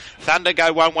handball out. Thunder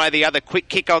go one way or the other. Quick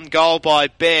kick on goal by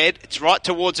Baird. It's right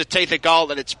towards the teeth of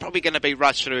goal and it's probably going to be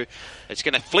rushed through. It's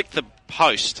going to flick the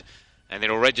post and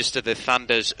it'll register the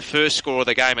Thunder's first score of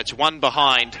the game. It's one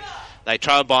behind. They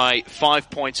trail by 5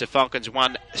 points. The Falcons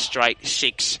 1 straight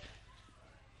 6.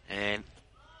 And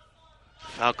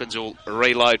Falcons will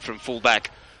reload from full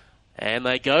back. And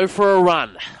they go for a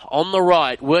run on the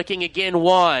right, working again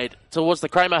wide towards the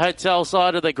Cramer Hotel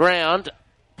side of the ground.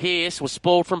 Pearce was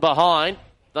spoiled from behind.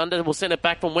 Thunder will send it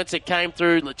back from whence it came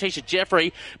through. Letitia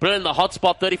Jeffrey, but in the hot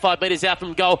spot, 35 metres out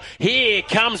from goal. Here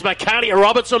comes Michaelia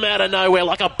Roberts from out of nowhere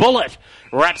like a bullet.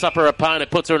 Wraps up her opponent,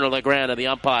 puts her into the ground, and the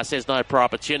umpire says no prior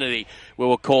opportunity. We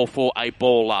will call for a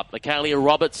ball up. Michaelia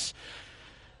Roberts,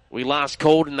 we last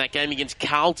called in that game against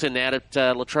Carlton out at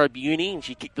La Trobe Uni, and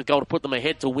she kicked the goal to put them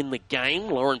ahead to win the game.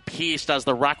 Lauren Pearce does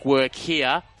the ruck work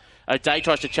here. O'Day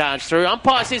tries to charge through.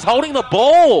 Umpire says holding the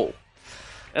ball.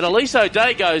 And Elise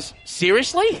O'Day goes,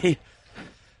 seriously?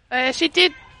 She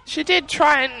did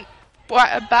try and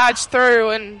barge through,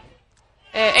 and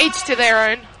each to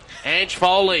their own. Ange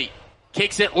Foley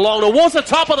kicks it long towards the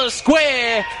top of the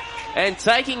square, and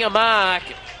taking a mark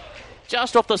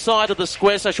just off the side of the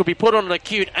square, so she'll be put on an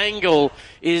acute angle,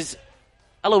 is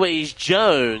Eloise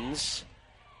Jones.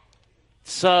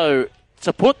 So,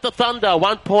 to put the Thunder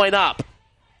 1 point up,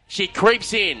 she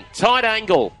creeps in, tight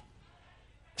angle,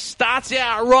 starts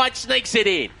out right, sneaks it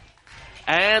in.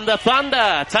 And the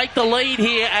Thunder take the lead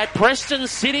here at Preston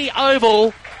City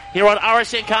Oval, here on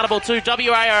RSN Carnival 2,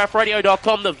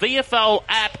 WARFradio.com, the VFL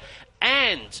app,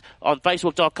 and on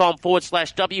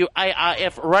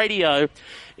Facebook.com/WARF Radio.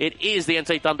 It is the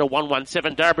NT Thunder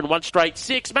 117, Darebin 1 straight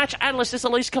 6. Match analyst is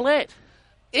Elise Collette.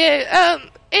 Yeah,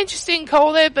 interesting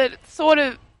call there, but sort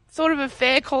of a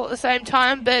fair call at the same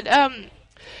time. But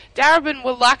Darebin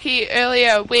were lucky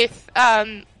earlier with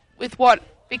what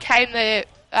became the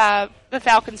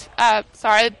Falcons.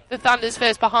 The Thunder's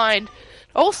first behind.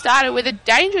 It all started with a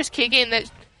dangerous kick in that,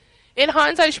 in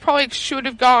hindsight, she probably should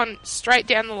have gone straight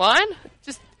down the line.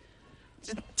 Just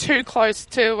too close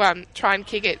to try and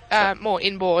kick it more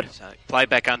inboard. So play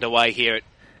back underway here at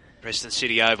Preston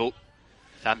City Oval.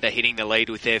 Thunder hitting the lead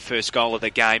with their first goal of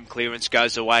the game. Clearance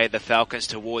goes away at the Falcons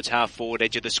towards half forward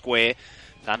edge of the square.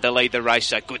 Thunder lead the race,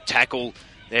 so good tackle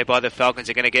there by the Falcons.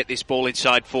 They're going to get this ball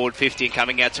inside forward 50 and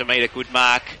coming out to meet a good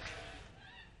mark.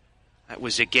 That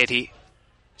was Zagetti.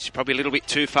 She's probably a little bit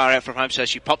too far out from home, so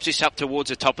she pops this up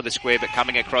towards the top of the square, but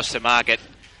coming across the market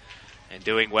and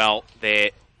doing well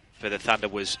there for the Thunder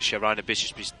was Sharona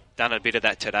Bishop. She's done a bit of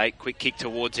that today. Quick kick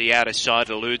towards the outer side,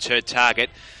 eludes her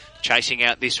target. Chasing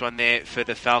out this one there for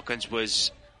the Falcons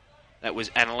was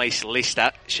Annalise Lister.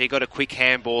 She got a quick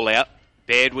handball out.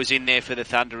 Baird was in there for the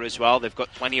Thunder as well. They've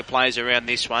got plenty of players around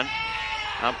this one.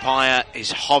 Umpire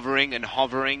is hovering and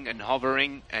hovering and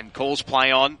hovering and calls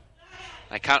play on.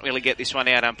 They can't really get this one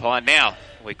out, umpire. Now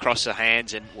we cross the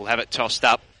hands and we'll have it tossed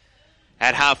up.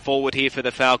 At half forward here for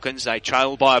the Falcons. They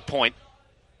trail by a point.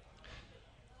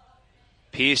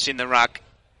 Pearce in the ruck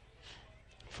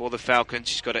for the Falcons.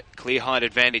 She's got a clear height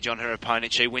advantage on her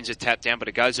opponent. She wins a tap down, but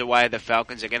it goes away. The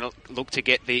Falcons are going to look to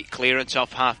get the clearance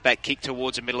off half-back, kick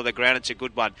towards the middle of the ground. It's a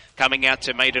good one. Coming out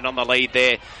to meet it on the lead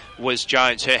there was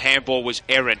Jones. Her handball was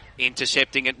errant.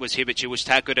 Intercepting it was Hibbert. She was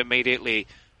tackled immediately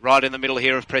right in the middle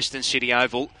here of Preston City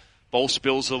Oval. Ball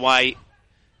spills away,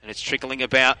 and it's trickling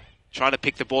about. Trying to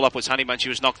pick the ball up was Honeyman. She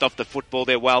was knocked off the football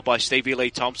there well by Stevie Lee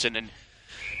Thompson, and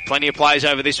plenty of players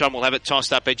over this one. We'll have it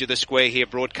tossed up edge of the square here,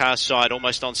 broadcast side,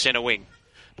 almost on centre wing.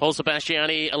 Paul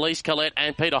Sebastiani, Elise Collette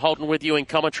and Peter Holden with you in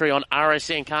commentary on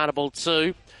RSN Carnival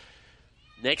 2.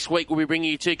 Next week we'll be bringing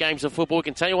you 2 games of football. We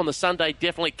can tell you on the Sunday,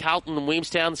 definitely Carlton and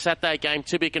Williamstown. Saturday game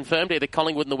to be confirmed, either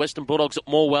Collingwood and the Western Bulldogs at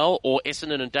Morwell or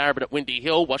Essendon and Darebin at Windy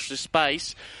Hill. Watch the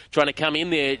space. Trying to come in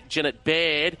there, Janet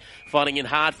Baird fighting in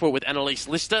hard for it with Annalise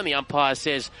Lister. And the umpire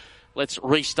says, let's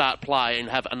restart play and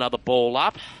have another ball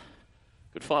up.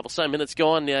 Good 5 or so minutes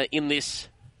gone in this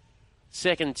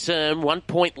second term. 1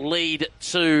 point lead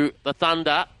to the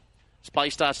Thunder. This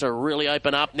play starts to really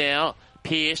open up now.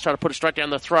 Pearce trying to put it straight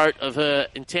down the throat of her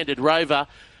intended rover.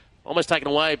 Almost taken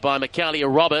away by Michaelia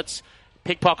Roberts.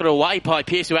 Pickpocketed away by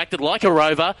Pearce, who acted like a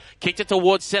rover. Kicked it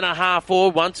towards centre half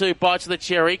forward. 1-2 bites of the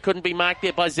cherry. Couldn't be marked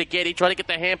there by Zaghetti. Trying to get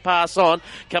the hand pass on.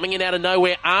 Coming in out of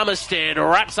nowhere, Armistead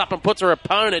wraps up and puts her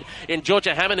opponent in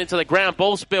Georgia Hammond into the ground.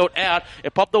 Ball spilled out.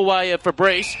 It popped the way of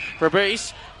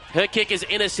Fabrice. Her kick is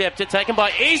intercepted, taken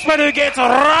by Eastman, who gets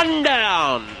run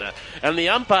down. And the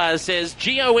umpire says,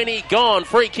 G-O-N-E gone.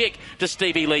 Free kick to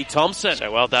Stevie Lee Thompson. So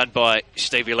well done by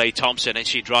Stevie Lee Thompson, and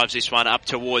she drives this one up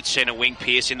towards centre wing.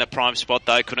 Pearce in the prime spot,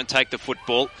 though, couldn't take the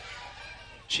football.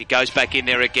 She goes back in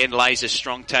there again, lays a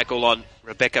strong tackle on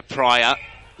Rebecca Pryor.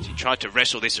 She tried to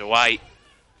wrestle this away,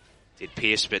 did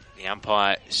Pearce, but the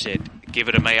umpire said, give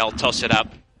it to me, I'll toss it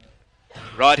up.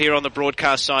 Right here on the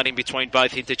broadcast side in between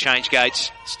both interchange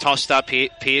gates. It's tossed up here.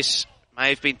 Pearce may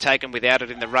have been taken without it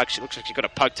in the ruck. She looks like she got a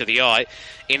poke to the eye.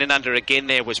 In and under again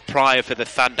there was Pryor for the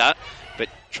Thunder. But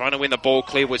trying to win the ball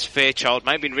clear was Fairchild.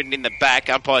 May have been ridden in the back.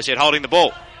 Umpire said holding the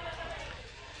ball.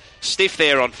 Stiff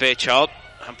there on Fairchild.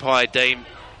 Umpire deemed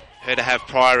her to have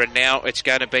Pryor, and now it's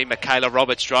going to be Michaela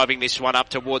Roberts driving this one up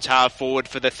towards half forward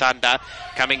for the Thunder.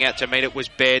 Coming out to meet it was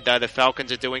Baird, though. The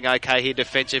Falcons are doing okay here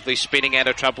defensively. Spinning out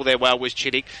of trouble there well was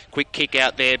Chittick. Quick kick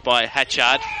out there by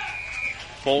Hatchard.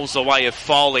 Falls the way of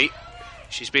Foley.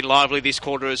 She's been lively this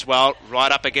quarter as well.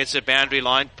 Right up against the boundary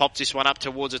line. Pops this one up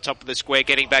towards the top of the square.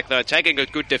 Getting back, though. Taking a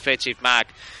good defensive mark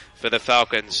for the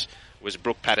Falcons was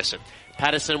Brooke Patterson.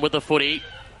 Patterson with the footy.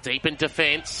 Deep in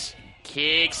defence.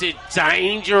 Kicks it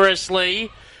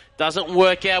dangerously. Doesn't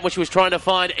work out when she was trying to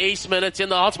find Eastman. It's in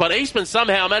the hot spot. Eastman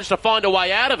somehow managed to find a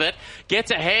way out of it.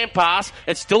 Gets a hand pass.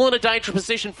 It's still in a dangerous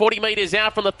position, 40 metres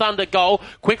out from the Thunder goal.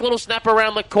 Quick little snap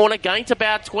around the corner. Gained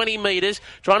about 20 metres.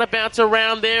 Trying to bounce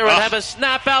around there and have a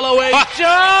snap. Eloise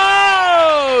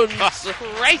Jones!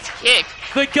 Great kick.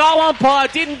 The goal umpire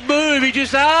didn't move. He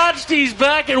just arched his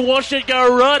back and watched it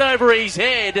go right over his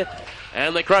head.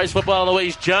 And the Crows footballer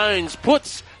Eloise Jones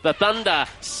puts the Thunder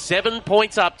 7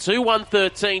 points up,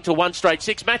 2-1-13 to 1 straight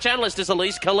 6. Match analyst is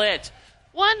Elise Collette.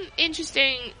 One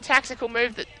interesting tactical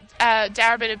move that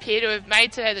Darebin appear to have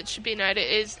made today that should be noted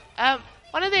is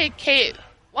one of their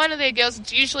girls,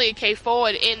 it's usually a key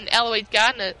forward in Eloise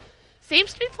Gardner,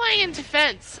 seems to be playing in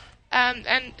defence,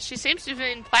 and she seems to have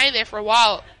been playing there for a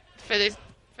while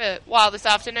this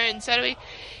afternoon. So it'll be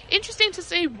interesting to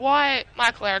see why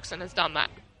Michael Erickson has done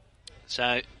that.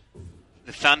 So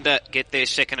the Thunder get their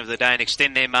second of the day and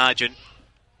extend their margin.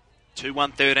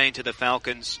 2-1-13 to the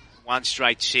Falcons. 1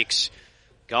 straight 6.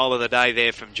 Goal of the day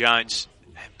there from Jones.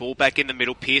 Ball back in the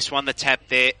middle. Pearce won the tap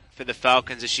there for the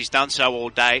Falcons, as she's done so all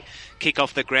day. Kick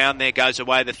off the ground there, goes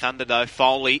away the Thunder though.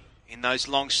 Foley in those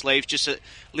long sleeves. Just a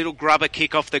little grubber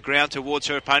kick off the ground towards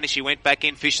her opponent. She went back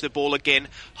in, fished the ball again.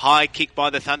 High kick by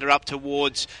the Thunder up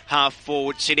towards half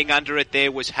forward. Sitting under it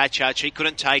there was Hatchard. She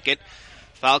couldn't take it.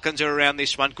 Falcons are around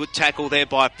this one. Good tackle there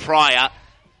by Pryor.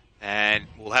 And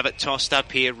we'll have it tossed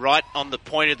up here right on the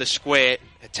point of the square.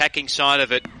 Attacking side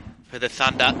of it for the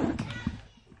Thunder.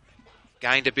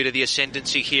 Gained a bit of the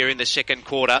ascendancy here in the second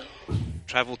quarter.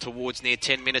 Travel towards near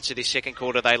 10 minutes of this second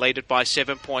quarter. They lead it by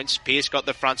 7 points. Pearce got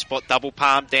the front spot. Double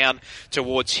palm down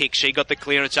towards Hicks. She got the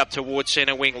clearance up towards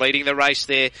centre wing. Leading the race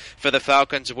there for the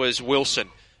Falcons was Wilson.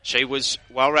 She was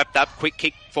well wrapped up. Quick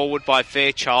kick forward by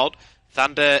Fairchild.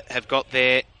 Thunder have got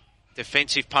their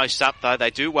Defensive post up, though.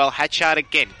 They do well. Hatchard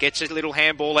again gets a little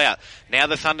handball out. Now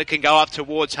the Thunder can go up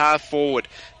towards half forward.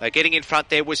 They're getting in front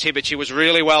there was Hibbert. She was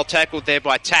really well tackled there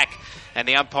by Tack. And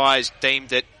the umpires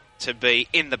deemed it to be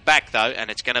in the back, though. And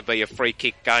it's going to be a free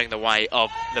kick going the way of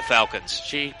the Falcons.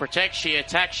 She protects, she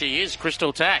attacks, she is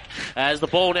Crystal Tack. As the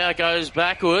ball now goes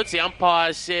backwards, the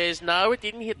umpire says, no, it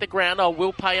didn't hit the ground. I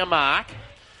will pay a mark.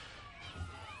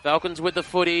 Falcons with the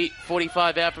footy,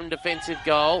 45 out from defensive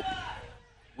goal.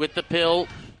 With the pill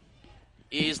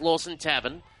is Lawson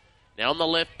Tavern. Now on the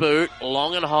left boot,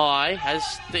 long and high,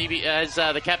 has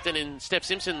the captain and Steph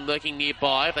Simpson lurking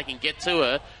nearby. If they can get to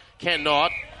her,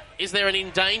 cannot. Is there an in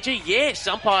danger? Yes,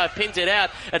 umpire pins it out.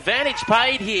 Advantage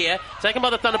paid here, taken by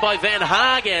the Thunder by Van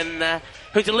Hagen,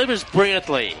 who delivers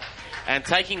brilliantly. And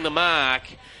taking the mark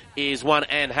is one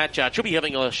Anne Hatchard. She'll be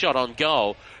having a shot on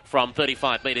goal from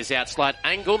 35 metres out. Slight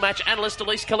angle, match analyst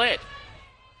Elise Collette.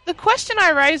 The question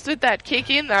I raised with that kick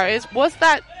in, though, is was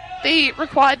that the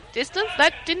required distance?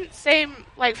 That didn't seem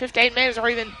like 15 metres or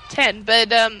even 10,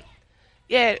 but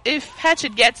yeah, if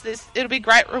Hatchard gets this, it'll be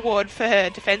great reward for her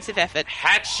defensive effort.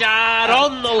 Hatchard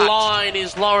on the line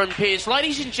is Lauren Pearce.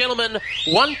 Ladies and gentlemen,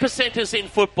 1%ers in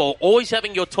football, always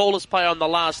having your tallest player on the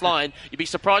last line. You'd be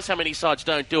surprised how many sides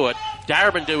don't do it.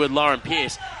 Darebin do with Lauren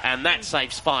Pearce, and that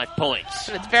saves 5 points.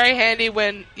 And it's very handy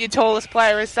when your tallest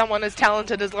player is someone as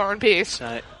talented as Lauren Pearce.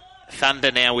 So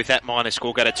Thunder now with that minor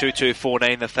score go to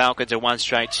 2-2-14. The Falcons are 1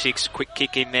 straight 6. Quick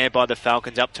kick in there by the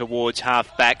Falcons up towards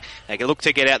half back. They can look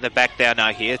to get out the back down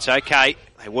now here. It's okay.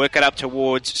 They work it up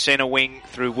towards centre wing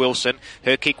through Wilson.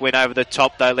 Her kick went over the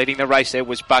top though. Leading the race there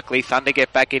was Buckley. Thunder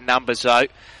get back in numbers though.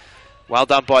 Well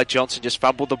done by Johnson. Just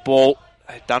fumbled the ball.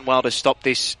 They've done well to stop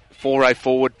this 4-0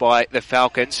 forward by the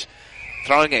Falcons.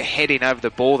 Throwing her head in over the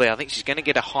ball there. I think she's going to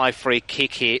get a high free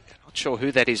kick here. Not sure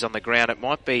who that is on the ground. It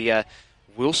might be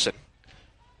Wilson.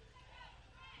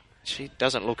 She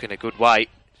doesn't look in a good way.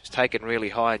 She's taken really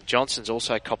high. And Johnson's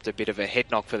also copped a bit of a head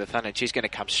knock for the Thunder. And she's going to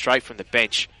come straight from the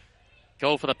bench.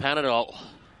 Goal for the Panadol.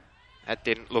 That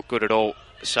didn't look good at all.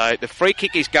 So the free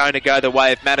kick is going to go the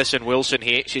way of Madison Wilson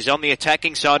here. She's on the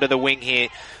attacking side of the wing here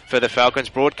for the Falcons.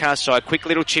 Broadcast side. Quick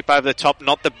little chip over the top.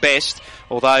 Not the best.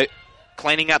 Although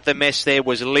cleaning up the mess there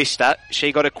was Lister.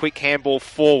 She got a quick handball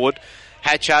forward.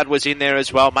 Hatchard was in there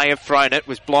as well. May have thrown it.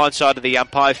 Was blindside of the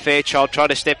umpire. Fairchild tried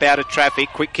to step out of traffic.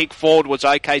 Quick kick forward was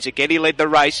okay. Zaghetti led the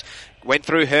race. Went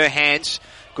through her hands.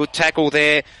 Good tackle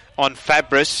there on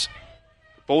Fabris.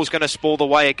 Ball's going to spoil the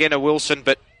way again of Wilson,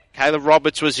 but Caleb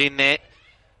Roberts was in there.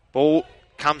 Ball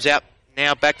comes out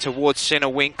now back towards centre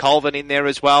wing. Colvin in there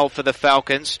as well for the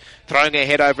Falcons. Throwing her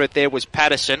head over it there was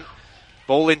Patterson.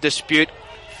 Ball in dispute.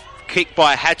 Kick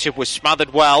by Hatchard was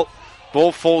smothered well.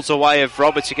 Ball falls away of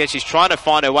Roberts again. She's trying to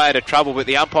find her way out of trouble, but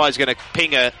the umpire's going to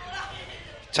ping her,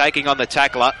 taking on the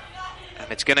tackler.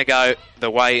 And it's going to go the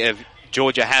way of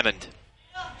Georgia Hammond.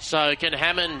 So can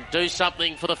Hammond do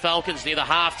something for the Falcons near the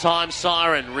half-time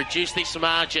siren? Reduce this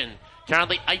margin.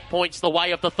 Currently 8 points the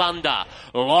way of the Thunder.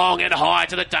 Long and high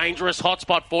to the dangerous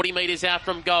hotspot. 40 metres out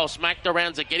from goal. Smacked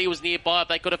around. Zaghetti was nearby if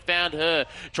they could have found her.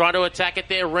 Trying to attack it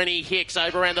there. Rennie Hicks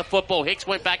over around the football. Hicks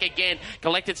went back again.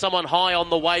 Collected someone high on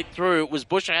the way through. It was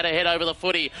Busher had a head over the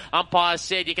footy. Umpire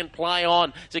said you can play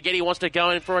on. Zaghetti wants to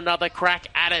go in for another crack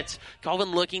at it.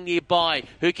 Colvin looking nearby.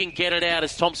 Who can get it out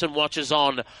as Thompson watches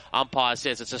on? Umpire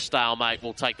says it's a stalemate.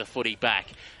 We'll take the footy back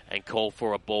and call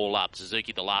for a ball up.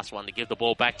 Suzuki, the last one to give the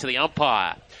ball back to the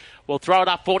umpire. We'll throw it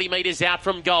up 40 metres out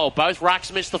from goal. Both rucks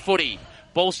miss the footy.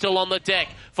 Ball still on the deck.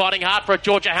 Fighting hard for it.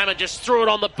 Georgia Hammond just threw it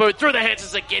on the boot. Through the hands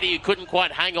of Zaghetti, who couldn't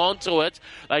quite hang on to it.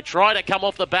 They try to come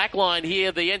off the back line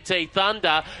here, the NT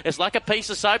Thunder. It's like a piece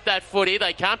of soap, that footy.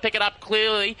 They can't pick it up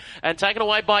clearly. And taken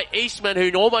away by Eastman,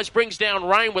 who almost brings down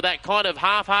rain with that kind of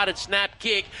half-hearted snap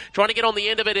kick. Trying to get on the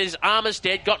end of it is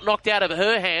Armistead. Got knocked out of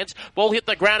her hands. Ball hit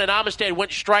the ground and Armistead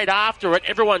went straight after it.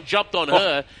 Everyone jumped on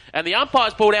her. And the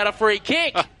umpires pulled out a free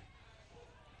kick.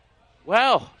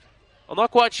 Well, I'm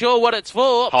not quite sure what it's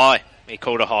for. High. He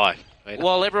called a high.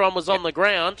 While everyone was on the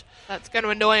ground. That's going to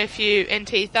annoy a few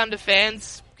NT Thunder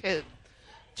fans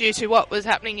due to what was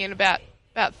happening in about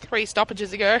 3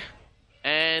 stoppages ago.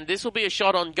 And this will be a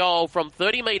shot on goal from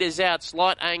 30 metres out,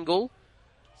 slight angle.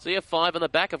 See a 5 in the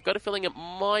back. I've got a feeling it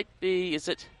might be, is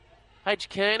it H.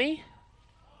 Kearney?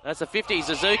 That's a 50.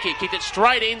 Suzuki kicked it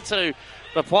straight into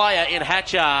the player in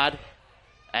Hatchard.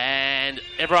 And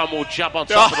everyone will jump on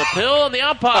top of the pill, and the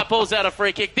umpire pulls out a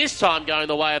free kick, this time going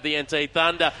the way of the NT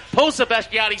Thunder. Paul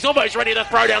Sebastiani's almost ready to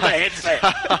throw down the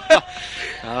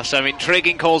headset. Some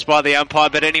intriguing calls by the umpire,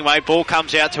 but anyway, ball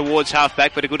comes out towards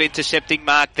half-back, but a good intercepting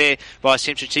mark there by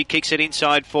Simpson. She kicks it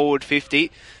inside forward 50.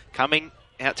 Coming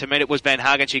Out to meet it was Van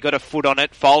Hagen. She got a foot on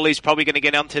it. Foley's probably going to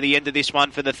get on to the end of this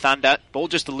one for the Thunder. Ball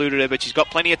just eluded her, but she's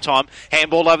got plenty of time.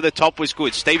 Handball over the top was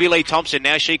good. Stevie Lee Thompson,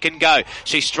 now she can go.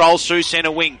 She strolls through centre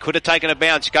wing. Could have taken a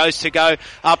bounce. Goes to go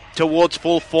up towards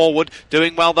full forward.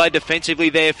 Doing well, though, defensively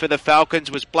there for the Falcons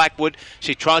was Blackwood.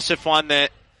 She tries to find the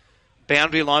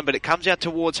boundary line, but it comes out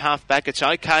towards half back. It's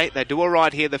okay. They do all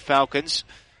right here, the Falcons.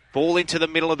 Ball into the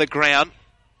middle of the ground.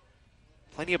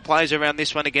 Plenty of players around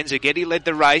this one again. Zagetti led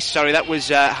the race. Sorry, that was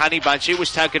Honeybun. She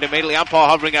was taken immediately. Umpire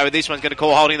hovering over this one's going to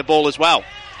call holding the ball as well.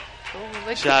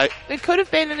 There could have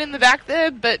been it in the back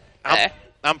there, but...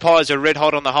 Umpires are red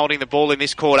hot on the holding the ball in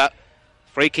this quarter.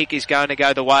 Free kick is going to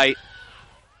go the way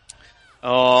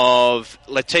of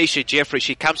Letitia Jeffrey.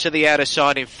 She comes to the outer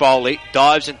side in Foley.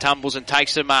 Dives and tumbles and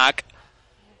takes the mark.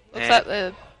 Looks like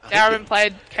the Darebin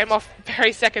player came off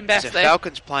very second best there. there.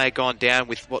 Falcons player gone down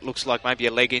with what looks like maybe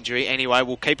a leg injury. Anyway,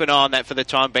 we'll keep an eye on that for the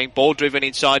time being. Ball driven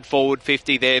inside forward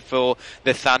 50 there for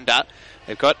the Thunder.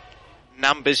 They've got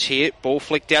numbers here. Ball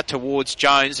flicked out towards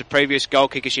Jones, the previous goal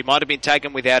kicker. She might have been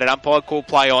taken without it. Umpire call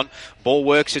play on. Ball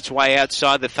works its way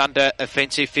outside the Thunder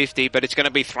offensive 50, but it's going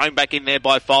to be thrown back in there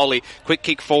by Foley. Quick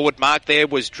kick forward. Mark there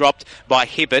was dropped by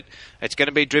Hibbert. It's going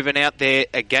to be driven out there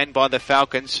again by the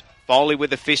Falcons. Foley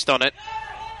with a fist on it.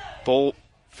 Ball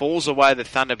falls away the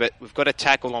Thunder, but we've got a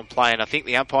tackle on play, and I think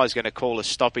the umpire's going to call a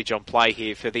stoppage on play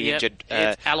here for the injured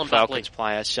Falcons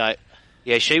player. So,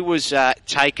 yeah, she was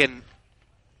taken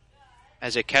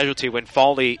as a casualty when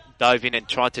Foley dove in and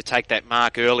tried to take that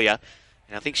mark earlier,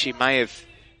 and I think she may have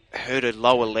hurt her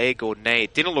lower leg or knee.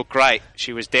 It didn't look great.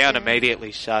 She was down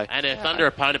immediately. So, and her Thunder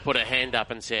opponent put her hand up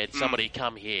and said, somebody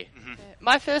come here. Mm-hmm.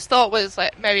 My first thought was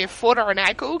like maybe a foot or an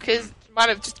ankle, because it might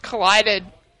have just collided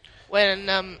when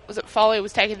was it Foley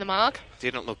was taking the mark.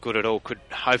 Didn't look good at all. Could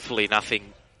hopefully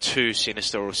nothing too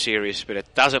sinister or serious, but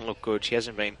it doesn't look good. She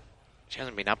hasn't been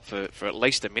up for at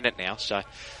least a minute now. So,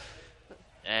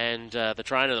 and the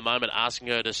trainer at the moment asking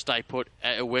her to stay put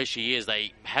where she is.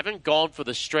 They haven't gone for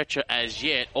the stretcher as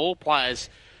yet. All players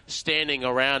standing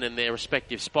around in their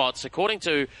respective spots. According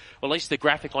to at least the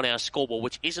graphic on our scoreboard,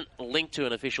 which isn't linked to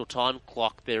an official time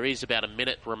clock, there is about a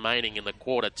minute remaining in the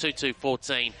quarter.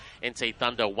 2-2-14, NT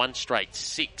Thunder, 1 straight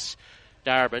 6.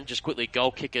 Darebin, just quickly,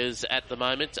 goal kickers at the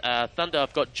moment. Thunder,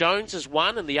 I've got Jones as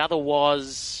one, and the other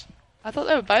was... I thought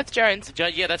they were both Jones.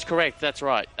 Yeah, that's correct. That's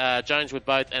right. Jones with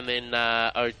both, and then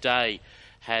O'Day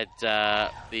had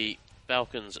the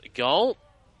Falcons goal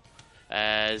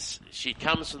as she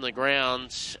comes from the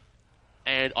ground,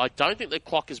 and I don't think the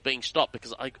clock is being stopped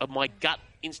because my gut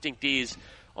instinct is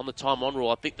on the time on rule.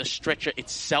 I think the stretcher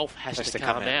itself has to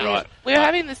come out. Right. We were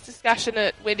having this discussion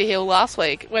at Windy Hill last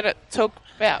week when it took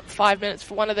about 5 minutes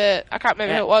for one of the, I can't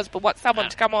remember who it was, but someone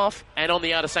to come off. And on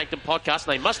the Outer Sanctum podcast,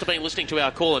 they must have been listening to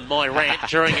our call and my rant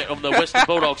during it on the Western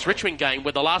Bulldogs Richmond game,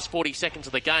 where the last 40 seconds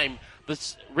of the game,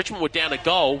 Richmond were down a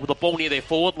goal with the ball near their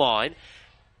forward line,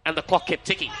 and the clock kept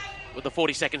ticking with the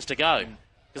 40 seconds to go.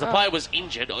 Because the player was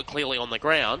injured, clearly on the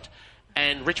ground,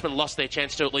 and Richmond lost their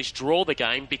chance to at least draw the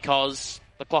game because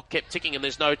the clock kept ticking and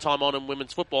there's no time on in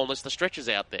women's football unless the stretcher's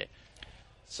out there.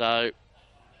 So,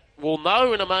 we'll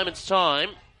know in a moment's time.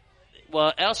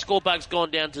 Well, our scorebug's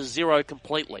gone down to 0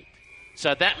 completely.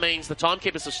 So that means the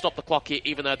timekeepers have stopped the clock here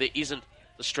even though there isn't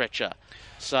the stretcher.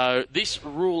 So this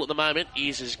rule at the moment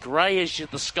is as grey as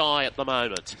the sky at the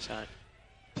moment. So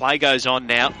play goes on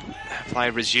now.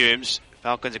 Play resumes.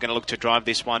 Falcons are going to look to drive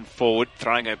this one forward,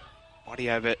 throwing a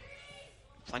body over.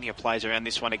 Plenty of plays around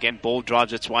this one again. Ball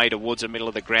drives its way towards the middle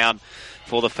of the ground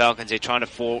for the Falcons. They're trying to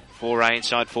foray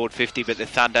inside forward 50, but the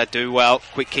Thunder do well.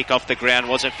 Quick kick off the ground.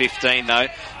 Wasn't 15, though.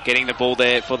 Getting the ball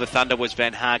there for the Thunder was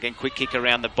Van Hagen. Quick kick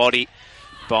around the body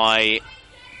by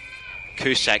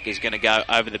Cusack is going to go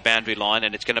over the boundary line,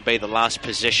 and it's going to be the last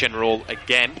possession rule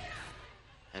again.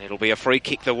 And it'll be a free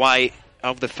kick the way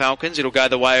of the Falcons. It'll go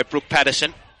the way of Brooke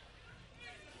Patterson.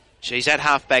 She's at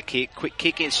half-back here. Quick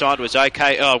kick inside was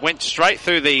okay. Oh, went straight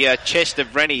through the chest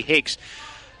of Rennie Hicks.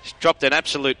 She's dropped an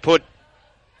absolute put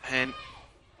and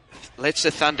lets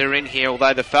the Thunder in here,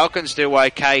 although the Falcons do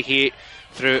okay here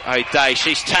through O'Day.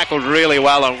 She's tackled really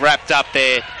well and wrapped up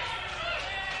there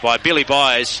by Billy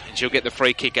Byers, and she'll get the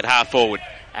free kick at half-forward.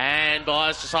 And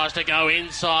Byers decides to go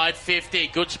inside 50.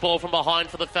 Good sprawl from behind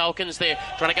for the Falcons there.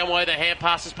 Trying to go away the hand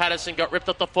passes. Patterson got ripped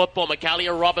off the football.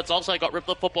 Michaelia Roberts also got ripped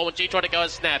off the football when she tried to go a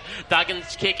snap.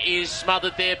 Duggan's kick is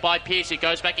smothered there by Pearce. He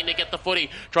goes back in to get the footy.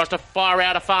 Tries to fire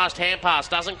out a fast hand pass.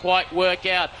 Doesn't quite work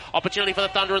out. Opportunity for the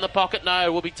Thunder in the pocket.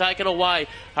 No, will be taken away.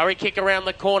 Hurry kick around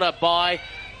the corner by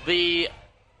the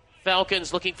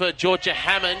Falcons looking for Georgia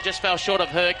Hammond. Just fell short of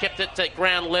her. Kept it at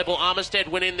ground level. Armistead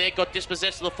went in there. Got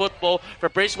dispossessed of the football.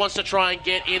 Fabrice wants to try and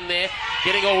get in there.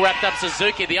 Getting all wrapped up.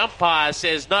 Suzuki. The umpire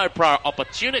says no prior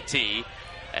opportunity.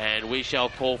 And we shall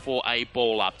call for a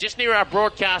ball up. Just near our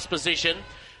broadcast position.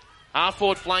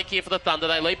 Half-forward flank here for the Thunder.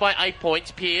 They lead by 8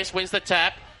 points. Pearce wins the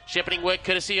tap. Shepherding work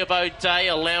courtesy of O'Day.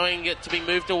 Allowing it to be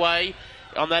moved away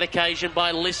on that occasion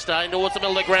by Lister. In towards the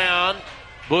middle of the ground.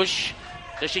 Bush.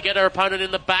 Does she get her opponent in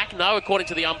the back? No, according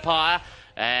to the umpire.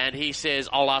 And he says,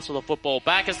 I'll ask for the football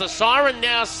back as the siren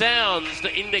now sounds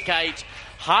to indicate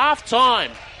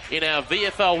half-time in our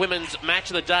VFL Women's Match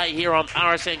of the Day here on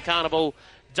RSN Carnival,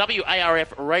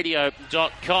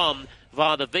 WARFradio.com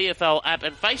via the VFL app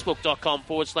and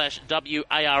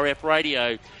Facebook.com/WARF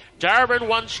Radio. Darebin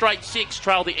 1 straight 6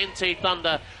 trailed the NT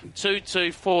Thunder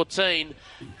 2-14.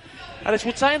 And as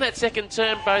we'll say in that second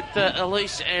term, both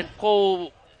Elise and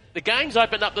Paul, the game's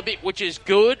opened up a bit, which is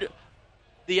good.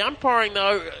 The umpiring,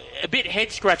 though, a bit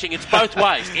head-scratching. It's both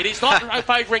ways. It is not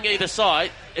favouring either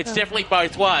side. It's definitely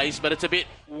both ways, but it's a bit,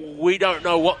 we don't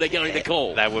know what they're going to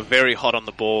call. They were very hot on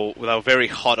the ball. They were very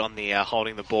hot on the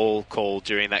holding the ball call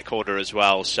during that quarter as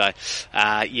well. So,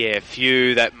 a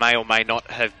few that may or may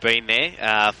not have been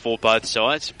there for both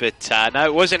sides. But, no,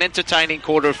 it was an entertaining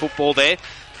quarter of football there.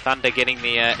 Thunder getting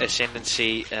the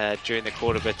ascendancy during the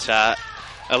quarter, but...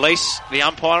 Elise, the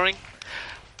umpiring?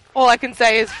 All I can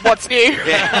say is, what's new?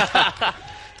 Yeah.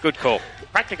 Good call.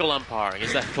 Practical umpiring,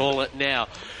 as they call it now.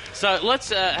 So let's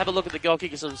have a look at the goal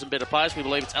kickers and some better players. We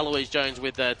believe it's Eloise Jones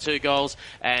with 2 goals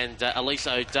and Elise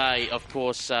O'Day, of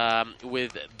course,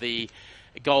 with the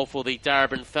goal for the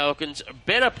Darebin Falcons.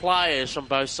 Better players from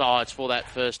both sides for that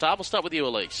first half. We'll start with you,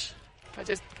 Elise. I'll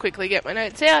just quickly get my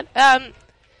notes out.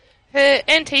 Her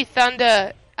NT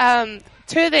Thunder...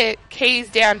 2 of their keys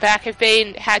down back have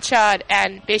been Hatchard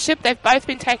and Bishop. They've both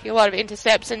been taking a lot of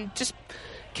intercepts and just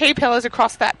key pillars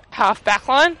across that half back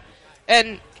line.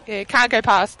 And can't go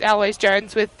past Eloise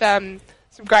Jones with some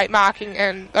great marking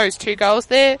and those 2 goals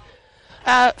there.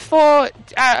 For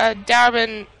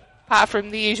Darebin, apart from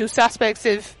the usual suspects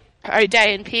of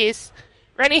O'Day and Pearce,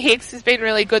 Rennie Hicks has been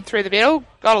really good through the middle,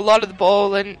 got a lot of the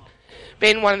ball and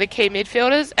been one of the key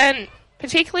midfielders. And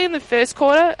particularly in the first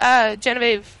quarter,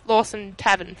 Genevieve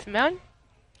Lawson-Tavern for mine.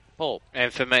 Paul.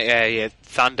 And for me,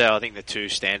 Thunder, I think the 2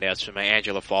 standouts for me.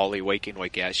 Angela Foley, week in,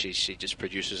 week out, she just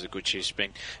produces the good. She's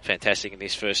been fantastic in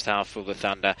this first half for the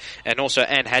Thunder. And also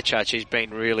Anne Hatchard, she's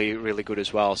been really, really good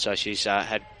as well. So she's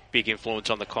had big influence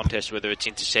on the contest, whether it's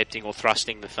intercepting or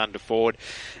thrusting the Thunder forward.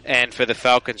 And for the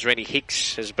Falcons, Rennie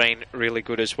Hicks has been really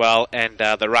good as well. And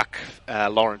the ruck,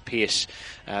 Lauren Pearce,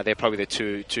 they're probably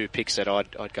the two picks that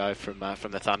I'd go from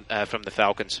the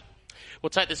Falcons. We'll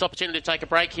take this opportunity to take a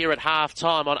break here at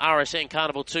half-time on RSN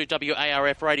Carnival 2,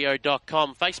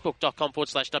 WARFradio.com,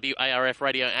 Facebook.com/WARF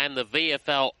Radio and the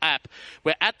VFL app,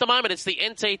 where at the moment it's the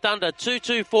NT Thunder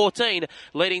 2-14,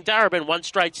 leading Darebin 1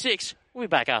 straight 6. We'll be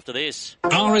back after this.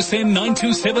 RSN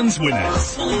 927's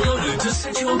winners. Fully loaded to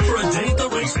set you up for a day at the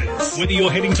races. Whether you're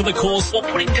heading to the course or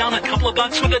putting down a couple of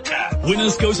bucks with a tap,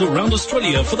 Winners goes around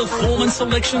Australia for the form and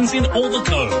selections in all the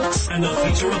codes. And the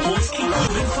feature reports keep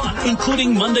moving fun,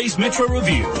 including Monday's Metro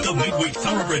Review, the midweek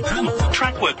Thoroughbred Panel,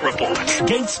 track work reports,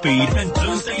 gate speed, and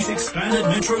Thursday's expanded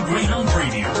Metro Greyhound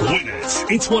Preview. Winners,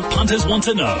 it's what punters want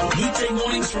to know. Weekday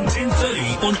mornings from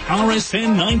 10:30 on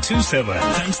RSN 927.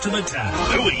 Thanks to the tap.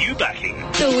 Who are you backing?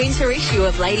 The winter issue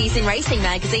of Ladies in Racing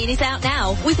magazine is out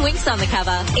now with Winx on the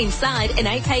cover. Inside, an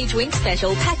 8-page Winx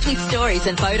special packed with stories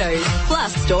and photos.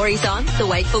 Plus, stories on the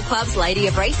Wakeful Club's Lady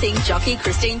of Racing, jockey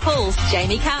Christine Pauls,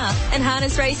 Jamie Carr, and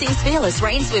Harness Racing's fearless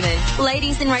reinswomen.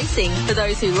 Ladies in Racing, for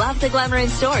those who love the glamour and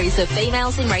stories of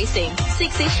females in racing.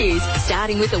 6 issues,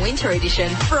 starting with the winter edition,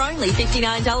 for only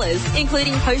 $59,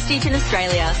 including postage in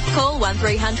Australia. Call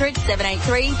 1300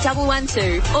 783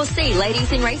 112 or see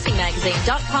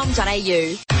ladiesinracingmagazine.com.au.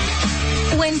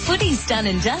 When footy's done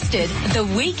and dusted, the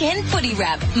Weekend Footy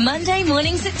Wrap, Monday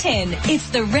mornings at 10. It's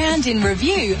the round in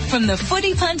review from the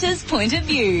footy punter's point of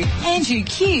view. Andrew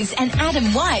Hughes and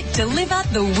Adam White deliver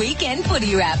the Weekend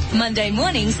Footy Wrap, Monday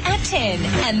mornings at 10,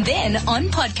 and then on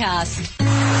podcast.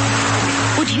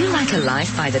 Would you like a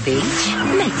life by the beach?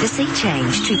 Make the sea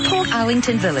change to Port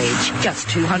Arlington Village. Just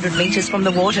 200 metres from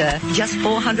the water, just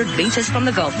 400 metres from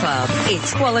the golf club.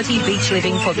 It's quality beach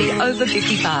living for the over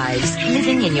 55s,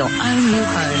 living in your own new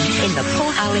home in the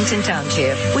Port Arlington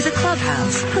Township with a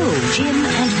clubhouse, pool, gym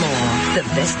and more. The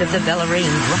best of the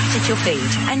Bellarine right at your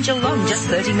feet and Geelong just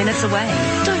 30 minutes away.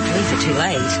 Don't leave it too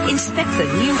late. Inspect the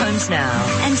new homes now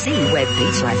and see where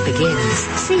beach life begins.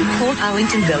 See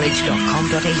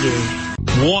portarlingtonvillage.com.au.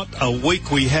 What a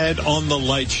week we had on The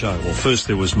Late Show. Well, first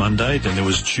there was Monday, then there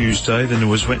was Tuesday, then there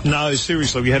was... No,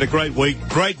 seriously, we had a great week.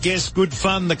 Great guests, good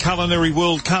fun, the Culinary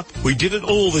World Cup. We did it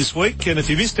all this week, and if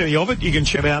you missed any of it, you can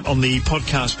check it out on the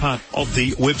podcast part of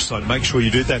the website. Make sure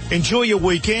you do that. Enjoy your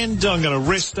weekend. I'm going to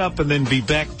rest up and then be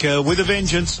back with a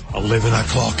vengeance. 11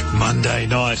 o'clock Monday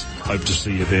night. Hope to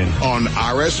see you then. On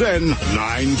RSN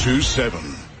 927.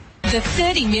 The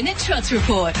 30-minute Trots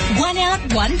Report. One out,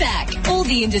 one back. All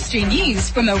the industry news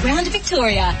from around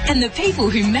Victoria and the people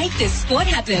who make this sport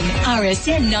happen.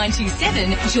 RSN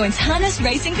 927 joins Harness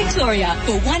Racing Victoria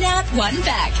for One Out, One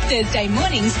Back. Thursday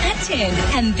mornings at 10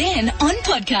 and then on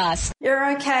podcast.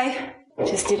 You're okay.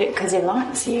 Just did it because he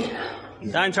likes you.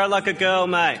 Don't try like a girl,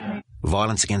 mate.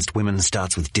 Violence against women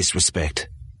starts with disrespect.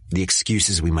 The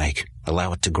excuses we make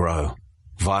allow it to grow.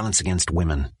 Violence against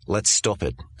women. Let's stop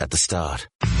it at the start.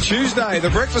 Tuesday,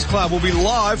 the Breakfast Club will be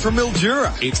live from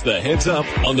Mildura. It's the Heads Up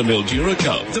on the Mildura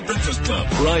Cup. The Breakfast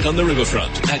Club, right on the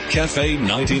riverfront at Cafe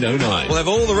 1909. We'll have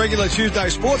all the regular Tuesday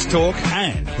sports talk.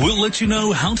 And we'll let you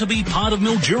know how to be part of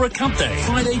Mildura Cup Day,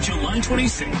 Friday, July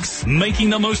 26. Making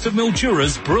the most of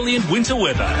Mildura's brilliant winter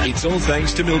weather. It's all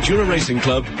thanks to Mildura Racing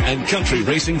Club and Country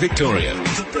Racing Victoria.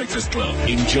 The Breakfast Club,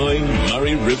 enjoying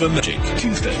Murray River Magic.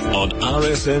 Tuesday on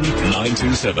RSN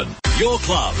 927. Your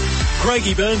club,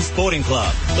 Craigieburn Sporting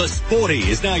Club. The Sporty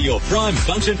is now your prime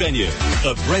function venue.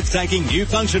 The breathtaking new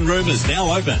function room is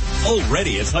now open.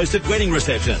 Already it's hosted wedding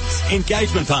receptions,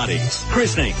 engagement parties,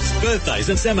 christenings, birthdays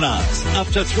and seminars. Up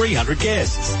to 300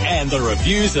 guests. And the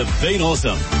reviews have been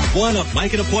awesome. Why not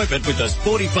make an appointment with the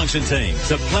Sporty function team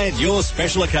to plan your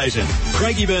special occasion?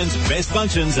 Craigieburn's best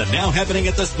functions are now happening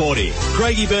at the Sporty.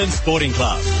 Craigieburn Sporting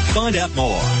Club. Find out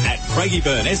more at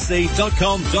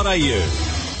craigieburnsc.com.au.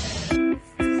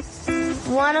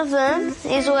 One of them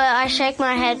is where I shake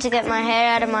my head to get my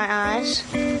hair out of my eyes.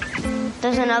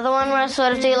 There's another one where I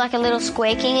sort of do like a little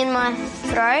squeaking in my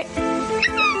throat.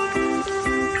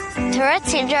 Tourette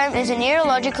syndrome is a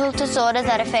neurological disorder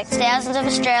that affects thousands of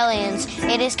Australians.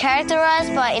 It is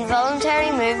characterised by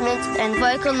involuntary movements and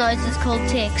vocal noises called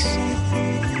tics.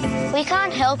 We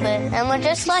can't help it, and we're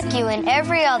just like you in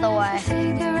every other way.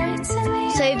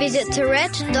 So visit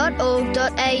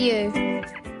tourette.org.au.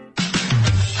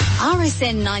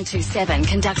 RSN 927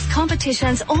 conducts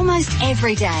competitions almost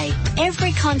every day.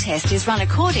 Every contest is run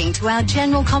according to our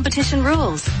general competition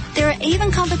rules. There are even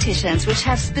competitions which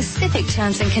have specific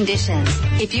terms and conditions.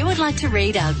 If you would like to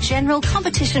read our general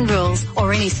competition rules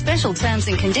or any special terms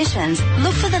and conditions,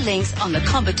 look for the links on the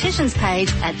competitions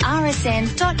page at rsn.net.au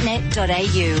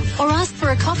or ask for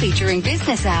a copy during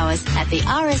business hours at the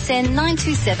RSN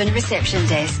 927 reception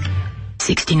desk.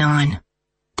 69.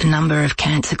 The number of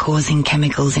cancer-causing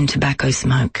chemicals in tobacco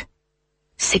smoke.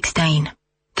 16.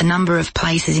 The number of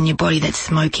places in your body that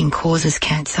smoking causes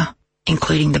cancer,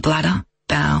 including the bladder,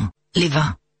 bowel,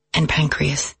 liver, and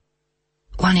pancreas.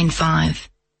 1 in 5.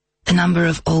 The number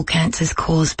of all cancers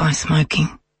caused by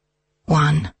smoking.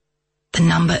 1. The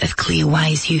number of clear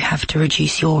ways you have to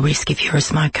reduce your risk if you're a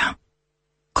smoker.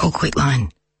 Call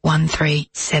Quitline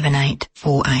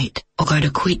 137848 or go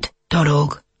to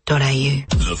quit.org.au.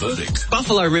 The verdict.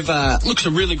 Buffalo River looks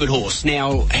a really good horse.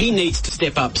 Now, he needs to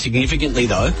step up significantly,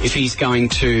 though, if he's going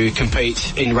to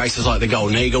compete in races like the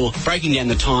Golden Eagle. Breaking down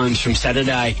the times from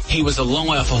Saturday, he was a long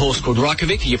way off a horse called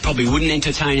Reykjavik. You probably wouldn't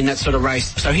entertain in that sort of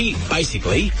race. So he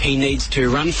needs to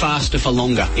run faster for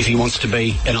longer if he wants to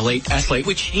be an elite athlete,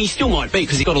 which he still might be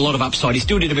because he's got a lot of upside. He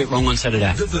still did a bit wrong on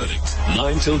Saturday. The verdict.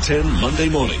 9 till 10 Monday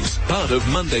mornings. Part of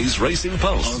Monday's Racing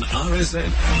Pulse on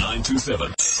RSN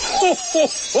 927. Ho, ho,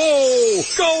 ho!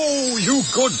 Go, you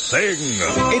good thing!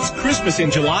 It's Christmas in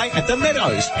July at the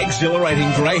Meadows.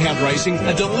 Exhilarating greyhound racing,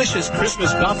 a delicious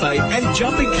Christmas buffet and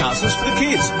jumping castles for the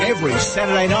kids every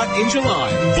Saturday night in July.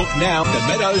 Book now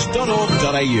at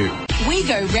themeadows.org.au. We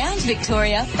go round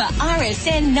Victoria for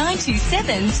RSN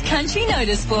 927's Country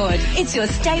Notice Board. It's your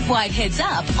statewide heads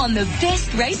up on the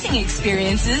best racing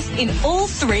experiences in all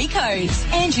 3 codes.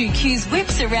 Andrew Hughes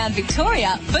whips around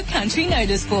Victoria for Country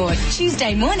Notice Board.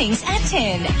 Tuesday mornings at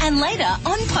 10 and later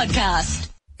on podcast.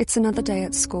 It's another day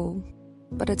at school,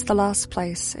 but it's the last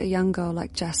place a young girl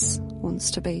like Jess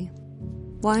wants to be.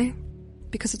 Why?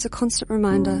 Because it's a constant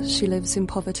reminder she lives in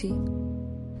poverty.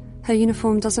 Her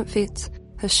uniform doesn't fit,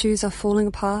 her shoes are falling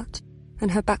apart,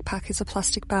 and her backpack is a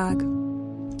plastic bag.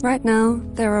 Right now,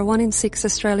 there are 1 in 6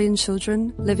 Australian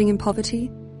children living in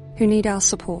poverty who need our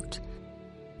support.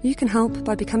 You can help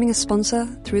by becoming a sponsor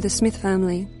through the Smith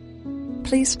family.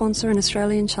 Please sponsor an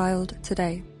Australian child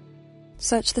today.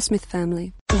 Search the Smith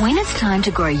family. When it's time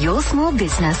to grow your small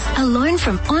business, a loan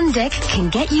from On Deck can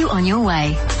get you on your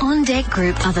way. On Deck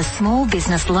Group are the small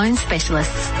business loan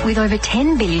specialists with over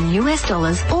 $10 billion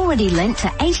already lent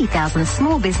to 80,000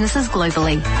 small businesses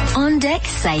globally. On Deck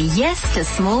say yes to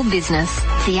small business.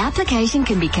 The application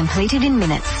can be completed in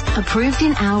minutes, approved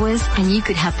in hours, and you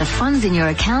could have the funds in your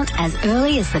account as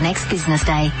early as the next business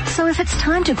day. So if it's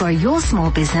time to grow your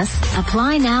small business,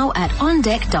 apply now at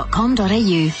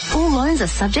ondeck.com.au. All loans are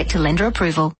subject to lender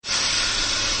approval.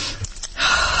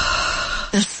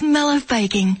 The smell of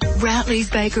baking. Routley's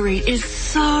Bakery is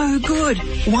so good.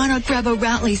 Why not grab a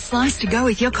Routley's slice to go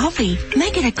with your coffee?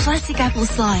 Make it a classic apple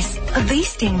slice, a bee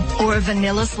sting, or a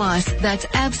vanilla slice. That's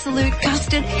absolute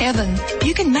custard heaven.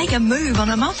 You can make a move on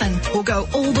a muffin or go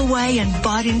all the way and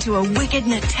bite into a wicked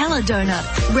Nutella donut.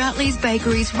 Routley's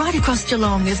Bakery's right across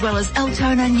Geelong, as well as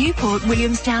Altona, Newport,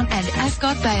 Williamstown and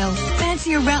Ascot Vale.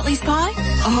 Fancy a Routley's pie?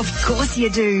 Of course you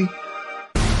do.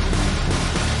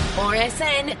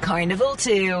 RSN Carnival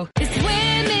 2. It's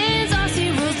women's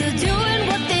Aussie rules. They're doing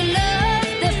what they love.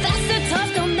 They're fast, they're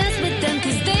tough. Don't mess with them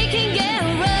because they can get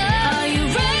rough. Are you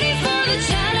ready for the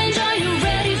challenge? Are you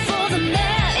ready for the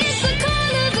match? It's the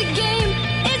call of the game.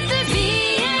 It's the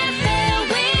VFL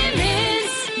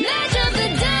Women's Match of the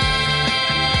Day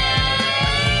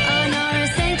on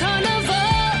RSN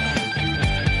Carnival.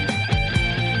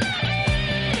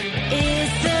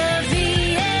 It's the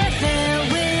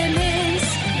VFL Women's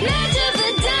Match of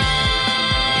the Day.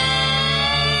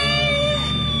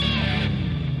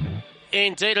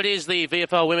 Indeed, it is the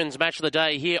VFL Women's Match of the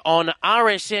Day here on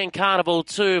RSN Carnival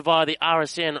 2 via the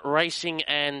RSN Racing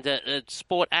and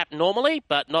Sport app normally,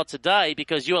 but not today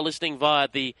because you are listening via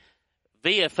the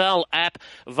VFL app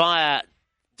via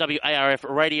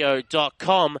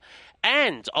warfradio.com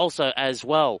and also as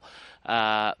well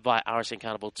via RSN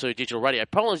Carnival 2 digital radio.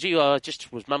 Apology, I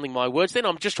just was mumbling my words then.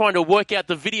 I'm just trying to work out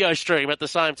the video stream at the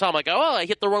same time. I go, I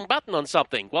hit the wrong button on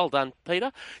something. Well done,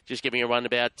 Peter. Just giving everyone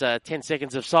about 10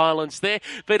 seconds of silence there.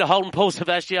 Peter Holden, Paul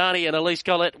Sebastiani and Elise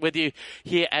Collette with you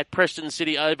here at Preston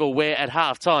City Oval, where at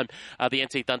half-time the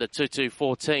NT Thunder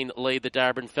 2-2-14 lead the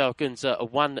Darebin Falcons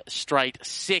 1 straight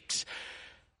 6.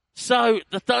 So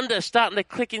the Thunder starting to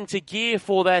click into gear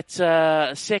for that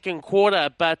second quarter,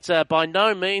 but by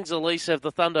no means, Elise, have the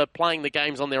Thunder playing the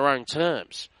games on their own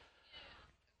terms.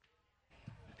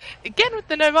 Again with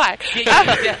the no mic.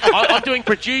 Yeah. I'm doing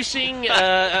producing.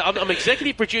 I'm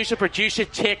executive producer,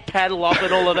 tech, paddle off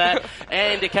and all of that,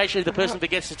 and occasionally the person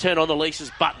forgets to turn on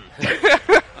Elise's button.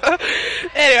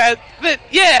 Anyway, but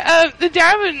yeah, the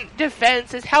Darebin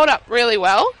defence has held up really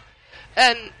well.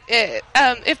 And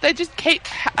if they just keep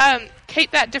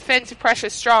that defensive pressure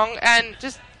strong and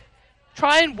just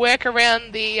try and work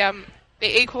around the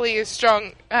equally as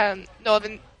strong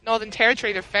Northern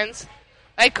Territory defence,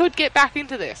 they could get back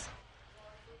into this.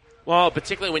 Well,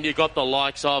 particularly when you've got the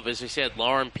likes of, as we said,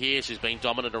 Lauren Pearce, who's been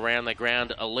dominant around the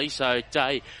ground, Elise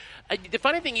O'Day. The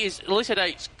funny thing is, Elise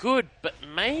O'Day's good, but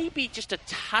maybe just a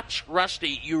touch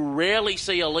rusty. You rarely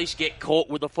see Elise get caught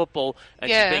with a football, and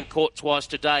she's been caught twice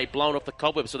today, blown off the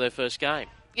cobwebs of their first game.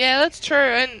 Yeah, that's true.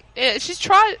 And she's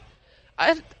tried,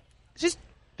 just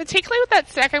particularly with that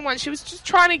second one, she was just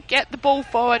trying to get the ball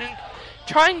forward and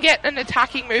try and get an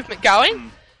attacking movement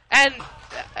going. And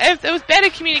if there was better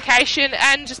communication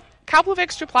and just a couple of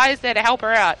extra players there to help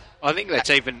her out. I think that's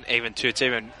even too. It's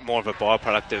even more of a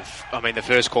byproduct of. I mean, the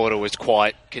first quarter was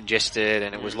quite congested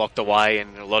and it was locked away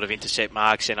and a lot of intercept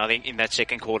marks. And I think in that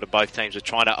second quarter, both teams were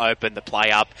trying to open the play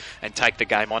up and take the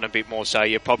game on a bit more. So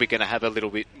you're probably going to have a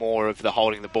little bit more of the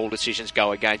holding the ball decisions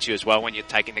go against you as well when you're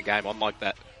taking the game on like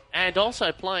that. And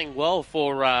also playing well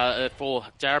for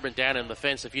Darebin down in the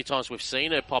fence. A few times we've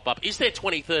seen her pop up. Is their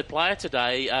 23rd player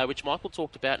today, which Michael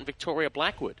talked about, in Victoria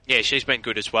Blackwood? Yeah, she's been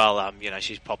good as well.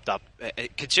 She's popped up.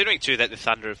 Considering too that the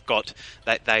Thunder have got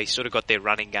that they sort of got their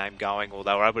running game going, or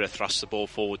they were able to thrust the ball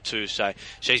forward too. So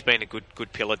she's been a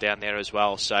good pillar down there as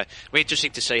well. So we're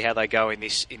interesting to see how they go in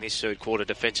this third quarter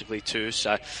defensively too.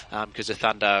 So because the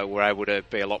Thunder were able to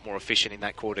be a lot more efficient in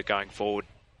that quarter going forward.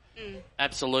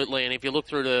 Absolutely, and if you look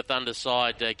through to the Thunder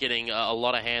side, getting a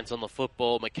lot of hands on the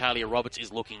football, Michaelia Roberts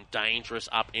is looking dangerous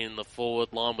up in the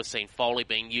forward line. We've seen Foley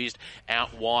being used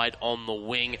out wide on the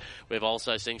wing. We've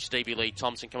also seen Stevie Lee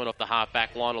Thompson coming off the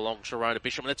half-back line along Sharona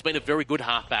Bishop, and it's been a very good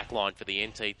half-back line for the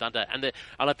NT Thunder. And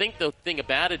I think the thing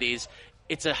about it is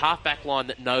it's a half-back line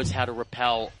that knows how to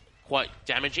repel quite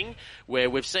damaging, where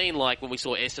we've seen, like when we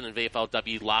saw Essendon and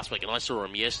VFLW last week, and I saw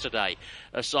them yesterday,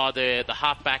 a side there, the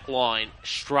half-back line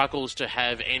struggles to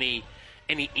have any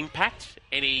any impact,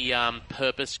 any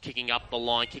purpose, kicking up the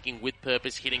line, kicking with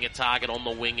purpose, hitting a target on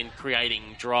the wing and creating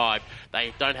drive.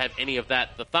 They don't have any of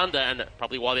that. The Thunder, and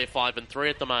probably why they're 5-3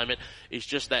 at the moment, is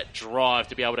just that drive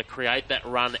to be able to create that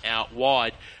run out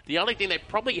wide. The only thing they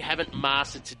probably haven't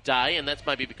mastered today, and that's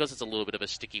maybe because it's a little bit of a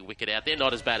sticky wicket out there,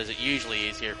 not as bad as it usually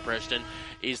is here at Preston,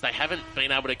 is they haven't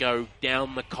been able to go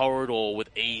down the corridor with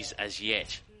ease as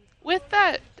yet. With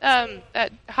that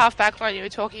half-back line you were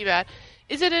talking about,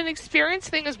 is it an experience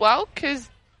thing as well? Because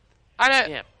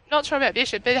not sure about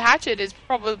Bishop, but Hatchett is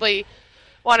probably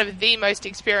one of the most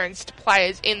experienced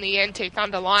players in the NT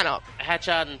Thunder lineup.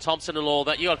 Hatchard and Thompson and all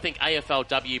that, you got to think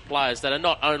AFLW players that are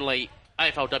not only...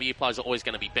 AFLW players are always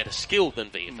going to be better skilled than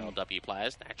VFLW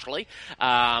players, naturally.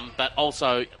 But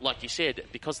also, like you said,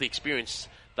 because of the experience,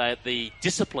 the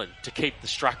discipline to keep the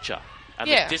structure and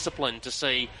the discipline to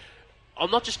see... I'm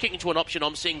not just kicking to an option,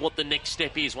 I'm seeing what the next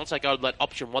step is. Once I go to that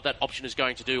option, what that option is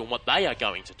going to do and what they are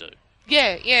going to do.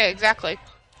 Yeah, exactly.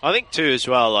 I think too as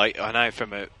well, like I know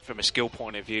from a skill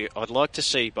point of view, I'd like to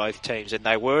see both teams, and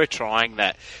they were trying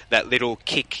that little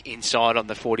kick inside on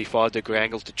the 45-degree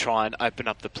angle to try and open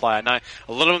up the play. I know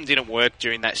a lot of them didn't work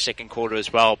during that second quarter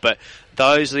as well, but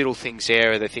those little things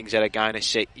there are the things that are going to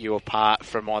set you apart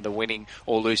from either winning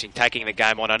or losing, taking the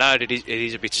game on. I know it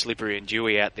is a bit slippery and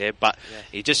dewy out there, but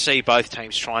you just see both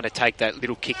teams trying to take that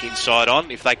little kick inside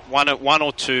on. If they one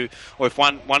or two, or if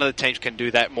one of the teams can do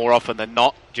that more often than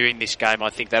not during this game, I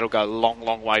think that'll go a long,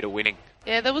 long way to winning.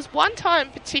 Yeah, there was one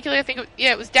time particularly, I think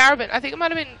it was Darebin. I think it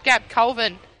might have been Gab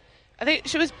Colvin. I think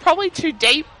she was probably too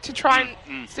deep to try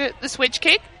and the switch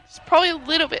kick. It's probably a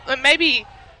little bit, like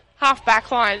half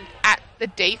back line at the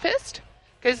deepest.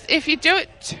 Because if you do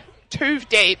it too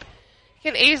deep,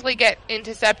 you can easily get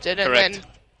intercepted. Correct. And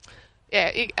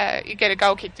then, you get a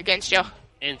goal kicked against you.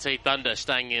 NT Thunder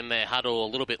staying in their huddle a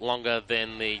little bit longer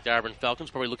than the Darebin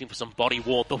Falcons, probably looking for some body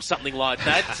warmth or something like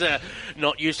that.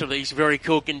 Not used to these very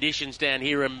cool conditions down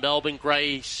here in Melbourne.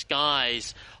 Grey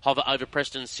skies hover over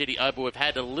Preston City Oval. We've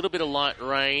had a little bit of light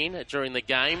rain during the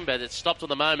game, but it's stopped at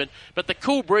the moment. But the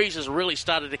cool breeze has really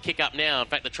started to kick up now. In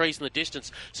fact, the trees in the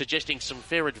distance suggesting some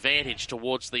fair advantage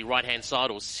towards the right-hand side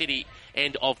or city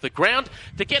end of the ground.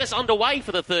 To get us underway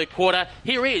for the third quarter,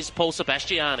 here is Paul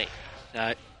Sebastiani.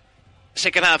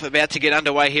 Second half about to get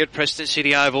underway here at Preston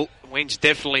City Oval. Wind's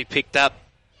definitely picked up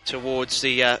towards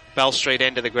the Bell Street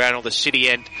end of the ground, or the city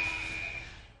end.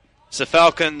 It's the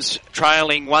Falcons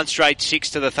trailing 1 straight 6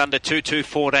 to the Thunder,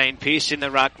 2-2-14. Pearce in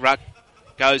the ruck. Ruck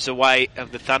goes the way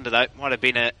of the Thunder, though. Might have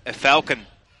been a Falcon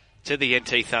to the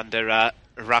NT Thunder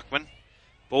ruckman.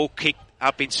 Ball kicked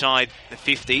up inside the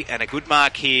 50, and a good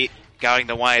mark here going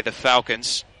the way of the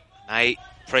Falcons. They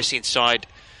press inside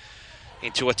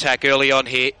into attack early on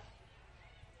here.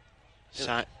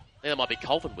 So there might be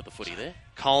Colvin with the footy there.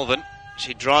 Colvin,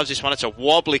 she drives this one. It's a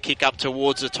wobbly kick up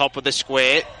towards the top of the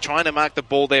square. Trying to mark the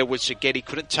ball there was Seghetti.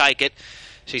 Couldn't take it.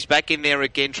 She's back in there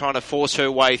again, trying to force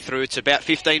her way through. It's about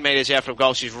 15 metres out from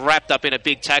goal. She's wrapped up in a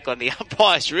big tackle, and the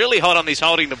umpire's really hot on this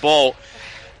holding the ball.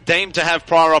 Deemed to have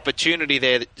prior opportunity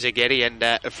there, Seghetti, and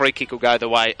a free kick will go the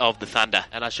way of the Thunder.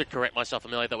 And I should correct myself,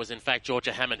 Amelia, that was in fact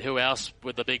Georgia Hammond. Who else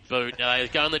with the big boot?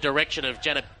 Go in the direction of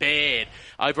Janet Baird.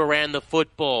 Overran the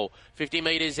football. 50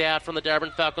 metres out from the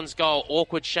Darebin Falcons goal.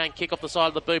 Awkward shank kick off the side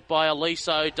of the boot by Elise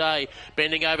O'Day.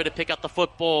 Bending over to pick up the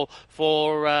football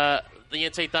for the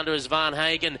NT Thunder as Van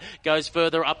Hagen goes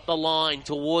further up the line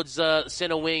towards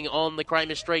centre wing on the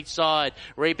Cramer Street side.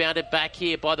 Rebounded back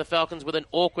here by the Falcons with an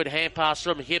awkward hand pass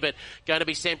from Hibbert. Going to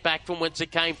be sent back from whence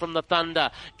it came from the Thunder.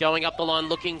 Going up the line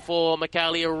looking for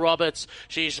Michaelia Roberts.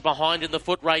 She's behind in the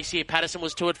foot race here. Patterson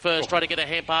was to it first, trying to get a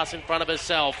hand pass in front of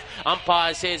herself.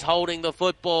 Umpire says holding the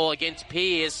football against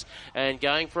Pearce, and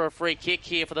going for a free kick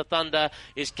here for the Thunder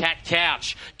is Kat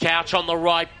Couch. Couch on the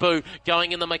right boot,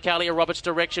 going in the Michaelia Roberts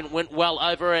direction, went well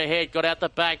over her head, got out the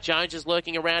back. Jones is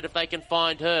lurking around if they can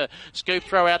find her. Scoop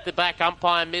throw out the back,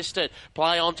 umpire missed it.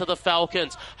 Play on to the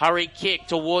Falcons. Hurry kick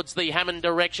towards the Hammond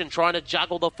direction, trying to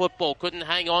juggle the football, couldn't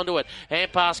hang on to it.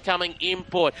 Hand pass coming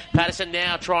input. Patterson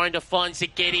now trying to find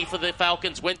Seghetti for the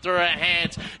Falcons, went through her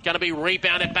hands, going to be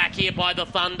rebounded back here by the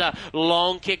Thunder.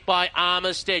 Long kick by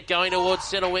Armistead, going towards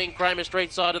centre wing, Cramer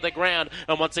Street side of the ground,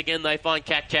 and once again they find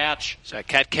Kat Couch. So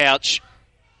Kat Couch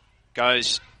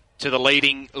goes to the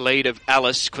lead of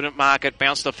Alice. Couldn't mark it,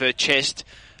 bounced off her chest.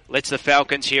 Lets the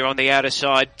Falcons here on the outer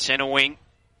side, centre wing.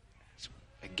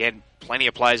 Again, plenty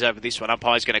of players over this one.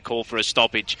 Umpire's going to call for a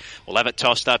stoppage. We'll have it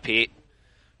tossed up here.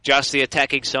 Just the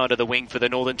attacking side of the wing for the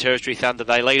Northern Territory Thunder.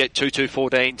 They lead it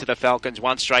 2-2-14 to the Falcons,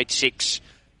 1 straight 6.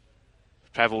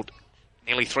 Travelled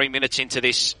nearly 3 minutes into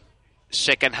this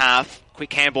second half.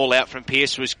 Quick handball out from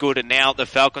Pearce was good, and now the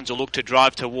Falcons will look to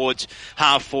drive towards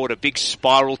half forward. A big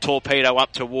spiral torpedo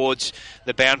up towards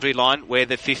the boundary line where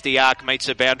the 50 arc meets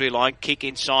the boundary line. Kick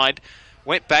inside,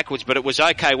 went backwards, but it was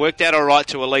okay. Worked out all right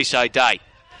to Elise O'Day.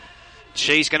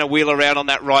 She's going to wheel around on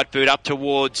that right boot up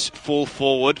towards full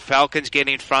forward. Falcons get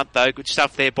in front though. Good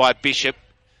stuff there by Bishop.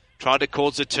 Trying to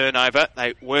cause the turnover.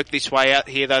 They work this way out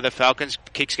here, though, the Falcons.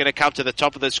 Kick's going to come to the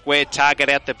top of the square. Target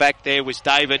out the back there was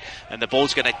David, and the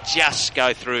ball's going to just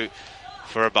go through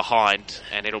for a behind.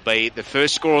 And it'll be the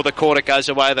first score of the quarter goes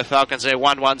away. The Falcons there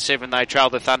 1-1-7. They trail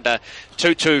the Thunder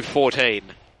 2-2-14.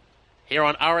 Here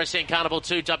on RSN Carnival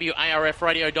 2,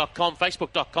 WARFradio.com,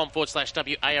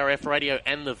 Facebook.com/WARF Radio,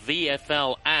 and the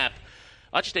VFL app.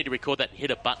 I just need to record that and hit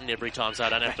a button every time so I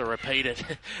don't have to repeat it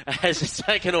as it's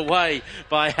taken away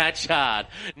by Hatchard.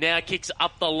 Now kicks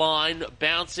up the line,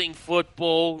 bouncing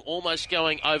football, almost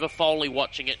going over. Foley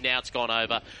watching it. Now it's gone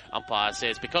over. Umpire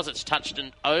says because it's touched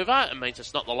and over, it means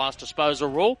it's not the last disposal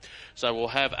rule. So we'll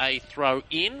have a throw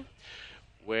in.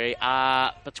 We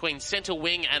are between centre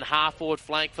wing and half forward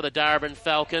flank for the Darebin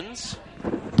Falcons.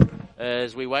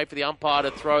 As we wait for the umpire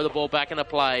to throw the ball back into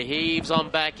play. Heaves on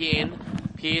back in.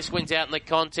 Pearce wins out in the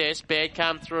contest. Baird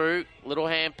come through. Little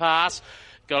hand pass.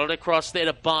 Got it across there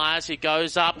to Byers, who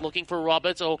goes up looking for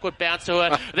Roberts. Awkward bounce to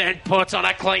her. Then puts on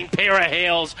a clean pair of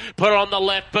heels. Put it on the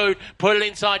left boot. Put it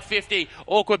inside 50.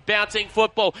 Awkward bouncing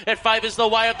football. It favours the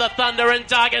way of the Thunder and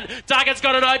Duggan. Duggan's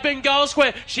got an open goal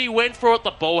square. She went for it. The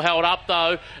ball held up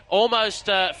though. Almost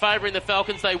favouring the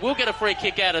Falcons. They will get a free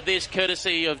kick out of this,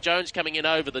 courtesy of Jones coming in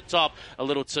over the top a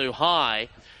little too high.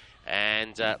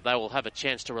 And they will have a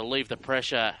chance to relieve the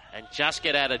pressure and just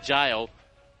get out of jail.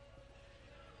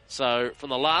 So from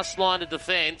the last line of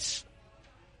defence,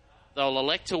 they'll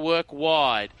elect to work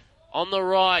wide. On the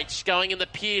right, going in the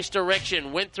Pearce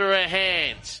direction, went through her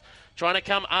hands. Trying to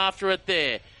come after it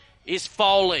there is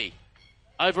Foley.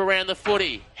 Over around the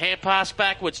footy. Hand pass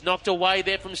backwards, knocked away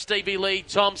there from Stevie Lee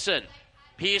Thompson.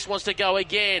 Pearce wants to go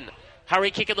again.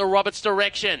 Hurry kick in the Roberts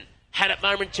direction. Had it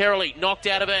momentarily, knocked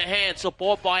out of her hand,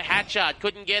 support by Hatchard,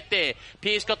 couldn't get there.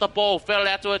 Pearce got the ball, fell it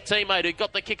out to her teammate who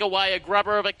got the kick away, a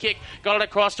grubber of a kick, got it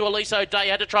across to Elise O'Day,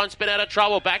 had to try and spin out of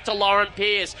trouble, back to Lauren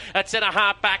Pearce, at centre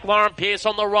half back, Lauren Pearce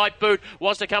on the right boot,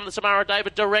 wants to come the Samara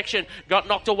David direction, got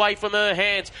knocked away from her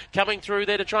hands, coming through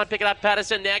there to try and pick it up,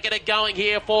 Patterson, now get it going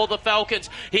here for the Falcons,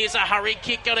 here's a hurry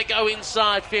kick, going to go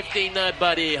inside 50,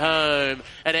 nobody home,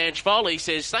 and Ange Foley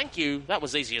says, thank you, that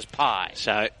was easy as pie.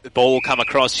 So the ball will come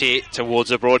across here towards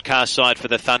the broadcast side for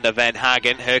the Thunder. Van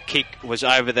Hagen, her kick was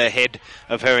over the head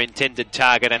of her intended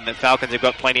target, and the Falcons have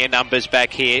got plenty of numbers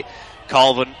back here.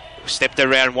 Colvin stepped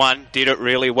around one, did it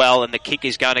really well, and the kick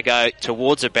is going to go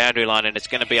towards the boundary line, and it's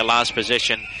going to be a last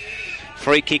possession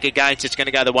free kick against. It's going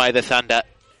to go the way of the Thunder.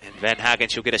 And Van Hagen,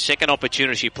 she'll get a second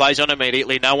opportunity. She plays on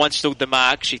immediately. No one stood the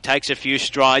mark. She takes a few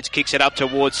strides, kicks it up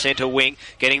towards centre wing.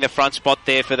 Getting the front spot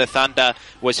there for the Thunder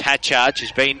was Hatchard.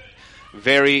 She's been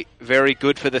very, very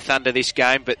good for the Thunder this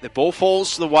game, but the ball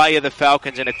falls the way of the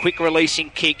Falcons, and a quick releasing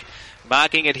kick,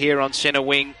 marking it here on centre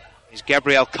wing, is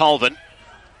Gabrielle Colvin.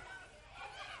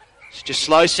 She just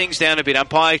slows things down a bit.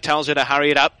 Umpire tells her to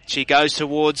hurry it up. She goes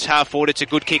towards half forward. It's a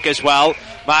good kick as well.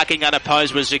 Marking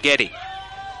unopposed was Zaghetti.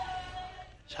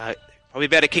 So probably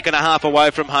about a kick and a half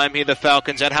away from home here, the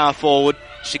Falcons at half forward.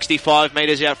 65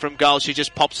 metres out from goal. She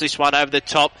just pops this one over the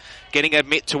top, getting a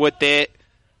mitt to it there.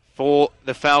 For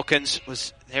the Falcons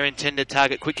was their intended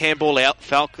target. Quick handball out.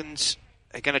 Falcons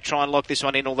are going to try and lock this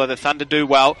one in, although the Thunder do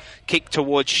well. Kick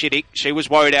towards Shiddick. She was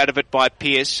worried out of it by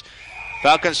Pearce.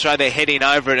 Falcons throw their head in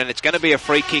over it, and it's going to be a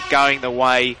free kick going the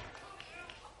way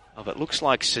of, it looks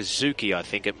like Suzuki, I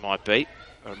think it might be.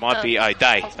 Or it might be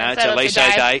O'Day. No, it's Elise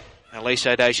O'Day. Elise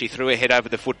O'Day, she threw her head over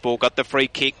the football, got the free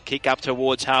kick up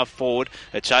towards half forward.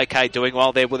 It's okay, doing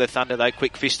well there with the Thunder, though.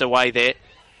 Quick fist away there.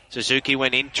 Suzuki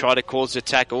went in, tried to cause the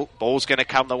tackle. Ball's going to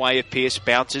come the way of Pearce.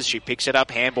 Bounces. She picks it up.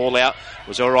 Handball out.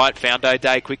 Was all right. Found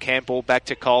O'Day. Quick handball back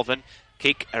to Colvin.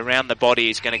 Kick around the body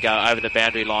is going to go over the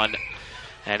boundary line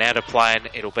and out of play. And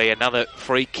it'll be another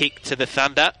free kick to the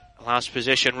Thunder. Last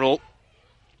possession rule.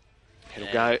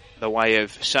 It'll go the way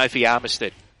of Sophie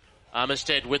Armistead.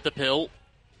 Armistead with the pill.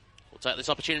 We'll take this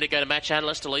opportunity to go to match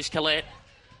analyst Elise Collette.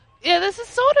 Yeah, this is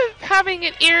sort of having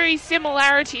an eerie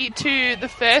similarity to the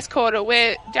first quarter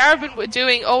where Darebin were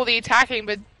doing all the attacking,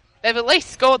 but they've at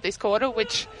least scored this quarter,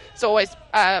 which is always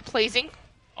pleasing.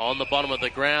 On the bottom of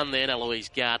the ground then, Eloise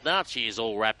Gardner. She is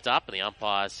all wrapped up, and the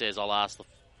umpire says, I'll ask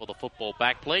for the football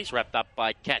back, please. Wrapped up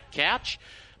by Kat Couch.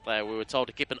 We were told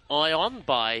to keep an eye on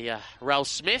by Ralph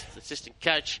Smith, assistant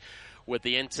coach with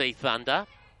the NT Thunder.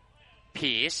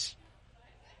 Pearce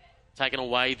taken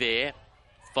away there.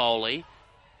 Foley.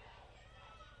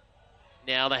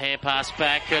 Now the hand pass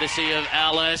back, courtesy of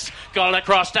Alice. Got it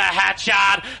across to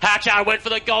Hatchard. Hatchard went for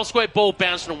the goal square. Ball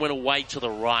bounced and went away to the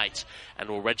right and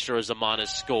will register as a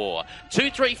minus score.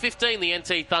 2-3-15, the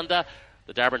NT Thunder.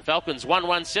 The Darebin Falcons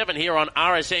 1-1-7 here on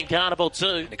RSN Carnival 2.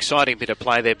 An exciting bit of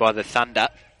play there by the Thunder,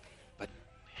 but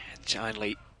it's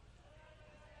only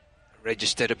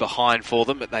registered a behind for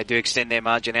them, but they do extend their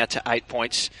margin out to 8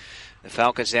 points. The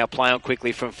Falcons now play on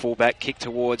quickly from fullback, kick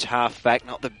towards half-back.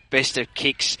 Not the best of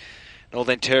kicks.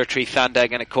 Northern Territory Thunder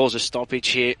going to cause a stoppage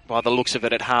here by the looks of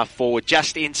it at half-forward,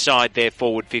 just inside their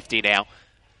forward 50 now.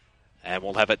 And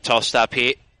we'll have it tossed up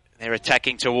here. They're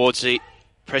attacking towards the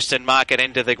Preston Market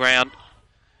end of the ground.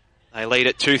 They lead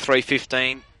at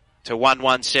 2-3-15 to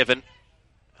 1-1-7.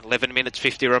 11 minutes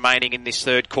 50 remaining in this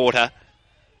third quarter.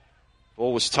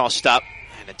 Ball was tossed up,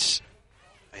 and it's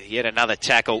yet another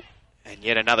tackle and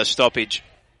yet another stoppage.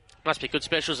 Must be good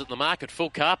specials at the market. Full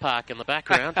car park in the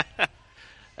background.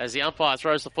 As the umpire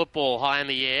throws the football high in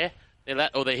the air.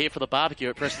 They're here for the barbecue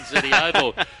at Preston City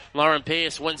Oval. Lauren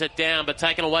Pearce wins it down, but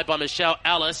taken away by Michelle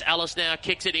Alice. Alice now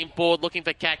kicks it inboard, looking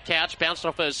for Kat Couch. Bounced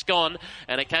off her scone,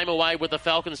 and it came away with the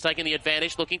Falcons taking the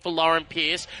advantage, looking for Lauren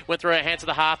Pearce. Went through her hand to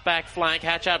the half-back flank.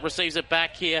 Hatchard receives it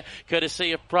back here,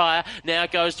 courtesy of Pryor. Now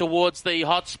goes towards the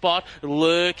hot spot,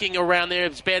 lurking around there.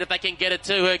 It's bad if they can get it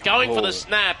to her. Going for the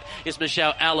snap is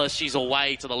Michelle Alice. She's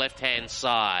away to the left-hand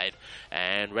side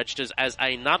and registers as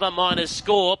another minus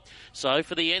score. So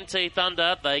for the NT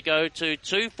Thunder, they go to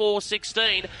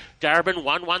 2-4-16. Darebin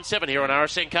 1-1-7 here on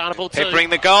RSN Carnival 2. Peppering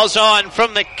the goals on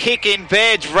from the kick in.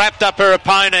 Baird wrapped up her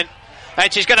opponent.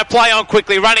 And she's going to play on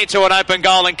quickly, run into an open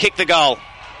goal and kick the goal.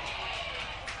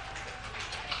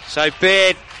 So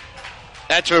Baird,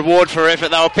 that's a reward for effort.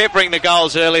 They were peppering the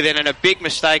goals early then, and a big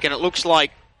mistake. And it looks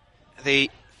like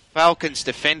the Falcons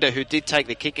defender who did take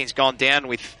the kicking's gone down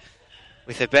with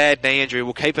a bad knee injury.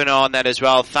 We'll keep an eye on that as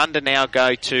well. Thunder now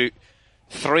go to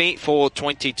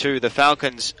 3-4-22. The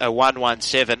Falcons are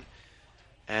 1-1-7.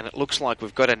 And it looks like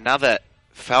we've got another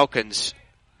Falcons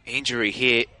injury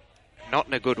here. Not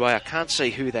in a good way. I can't see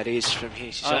who that is from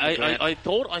here. I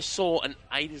thought I saw an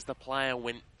 8 as the player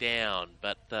went down,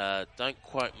 but don't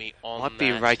quote me on that. Might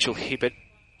be Rachel Hibbert,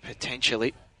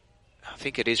 potentially. I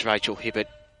think it is Rachel Hibbert.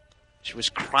 She was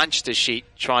crunched as she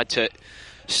tried to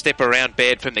step around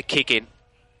Baird from the kick-in.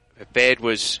 Baird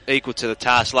was equal to the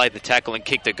task, laid the tackle and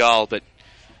kicked a goal, but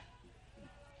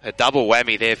a double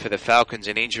whammy there for the Falcons,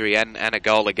 an injury and a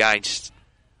goal against.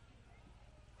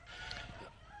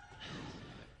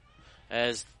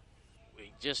 As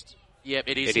we just,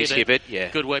 it is Hibbert,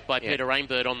 yeah. Good work by Peter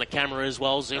Rainbird on the camera as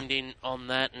well, zoomed in on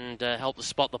that and helped to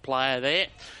spot the player there.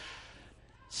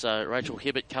 So Rachel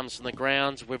Hibbert comes from the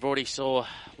ground. We've already saw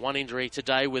one injury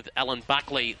today with Alan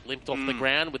Buckley limped off the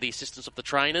ground with the assistance of the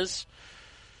trainers.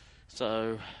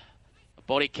 So a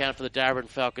body count for the Darebin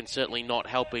Falcons certainly not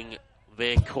helping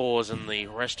their cause and the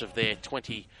rest of their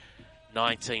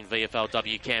 2019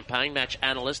 VFLW campaign. Match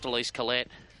analyst Elise Collette.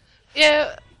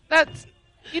 Yeah,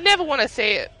 you never want to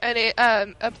see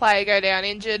a player go down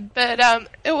injured, but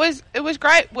it was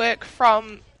great work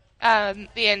from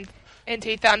the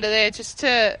NT Thunder there just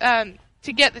to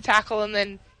get the tackle and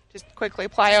then just quickly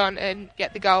play on and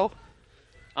get the goal.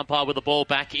 Umpire with the ball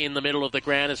back in the middle of the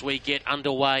ground as we get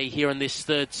underway here in this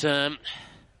third term.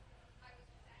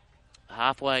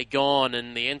 Halfway gone,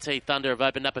 and the NT Thunder have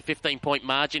opened up a 15-point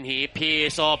margin here.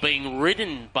 Pearce being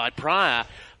ridden by Pryor.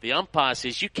 The umpire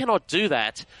says, you cannot do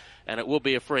that, and it will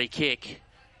be a free kick.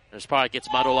 As Pryor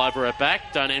gets mud all over her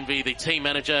back. Don't envy the team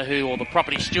manager or the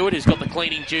property steward who's got the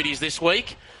cleaning duties this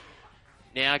week.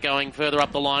 Now going further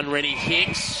up the line, Rennie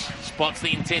Hicks spots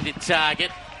the intended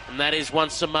target, and that is one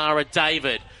Samara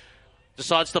David.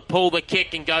 Decides to pull the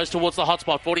kick and goes towards the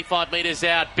hotspot, 45 metres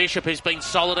out. Bishop, who's been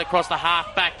solid across the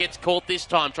half-back, gets caught this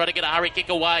time. Trying to get a hurry kick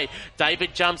away.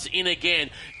 David jumps in again,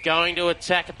 going to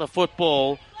attack at the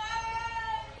football.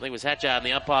 I think it was Hatchard, and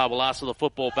the umpire will ask for the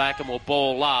football back and will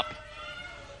ball up.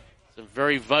 It's a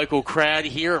very vocal crowd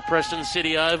here at Preston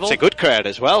City Oval. It's a good crowd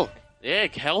as well. Yeah,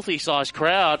 healthy-sized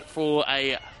crowd for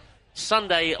a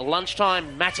Sunday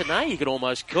lunchtime matinee, you could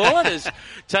almost call it, is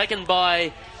taken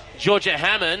by Georgia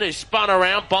Hammond, who spun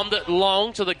around, bombed it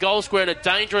long to the goal square in a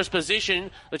dangerous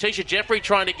position. Letitia Jeffrey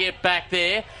trying to get back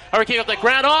there. Hurry kick off the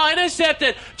ground.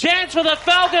 Intercepted. Chance for the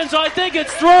Falcons. I think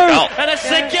it's through. And it's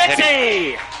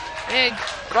Segeti. Yeah,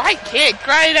 great kick.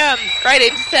 Great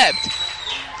intercept.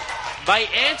 They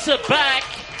answer back,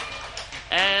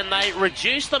 and they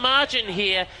reduce the margin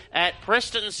here at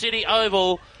Preston City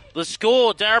Oval. The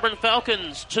score, Darebin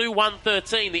Falcons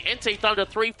 2-1-13. The NT Thunder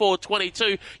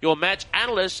 3-4-22. Your match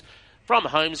analyst from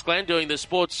Holmes Glen doing the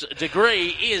sports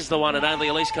degree is the one and only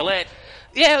Elise Collette.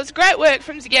 it was great work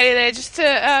from Zaghetti there just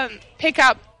to pick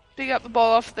up the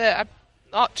ball off I'm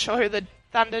not sure who the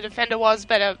Thunder defender was,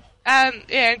 but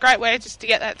great way just to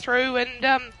get that through,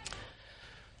 and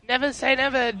never say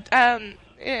never.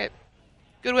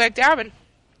 Good work, Darebin.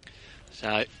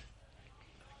 So,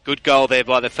 good goal there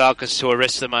by the Falcons to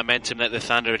arrest the momentum that the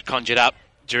Thunder had conjured up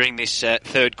during this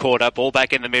third quarter. Ball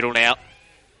back in the middle now.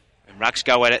 And Rucks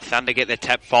go at it. Thunder get the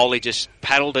tap. Foley just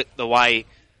paddled it the way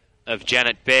of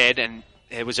Janet Baird, and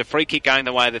there was a free kick going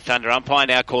the way of the Thunder. Umpire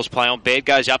now calls play on. Baird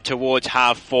goes up towards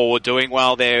half forward. Doing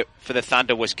well there for the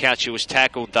Thunder was Couch. She was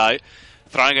tackled though.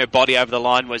 Throwing her body over the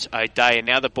line was O'Day, and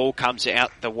now the ball comes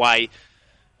out the way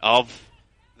of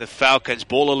the Falcons.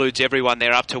 Ball eludes everyone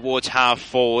there up towards half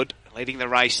forward. Leading the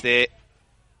race there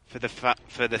for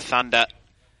the Thunder.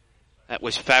 That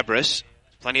was Fabris.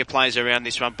 Plenty of players around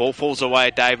this one. Ball falls away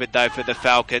at David though for the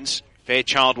Falcons.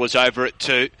 Fairchild was over it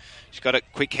too. She's got a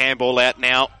quick handball out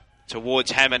now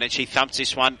towards Hammond, and she thumps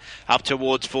this one up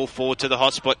towards full forward to the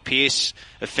hotspot. Pearce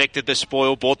affected the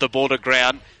spoil, brought the ball to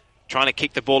ground. Trying to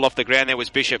kick the ball off the ground. There was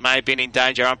Bishop. May have been in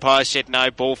danger. Umpire said no.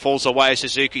 Ball falls away.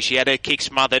 Suzuki. She had her kick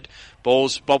smothered.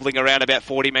 Ball's bobbling around about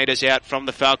 40 metres out from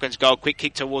the Falcons' goal. Quick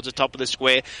kick towards the top of the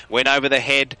square. Went over the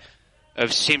head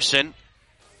of Simpson.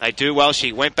 They do well.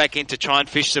 She went back in to try and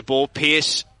fish the ball.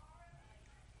 Pearce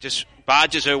just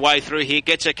barges her way through here.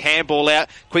 Gets a handball out.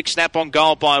 Quick snap on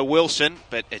goal by Wilson,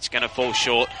 but it's going to fall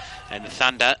short. And the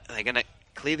Thunder, they're going to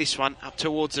clear this one up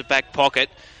towards the back pocket.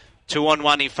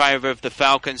 2-on-1 in favour of the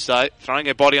Falcons, though. Throwing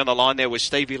her body on the line there was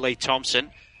Stevie Lee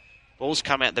Thompson. Ball's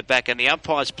come out the back, and the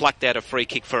umpire's plucked out a free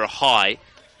kick for a high.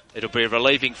 It'll be a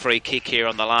relieving free kick here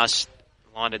on the last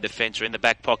line of defence, or in the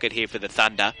back pocket here for the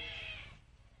Thunder.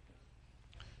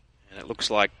 And it looks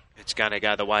like it's going to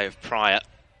go the way of Pryor.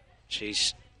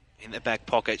 She's in the back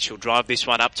pocket. She'll drive this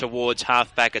one up towards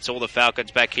half back. It's all the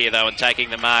Falcons back here, though, and taking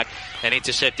the mark. And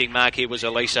intercepting mark here was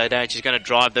Elise O'Day. She's going to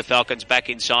drive the Falcons back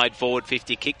inside forward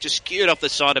 50. Kick just skewed off the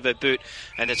side of her boot,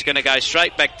 and it's going to go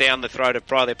straight back down the throat of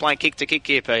Pryor. They're playing kick to kick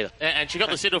here, Peter. And she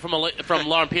got the signal from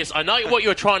Lauren Pearce. I know what you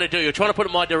were trying to do. You're trying to put it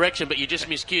in my direction, but you just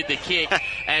miscued the kick.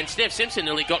 And Steph Simpson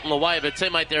nearly got in the way of her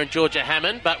teammate there in Georgia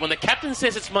Hammond. But when the captain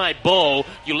says it's my ball,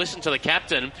 you listen to the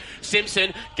captain.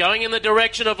 Simpson going in the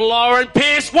direction of Lauren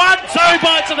Pearce. 1-2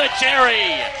 bites of the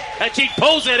cherry. And she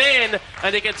pulls it in.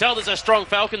 And you can tell there's a strong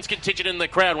Falcons contingent in the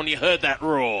crowd when you heard that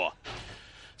roar.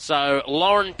 So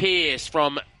Lauren Pearce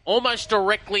from almost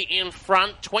directly in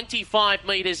front, 25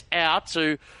 metres out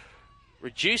to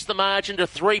reduce the margin to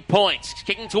 3 points.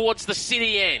 Kicking towards the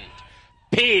city end.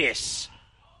 Pearce.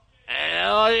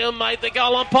 And made the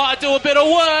goal umpire do a bit of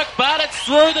work, but it's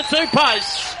through the two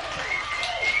posts.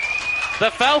 The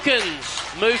Falcons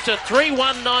move to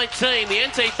 3-1-19. The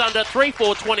NT Thunder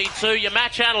 3-4-22. Your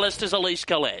match analyst is Elise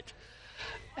Collette.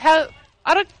 I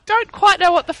don't quite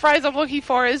know what the phrase I'm looking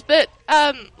for is, but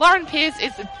Lauren Pearce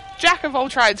is a jack of all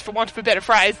trades, for want of a better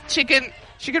phrase. She can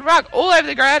rug all over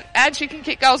the ground, and she can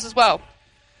kick goals as well.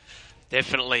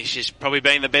 Definitely. She's probably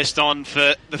been the best on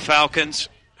for the Falcons.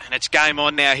 And it's game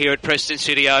on now here at Preston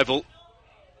City Oval.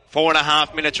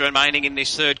 4.5 minutes remaining in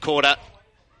this third quarter.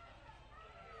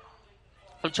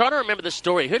 I'm trying to remember the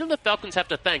story. Who did the Falcons have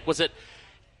to thank? Was it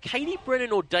Katie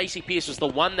Brennan or Daisy Pearce was the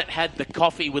one that had the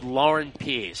coffee with Lauren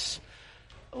Pearce?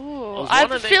 Ooh, I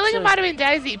have a feeling it might have been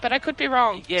Daisy, but I could be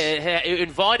wrong. Yeah, it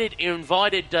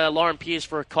invited Lauren Pearce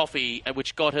for a coffee,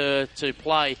 which got her to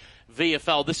play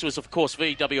VFL. This was, of course,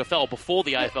 VWFL before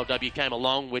the AFLW came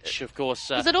along, which, of course...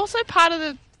 is it also part of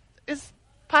the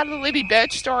Libby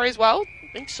Birch story as well?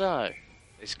 I think so.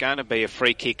 There's going to be a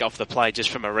free kick off the play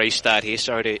just from a restart here.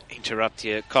 Sorry to interrupt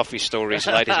your coffee stories,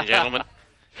 ladies and gentlemen.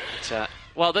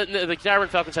 Well, the Darebin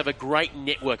Falcons have a great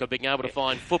network of being able to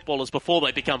find footballers before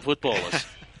they become footballers.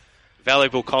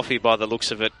 Valuable coffee by the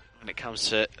looks of it when it comes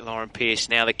to Lauren Pearce.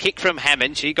 Now, the kick from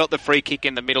Hammond. She got the free kick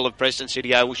in the middle of Preston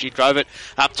City Oval. She drove it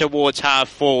up towards half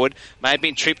forward. May have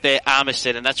been tripped there,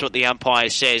 Armistead, and that's what the umpire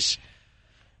says.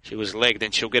 She was legged,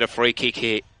 and she'll get a free kick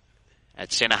here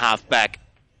at centre half back.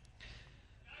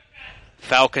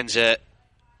 Falcons are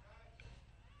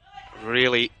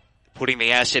really putting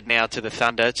the asset now to the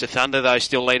Thunder. It's the Thunder, though,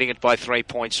 still leading it by 3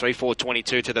 points.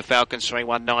 3-4-22 to the Falcons,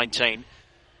 3-1-19.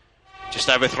 Just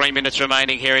over 3 minutes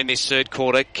remaining here in this third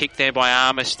quarter. Kick there by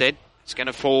Armistead. It's going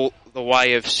to fall the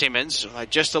way of Simmons. They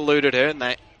just eluded her, and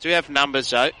they Do have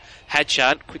numbers, though.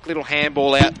 Hatchard, quick little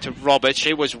handball out to Roberts.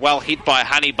 She was well hit by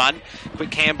Honeybun.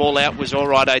 Quick handball out was all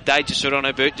right. O'Day just stood on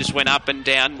her boot, just went up and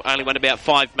down. Only went about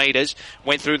 5 metres.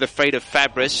 Went through the feet of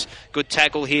Fabris. Good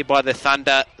tackle here by the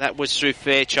Thunder. That was Sue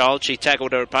Fairchild. She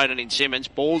tackled her opponent in Simmons.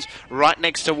 Ball's right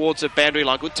next towards the boundary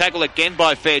line. Good tackle again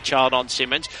by Fairchild on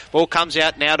Simmons. Ball comes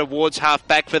out now towards half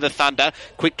back for the Thunder.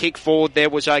 Quick kick forward there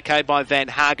was okay by Van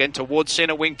Hagen. Towards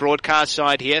centre wing broadcast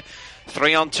side here.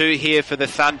 3-on-2 here for the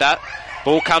Thunder.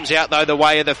 Ball comes out, though, the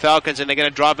way of the Falcons, and they're going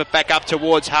to drive it back up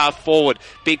towards half forward.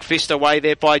 Big fist away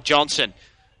there by Johnson.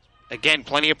 Again,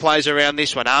 plenty of players around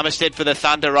this one. Armistead for the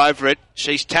Thunder over it.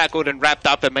 She's tackled and wrapped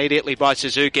up immediately by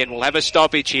Suzuki, and we'll have a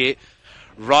stoppage here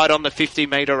right on the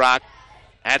 50-metre arc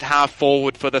at half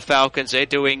forward for the Falcons. They're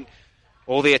doing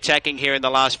all the attacking here in the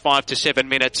last 5 to 7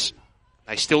 minutes.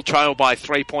 They still trail by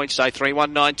 3 points, so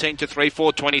 3-1-19 to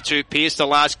 3-4-22. Pearce, the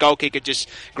last goal kicker, just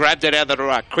grabbed it out of the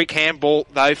ruck. Quick handball,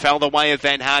 though, fell the way of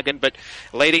Van Hagen, but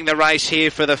leading the race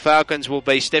here for the Falcons will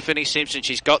be Stephanie Simpson.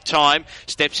 She's got time,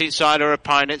 steps inside her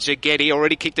opponent. Zaghetti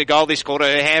already kicked a goal this quarter.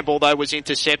 Her handball, though, was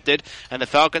intercepted, and the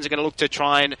Falcons are going to look to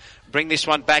try and bring this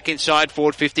one back inside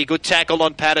forward 50. Good tackle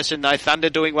on Patterson, though.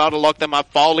 Thunder doing well to lock them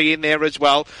up. Foley in there as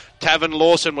well. Tavern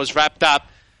Lawson was wrapped up.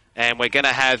 And we're going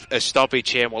to have a stoppage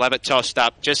here, and we'll have it tossed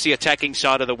up. Just the attacking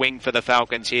side of the wing for the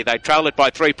Falcons here. They trail it by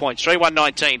 3 points,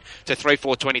 3-1-19 to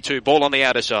 3-4-22. Ball on the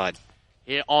outer side.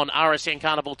 Here on RSN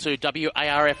Carnival 2,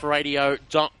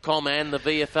 WARFradio.com and the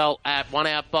VFL app. One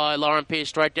out by Lauren Pearce,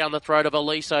 straight down the throat of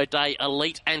Elise O'Day.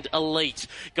 Elite.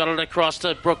 Got it across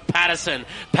to Brooke Patterson.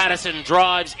 Patterson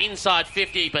drives inside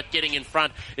 50, but getting in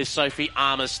front is Sophie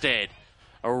Armistead.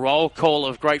 A roll call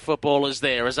of great footballers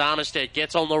there as Armistead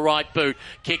gets on the right boot,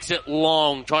 kicks it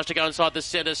long, tries to go inside the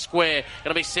centre square.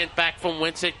 Going to be sent back from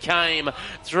whence it came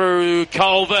through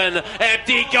Colvin.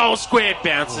 Empty goal square,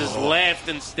 bounces left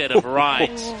instead of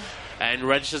right. And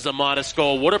registers a minor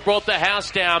score. Would have brought the house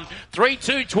down.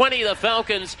 3-2-20 the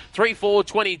Falcons,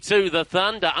 3-4-22 the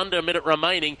Thunder. Under a minute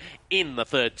remaining in the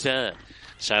third term.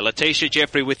 So Letitia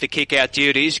Jeffrey with the kick-out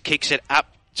duties, kicks it up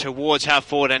towards half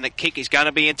forward, and the kick is going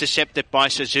to be intercepted by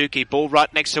Suzuki. Ball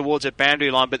right next towards the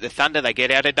boundary line, but the Thunder, they get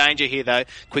out of danger here though.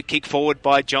 Quick kick forward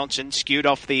by Johnson, skewed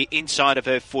off the inside of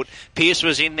her foot. Pearce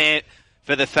was in there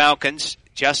for the Falcons,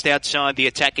 just outside the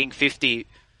attacking 50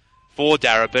 for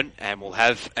Darebin, and we'll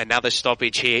have another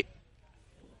stoppage here.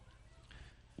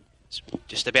 It's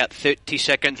just about 30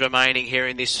 seconds remaining here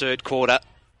in this third quarter.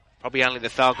 Probably only the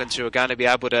Falcons who are going to be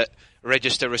able to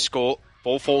register a score.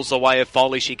 Ball falls the way of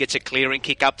Foley. She gets a clearing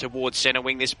kick up towards centre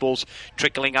wing. This ball's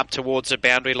trickling up towards the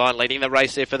boundary line. Leading the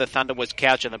race there for the Thunder was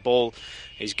Couch, and the ball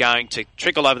is going to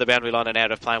trickle over the boundary line and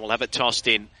out of play. We'll have it tossed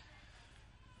in,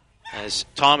 as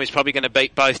time is probably going to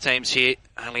beat both teams here.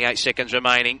 Only 8 seconds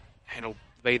remaining, and it'll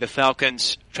be the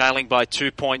Falcons trailing by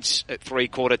 2 points at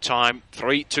three-quarter time.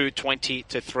 3-2-20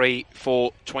 to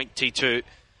 3-4-22.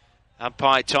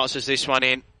 Umpire tosses this one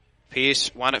in.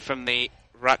 Pearce won it from the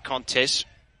ruck contest.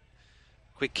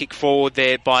 Quick kick forward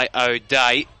there by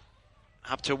O'Day.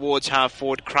 Up towards half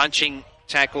forward. Crunching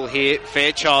tackle here.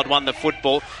 Fairchild won the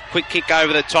football. Quick kick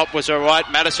over the top was all right.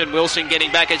 Madison Wilson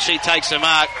getting back, and she takes the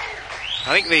mark.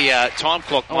 I think the time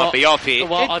clock might be off here.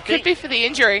 Well, it could be for the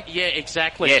injury. Yeah,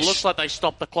 exactly. Yes. It looks like they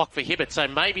stopped the clock for Hibbert, so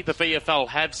maybe the VFL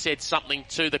have said something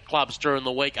to the clubs during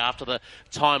the week after the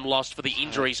time lost for the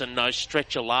injuries and no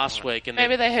stretcher last week. And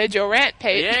maybe they heard your rant,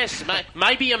 Pete. Yes,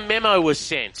 maybe a memo was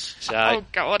sent. So, oh,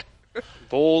 God.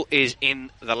 Ball is in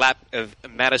the lap of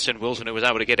Madison Wilson, who was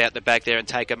able to get out the back there and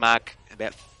take a mark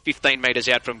about 15 metres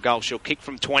out from goal. She'll kick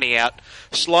from 20 out.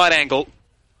 Slight angle.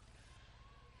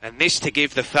 And this to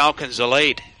give the Falcons a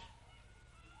lead.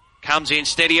 Comes in,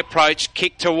 steady approach,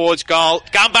 kick towards goal.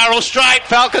 Gun barrel straight,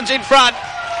 Falcons in front.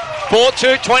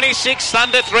 4-2-26,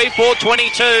 Thunder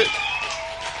 3-4-22.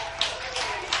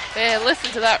 Yeah,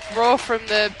 listen to that roar from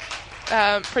the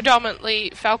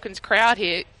predominantly Falcons crowd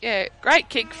here. Yeah, great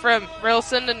kick from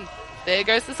Rilson, and there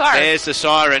goes the siren. There's the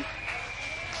siren.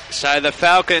 So the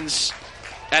Falcons,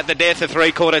 at the death of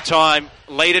three-quarter time,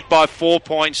 lead it by 4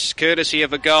 points, courtesy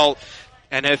of a goal.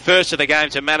 And her first of the game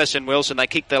to Madison Wilson. They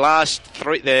kicked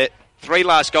the three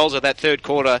last goals of that third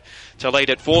quarter to lead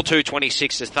at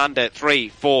 4-2-26 to Thunder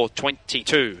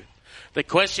 3-4-22. The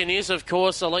question is, of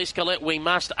course, Elise Collette, we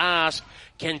must ask,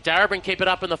 can Darebin keep it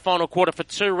up in the final quarter for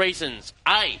two reasons?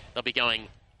 A, they'll be going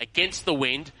against the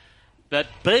wind, but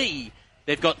B,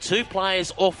 they've got two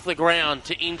players off the ground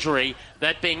to injury,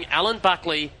 that being Alan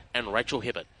Buckley and Rachel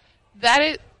Hibbert.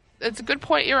 It's a good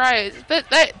point you raised.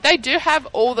 They do have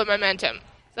all the momentum.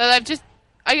 So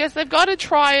they've got to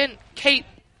try and keep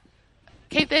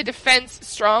their defence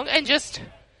strong and just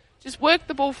work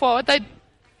the ball forward. They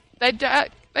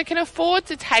they can afford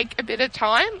to take a bit of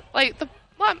time. Like the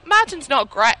margin's not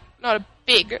great, not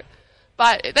big,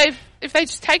 but if they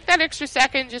just take that extra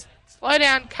second, just slow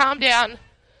down, calm down.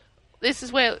 This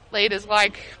is where leaders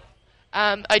like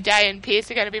O'Day and Pearce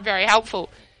are going to be very helpful.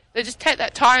 They just take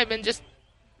that time and just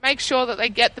make sure that they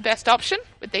get the best option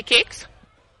with their kicks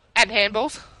and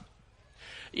handballs.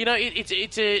 You know,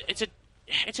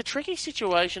 it's a tricky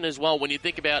situation as well when you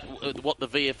think about what the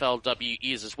VFLW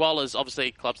is, as well as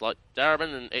obviously clubs like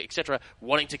Darebin and etc.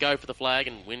 wanting to go for the flag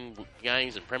and win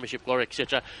games and premiership glory,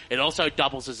 etc. It also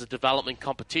doubles as a development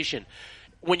competition.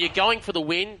 When you're going for the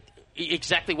win,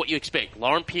 exactly what you expect.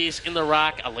 Lauren Pearce in the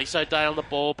ruck, Elise O'Day on the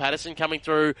ball, Patterson coming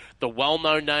through, the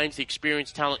well-known names, the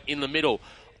experienced talent in the middle.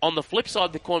 On the flip side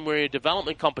of the coin, where you're a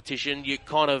development competition, you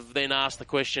kind of then ask the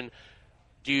question,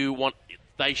 do you want...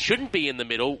 They shouldn't be in the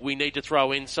middle. We need to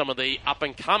throw in some of the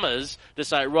up-and-comers to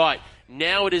say, right,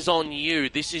 now it is on you.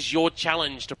 This is your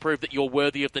challenge to prove that you're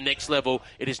worthy of the next level.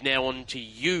 It is now on to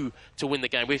you to win the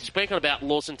game. We've spoken about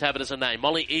Lawson Tabbert as a name,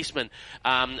 Molly Eastman,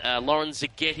 Lauren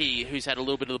Zaghetti, who's had a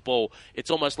little bit of the ball. It's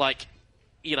almost like,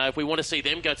 you know, if we want to see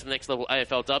them go to the next level,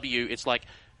 AFLW, it's like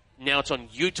now it's on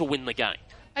you to win the game.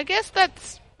 I guess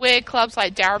that's where clubs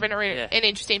like Darebin are in an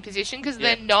interesting position because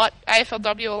they're not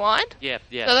AFLW aligned. Yeah.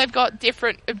 So they've got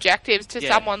different objectives to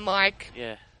someone like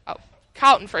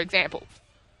Carlton, for example.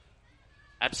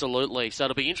 Absolutely. So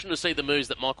it'll be interesting to see the moves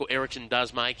that Michael Erickson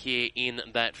does make here in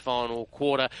that final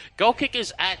quarter. Goal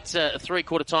kickers at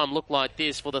three-quarter time look like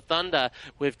this. For the Thunder,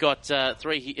 we've got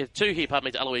two here,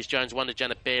 to Eloise Jones, one to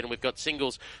Janet Baird, and we've got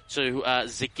singles to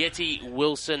Zaghetti,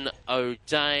 Wilson,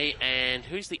 O'Day, and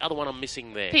who's the other one I'm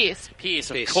missing there? Pearce,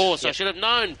 of course. Yep. I should have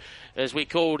known, as we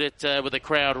called it with the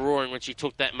crowd roaring when she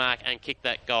took that mark and kicked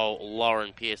that goal.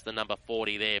 Lauren Pearce, the number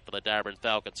 40 there for the Darebin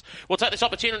Falcons. We'll take this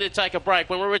opportunity to take a break.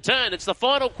 When we return, it's the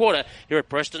final quarter here at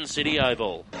Preston City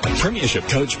Oval. Premiership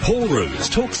coach Paul Roos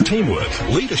talks teamwork,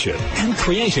 leadership and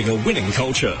creating a winning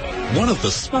culture. One of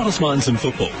the smartest minds in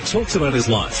football talks about his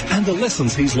life and the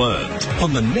lessons he's learned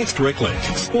on the next Rec Link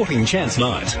Sporting Chance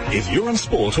Night. If you're in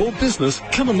sport or business,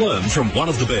 come and learn from one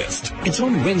of the best. It's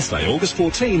on Wednesday, August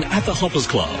 14 at the Hoppers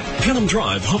Club, Pelham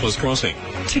Drive, Hoppers Crossing.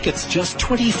 Tickets just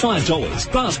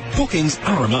 $25, but bookings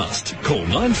are a must. Call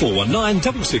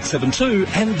 9419 6672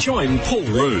 and join Paul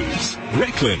Roos.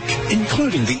 Reclink,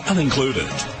 including the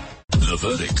unincluded. The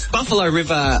verdict. Buffalo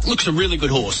River looks a really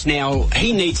good horse. Now,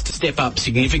 he needs to step up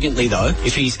significantly, though,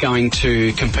 if he's going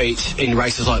to compete in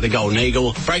races like the Golden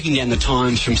Eagle. Breaking down the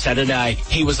times from Saturday,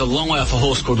 he was a long way off a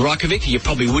horse called Rykovic. You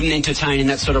probably wouldn't entertain in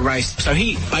that sort of race. So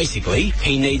he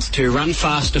needs to run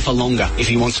faster for longer if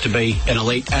he wants to be an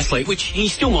elite athlete, which he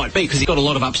still might be because he's got a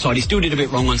lot of upside. He still did a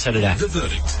bit wrong on Saturday. The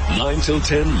verdict. 9 till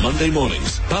 10 Monday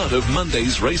mornings. Part of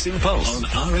Monday's Racing Pulse on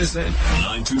RSN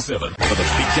 927. For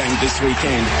the big game this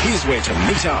weekend, here's where to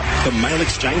meet up. The Mail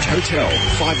Exchange Hotel.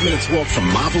 5 minutes walk from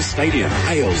Marvel Stadium.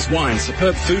 Ales, wine,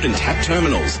 superb food and tap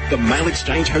terminals. The Mail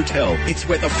Exchange Hotel. It's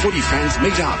where the footy fans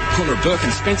meet up. Corner of Burke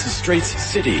and Spencer Streets,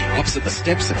 City. Opposite the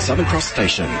steps at Southern Cross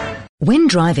Station. When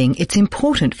driving, it's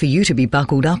important for you to be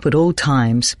buckled up at all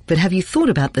times. But have you thought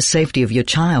about the safety of your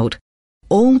child?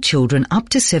 All children up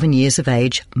to 7 years of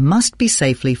age must be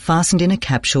safely fastened in a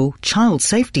capsule, child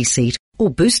safety seat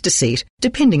or booster seat,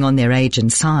 depending on their age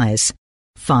and size.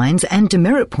 Fines and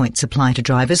demerit points apply to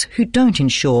drivers who don't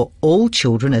ensure all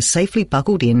children are safely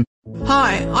buckled in.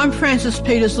 Hi, I'm Frances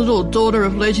Peters Little, daughter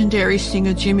of legendary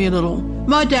singer Jimmy Little.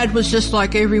 My dad was just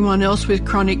like everyone else with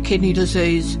chronic kidney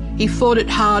disease. He fought it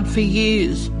hard for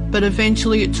years, but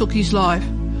eventually it took his life.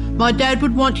 My dad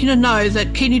would want you to know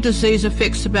that kidney disease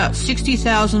affects about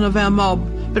 60,000 of our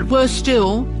mob, but worse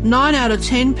still, 9 out of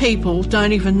 10 people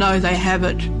don't even know they have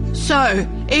it. So,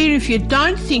 even if you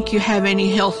don't think you have any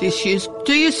health issues,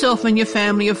 do yourself and your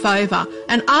family a favour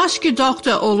and ask your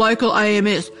doctor or local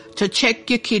AMS to check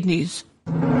your kidneys.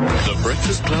 The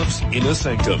Breakfast Club's Inner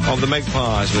Sanctum. On the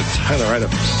Magpies with Taylor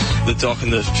Adams. The doc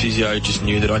and the physio just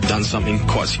knew that I'd done something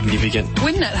quite significant.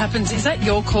 When that happens, is that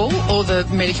your call or the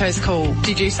medico's call?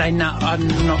 Did you say, no, I'm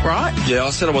not right? Yeah, I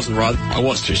said I wasn't right. I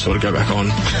was too sore to go back on.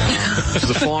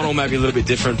 The final may be a little bit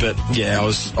different, but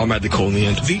yeah, I made the call in the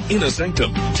end. The Inner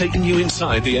Sanctum, taking you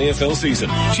inside the AFL season.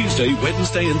 Tuesday,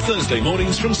 Wednesday and Thursday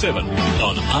mornings from 7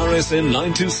 on RSN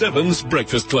 927's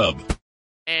Breakfast Club.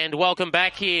 And welcome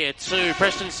back here to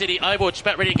Preston City Oval. It's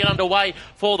about ready to get underway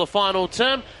for the final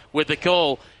term. With the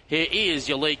call, here is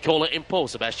your lead caller in Paul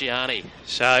Sebastiani.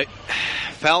 So,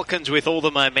 Falcons with all the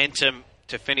momentum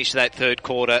to finish that third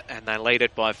quarter, and they lead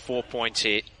it by 4 points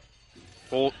here.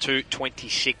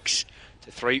 4-2-26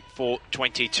 to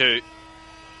 3-4-22.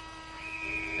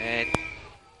 And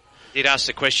did ask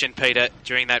the question, Peter,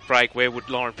 during that break, where would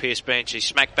Lauren Pearce be? And she's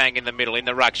smack bang in the middle, in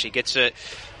the ruck. She gets a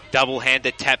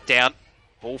double-handed tap down.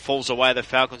 Ball falls away. The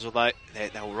Falcons, although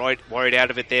they were worried out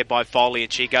of it there by Foley,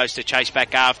 and she goes to chase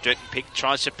back after it and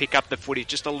tries to pick up the footy.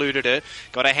 Just eluded her.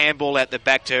 Got a handball out the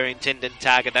back to her intended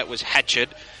target. That was Hatchett.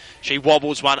 She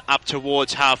wobbles one up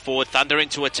towards half forward. Thunder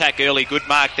into attack early. Good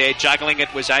mark there. Juggling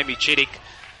it was Amy Chittick.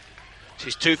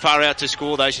 She's too far out to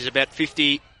score, though. She's about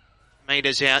 50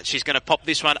 metres out. She's going to pop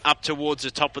this one up towards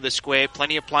the top of the square.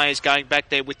 Plenty of players going back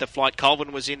there with the flight.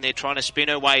 Colvin was in there trying to spin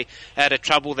her way out of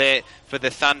trouble there for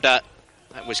the Thunder.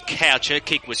 That was Couch. Her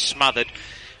kick was smothered.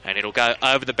 And it'll go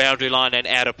over the boundary line and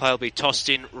out of play. It'll be tossed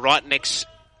in right next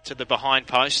to the behind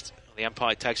post. The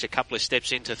umpire takes a couple of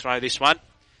steps in to throw this one.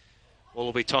 Ball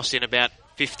will be tossed in about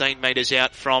 15 metres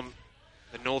out from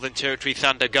the Northern Territory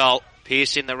Thunder goal.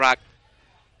 Pearce in the ruck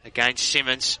against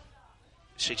Simmons.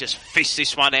 She just fists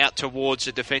this one out towards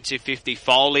the defensive 50.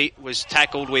 Foley was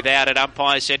tackled without it.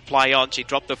 Umpire said play on. She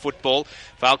dropped the football.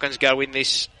 Falcons go in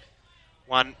this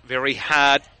one very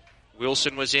hard.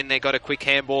 Wilson was in there, got a quick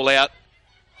handball out.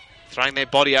 Throwing their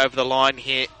body over the line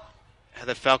here.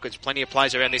 The Falcons, plenty of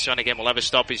plays around this one again. We'll have a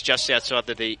stop. He's just outside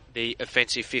the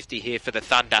offensive 50 here for the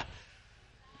Thunder.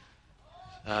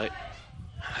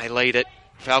 They lead it.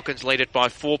 Falcons lead it by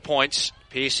 4 points.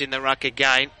 Pearce in the ruck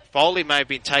again. Foley may have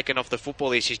been taken off the football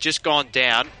here. She's just gone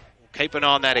down. We'll keep an eye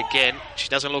on that again. She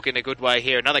doesn't look in a good way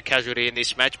here. Another casualty in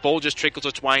this match. Ball just trickles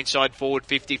its way inside forward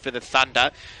 50 for the Thunder.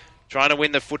 Trying to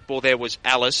win the football there was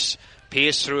Alice.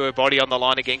 Pearce threw her body on the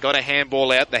line again. Got a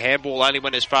handball out. The handball only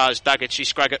went as far as Duggett. She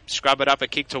scrub it up. A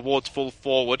kick towards full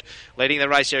forward. Leading the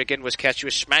race there again was Cash. She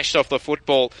was smashed off the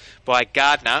football by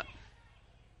Gardner.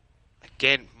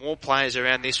 Again, more players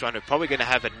around this one. We're probably going to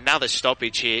have another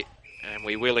stoppage here. And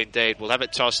we will indeed. We'll have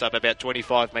it tossed up about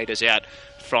 25 metres out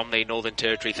from the Northern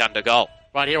Territory Thunder goal.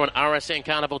 Right here on RSN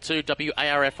Carnival 2,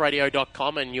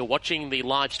 WARFradio.com, and you're watching the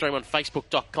live stream on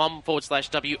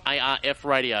Facebook.com/WARF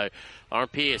Radio. Lauren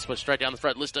Pearce was straight down the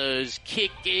throat. Lister's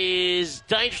kick is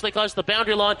dangerously close to the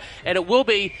boundary line, and it will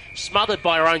be smothered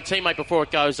by her own teammate before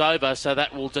it goes over, so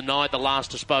that will deny the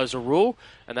last disposal rule,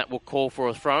 and that will call for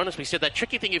a throw. And as we said, that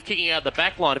tricky thing of kicking out of the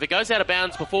back line, if it goes out of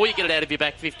bounds before you get it out of your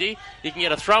back 50, you can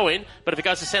get a throw in, but if it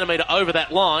goes a centimetre over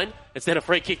that line, it's then a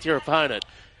free kick to your opponent.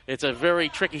 It's a very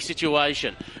tricky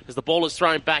situation as the ball is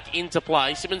thrown back into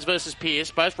play. Simmons versus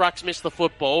Pearce. Both rucks miss the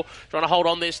football. Trying to hold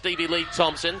on there, Stevie Lee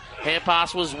Thompson. Hand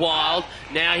pass was wild.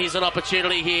 Now here's an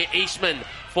opportunity here. Eastman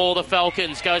for the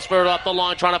Falcons. Goes for it up the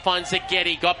line, trying to find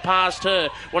Zaghetti. Got past her.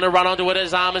 Want to run onto it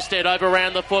as Armistead. Over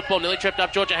around the football. Nearly tripped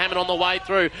up Georgia Hammond on the way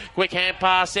through. Quick hand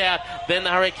pass out. Then the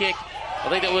hurry kick. I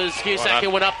think it was Cusack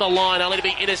who went up the line, only to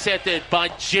be intercepted by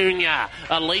Junior.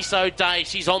 Elise O'Day,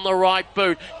 she's on the right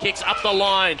boot, kicks up the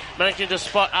line, managing to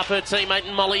spot up her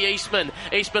teammate Molly Eastman.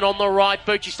 Eastman on the right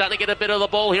boot, she's starting to get a bit of the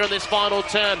ball here in this final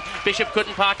term. Bishop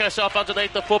couldn't park herself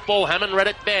underneath the football. Hammond read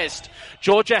it best.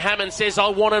 Georgia Hammond says, I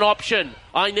want an option.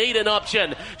 I need an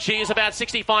option. She is about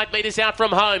 65 metres out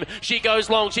from home. She goes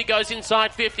long. She goes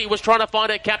inside 50. Was trying to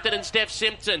find her captain and Steph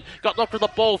Simpson. Got knocked to the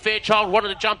ball. Fairchild wanted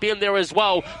to jump in there as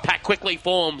well. Pack quickly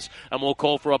forms and will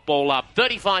call for a ball up.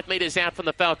 35 metres out from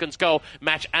the Falcons' goal.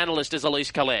 Match analyst is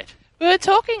Elise Collette. We were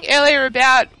talking earlier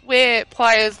about where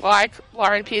players like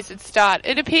Lauren Pearce would start.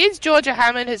 It appears Georgia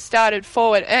Hammond has started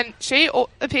forward, and she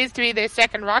appears to be their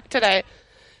second ruck today.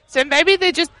 So maybe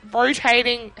they're just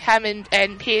rotating Hammond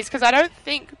and Pearce, because I don't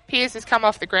think Pearce has come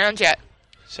off the ground yet.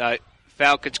 So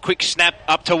Falcons quick snap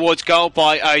up towards goal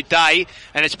by O'Day,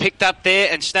 and it's picked up there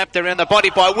and snapped around the body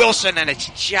by Wilson, and it's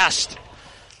just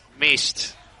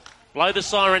missed. Blow the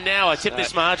siren now. I tip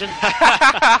this margin.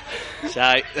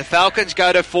 So the Falcons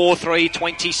go to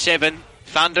 4-3-27.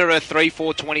 Thunder are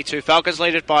 3-4-22. Falcons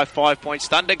lead it by 5 points.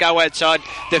 Thunder go outside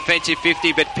defensive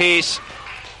 50, but Pearce,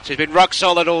 she's been rock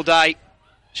solid all day.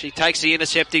 She takes the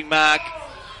intercepting mark.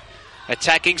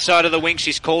 Attacking side of the wing,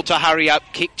 she's called to hurry up.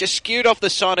 Kick just skewed off the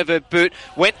side of her boot.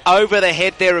 Went over the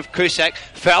head there of Cusack.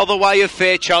 Fell the way of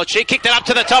Fairchild. She kicked it up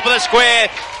to the top of the square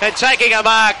and taking a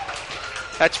mark.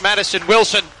 That's Madison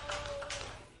Wilson.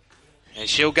 And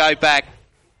she'll go back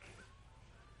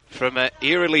from an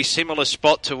eerily similar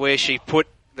spot to where she put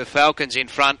the Falcons in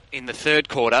front in the third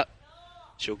quarter.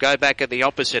 She'll go back at the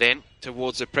opposite end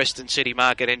towards the Preston City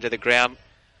Market end of the ground.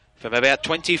 From about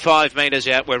 25 metres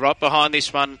out, we're right behind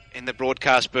this one in the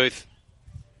broadcast booth,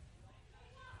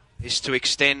 is to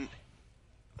extend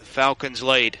the Falcons'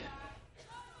 lead.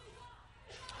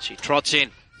 She trots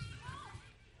in.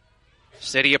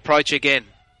 Steady approach again.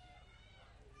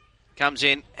 Comes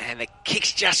in, and the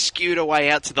kick's just skewed away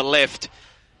out to the left,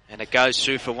 and it goes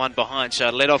through for one behind.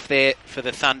 So let off there for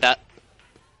the Thunder.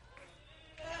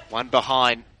 One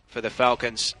behind for the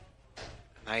Falcons.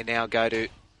 They now go to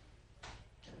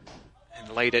and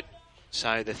lead it.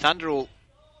 So the Thunder will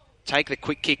take the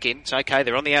quick kick in. It's okay,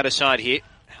 they're on the outer side here.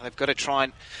 They've got to try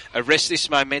and arrest this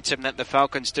momentum that the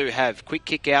Falcons do have. Quick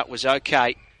kick out was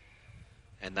okay.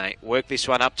 And they work this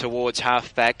one up towards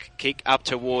half-back. Kick up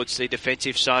towards the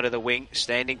defensive side of the wing.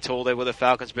 Standing tall there with the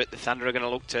Falcons, but the Thunder are going to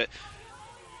look to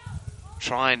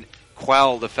try and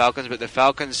quell the Falcons. But the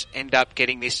Falcons end up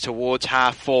getting this towards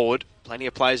half-forward. Plenty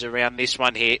of players around this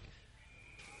one here.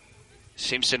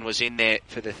 Simpson was in there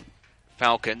for the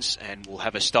Falcons, and we'll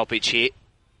have a stoppage here.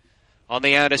 On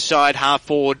the outer side,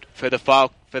 half-forward for the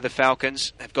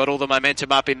Falcons. They've got all the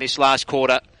momentum up in this last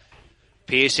quarter.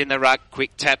 Pearce in the ruck,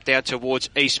 quick tap down towards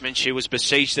Eastman. She was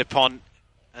besieged upon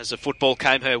as the football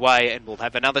came her way, and we'll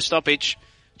have another stoppage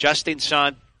just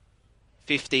inside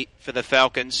 50 for the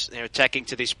Falcons. They're attacking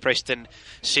to this Preston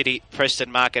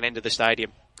Market end of the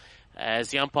stadium. As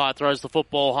the umpire throws the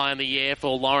football high in the air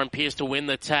for Lauren Pearce to win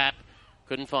the tap.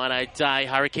 Couldn't find a day.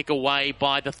 Hurry kick away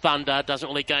by the Thunder. Doesn't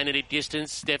really gain any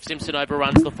distance. Steph Simpson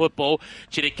overruns the football.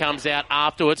 Chittick comes out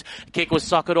afterwards. Kick was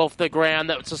socket off the ground.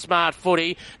 That's a smart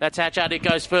footy. That's Hatchard who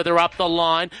goes further up the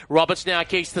line. Roberts now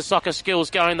keeps the soccer skills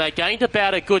going. They gained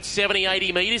about a good 70,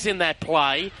 80 metres in that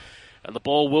play. And the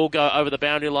ball will go over the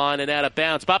boundary line and out of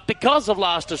bounds. But because of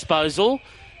last disposal,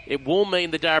 it will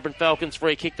mean the Darebin Falcons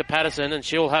free kick to Patterson, and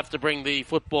she'll have to bring the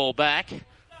football back.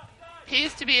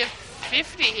 Appears to be a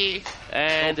 50 here.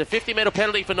 And a 50-metre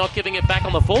penalty for not giving it back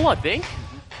on the full, I think.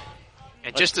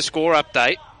 And just a score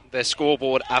update. The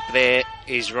scoreboard up there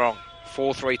is wrong.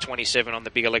 4-3-27 on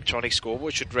the big electronic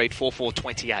scoreboard. Should read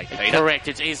 4-4-28, Peter. Correct.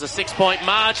 It is a 6-point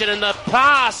margin, and the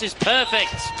pass is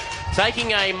perfect.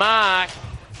 Taking a mark.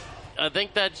 I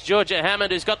think that's Georgia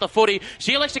Hammond who's got the footy.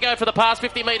 She elects to go for the pass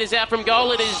 50 metres out from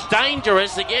goal. It is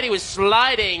dangerous. Zagetti was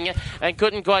sliding and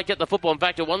couldn't quite get the football. In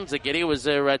fact, it wasn't Zagetti. It was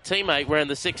her teammate wearing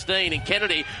the 16. And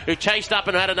Kennedy, who chased up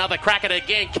and had another crack at it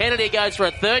again. Kennedy goes for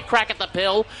a third crack at the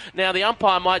pill. Now, the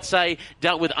umpire might say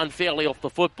dealt with unfairly off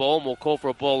the football, and we'll call for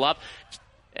a ball up.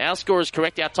 Our score is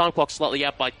correct. Our time clock's slightly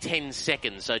out by 10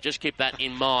 seconds, so just keep that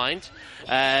in mind.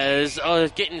 As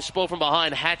getting spoiled from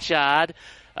behind, Hatchard.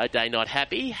 O'Day not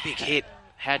happy. Big hit.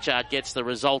 Hatchard gets the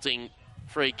resulting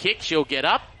free kick. She'll get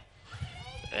up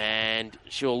and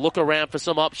she'll look around for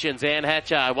some options. Anne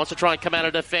Hatchard wants to try and come out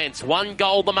of defence. 1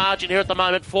 goal the margin here at the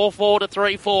moment. 4-4 to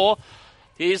 3-4.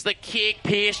 Here's the kick.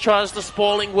 Pearce tries the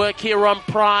spoiling work here on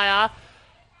Pryor.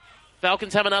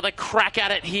 Falcons have another crack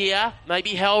at it here. Maybe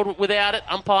held without it.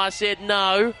 Umpire said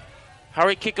no.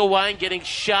 Hurry kick away and getting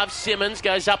shoved. Simmons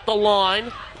goes up the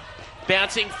line.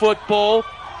 Bouncing football.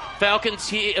 Falcons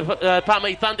here,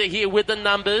 Thunder here with the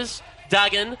numbers.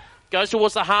 Duggan goes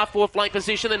towards the half-forward flank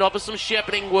position, then offers some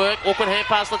shepherding work. Awkward hand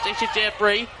pass, Letitia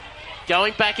Jeffrey.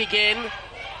 Going back again.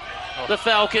 The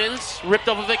Falcons, ripped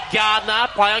off of it, Gardner.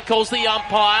 Play on calls the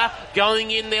umpire.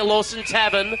 Going in there, Lawson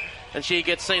Tavern. And she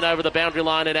gets seen over the boundary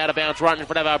line and out of bounds right in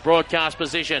front of our broadcast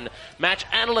position. Match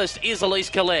analyst is Elise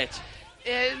Collette.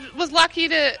 Was lucky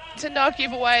to not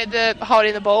give away the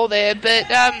holding the ball there, but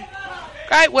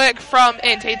great work from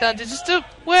NT Thunder just to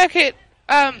work it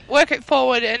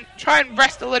forward and try and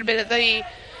wrest a little bit of the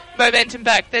momentum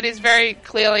back that is very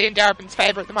clearly in Darebin's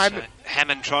favour at the moment. So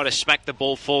Hammond tried to smack the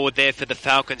ball forward there for the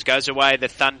Falcons. Goes away the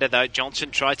Thunder though.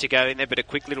 Johnson tried to go in there, but a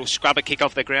quick little scrubber kick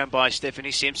off the ground by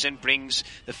Stephanie Simpson brings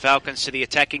the Falcons to the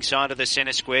attacking side of the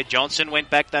centre square. Johnson went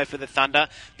back though for the Thunder.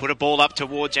 Put a ball up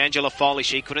towards Angela Foley.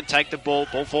 She couldn't take the ball.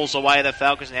 Ball falls away. The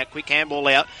Falcons now quick handball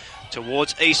out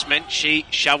towards Eastman. She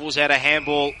shovels out a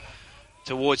handball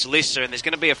towards Lister, and there's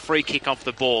going to be a free kick off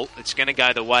the ball. It's going to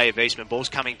go the way of Eastman. Ball's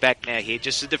coming back now here.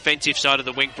 Just the defensive side of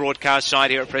the wing broadcast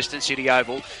side here at Preston City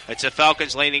Oval. It's the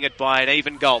Falcons leading it by an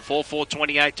even goal.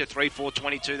 4-4-28 to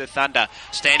 3-4-22 the Thunder.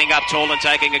 Standing up tall and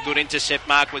taking a good intercept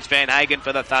mark was Van Hagen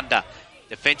for the Thunder.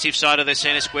 Defensive side of the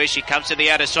centre square. She comes to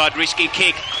the outer side. Risky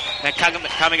kick. And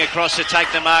coming across to take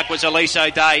the mark was Elise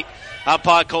O'Day.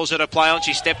 Umpire calls it a play on.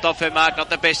 She stepped off her mark.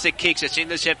 Not the best at kicks. It's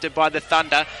intercepted by the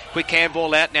Thunder. Quick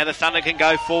handball out. Now the Thunder can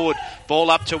go forward. Ball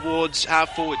up towards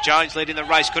half forward. Jones leading the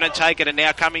race. Couldn't take it. And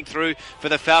now coming through for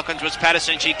the Falcons was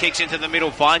Patterson. She kicks into the middle.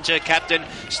 Finds her captain,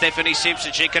 Stephanie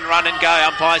Simpson. She can run and go.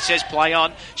 Umpire says play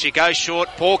on. She goes short.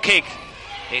 Poor kick.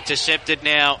 Intercepted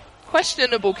now.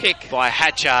 Questionable kick. By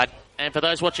Hatchard. And for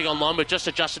those watching online, we've just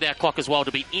adjusted our clock as well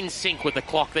to be in sync with the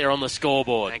clock there on the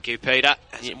scoreboard. Thank you, Peter.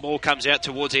 As the ball comes out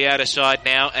towards the outer side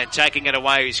now, and taking it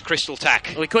away is Crystal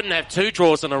Tack. We couldn't have two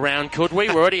draws in a round, could we?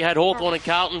 We already had Hawthorn and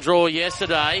Carlton draw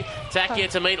yesterday. Tack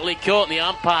gets immediately caught, and the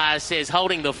umpire says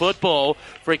holding the football.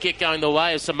 Free kick going the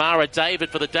way of Samara David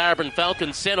for the Darebin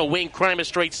Falcons. Centre wing, Cramer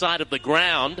Street side of the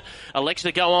ground. Elects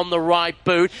to go on the right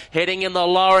boot, heading in the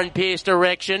Lauren Pearce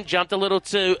direction. Jumped a little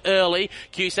too early.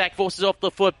 Cusack forces off the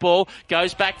football.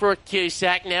 Goes back for a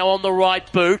Cusack, now on the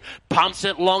right boot. Pumps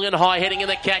it long and high, heading in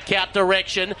the Cat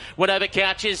direction. Went over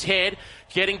Couch's head.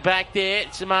 Getting back there,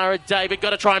 Samara David got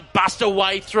to try and bust a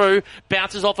way through.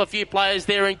 Bounces off a few players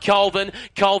there in Colvin.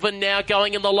 Colvin now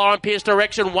going in the Lauren Pearce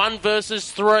direction, 1 versus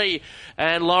 3.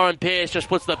 And Lauren Pearce just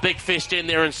puts the big fist in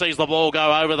there and sees the ball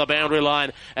go over the boundary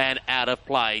line and out of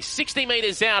play. 60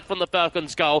 metres out from the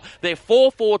Falcons' goal. They're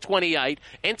 4-4-28.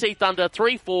 NT Thunder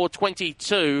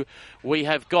 3-4-22. We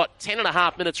have got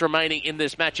 10.5 minutes remaining in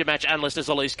this match. Your match analyst is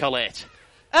Elise Collette.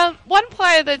 One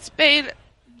player that's been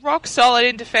rock solid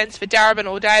in defence for Darebin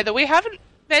all day that we haven't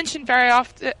mentioned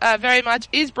very much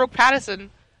is Brooke Patterson.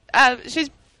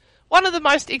 She's one of the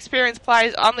most experienced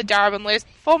players on the Darebin list,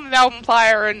 former Melbourne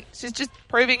player, and she's just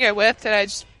proving her worth today.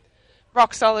 Just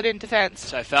rock solid in defence.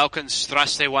 So Falcons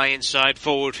thrust their way inside,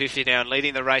 forward 50 down.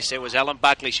 Leading the race there was Ellen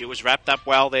Buckley. She was wrapped up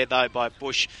well there though by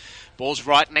Bush. Ball's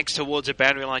right next towards the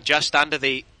boundary line, just under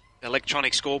the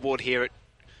electronic scoreboard here at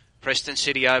Preston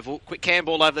City Oval. Quick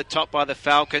handball over the top by the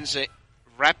Falcons.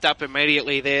 Wrapped up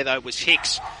immediately there, though, was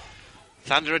Hicks.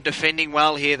 Thunder are defending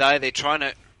well here, though. They're trying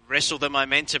to wrestle the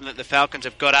momentum that the Falcons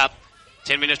have got up.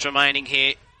 10 minutes remaining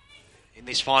here in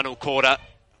this final quarter.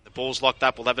 The ball's locked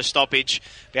up. We'll have a stoppage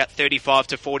about 35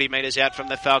 to 40 metres out from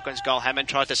the Falcons' goal. Hammond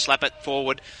tried to slap it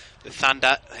forward. The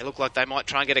Thunder, they look like they might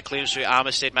try and get a clearance through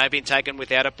Armistead. Maybe taken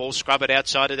without a ball. Scrub it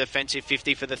outside of defensive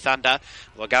 50 for the Thunder.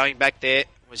 Well, going back there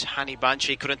was Honey Bunch.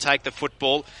 He couldn't take the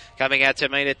football. Coming out to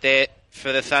meet it there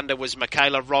for the Thunder was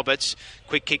Michaela Roberts.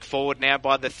 Quick kick forward now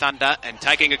by the Thunder, and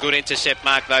taking a good intercept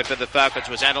mark though for the Falcons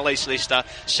was Annalise Lister.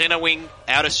 Centre wing,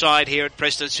 outer side here at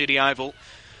Preston City Oval.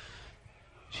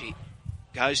 She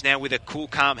goes now with a cool,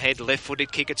 calm head,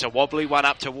 left-footed kick. It's a wobbly one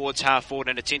up towards half forward,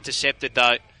 and it's intercepted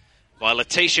though by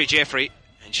Letitia Jeffrey,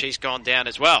 and she's gone down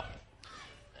as well.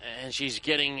 And she's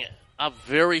getting up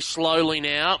very slowly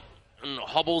now. And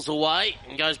hobbles away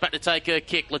and goes back to take her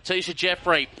kick. Letitia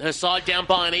Jeffrey, her side down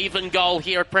by an even goal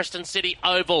here at Preston City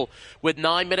Oval with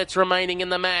 9 minutes remaining in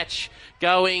the match.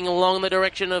 Going along the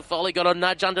direction of Foley, got a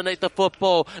nudge underneath the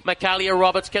football. Michaela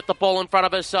Roberts kept the ball in front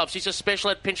of herself. She's a special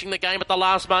at pinching the game at the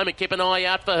last moment. Keep an eye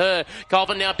out for her.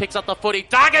 Colvin now picks up the footy.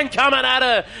 Duggan coming at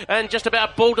her and just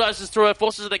about bulldozes through her,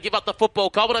 forces her to give up the football.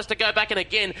 Colvin has to go back, and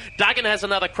again, Duggan has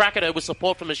another crack at her with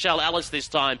support from Michelle Ellis this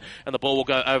time, and the ball will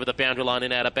go over the boundary line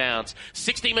and out of bounds.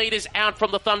 60 metres out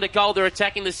from the Thunder goal. They're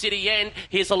attacking the city end.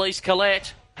 Here's Elise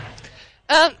Collette.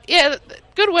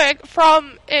 Good work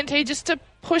from NT just to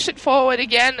push it forward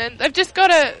again, and they've just got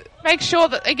to make sure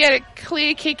that they get a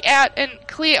clear kick out and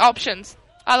clear options.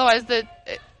 Otherwise,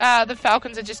 the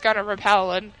Falcons are just going to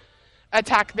repel and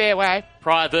attack their way.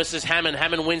 Pryor versus Hammond.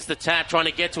 Hammond wins the tap. Trying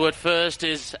to get to it first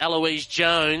is Eloise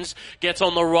Jones. Gets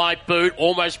on the right boot.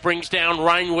 Almost brings down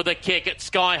Rain with a kick at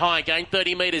sky high. Gained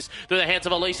 30 metres through the hands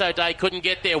of Elise O'Day. Couldn't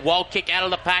get there. Wild kick out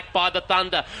of the pack by the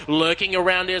Thunder. Lurking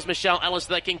around there is Michelle Ellis.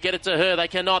 They can get it to her. They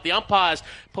cannot. The umpires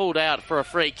pulled out for a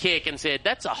free kick and said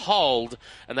that's a hold.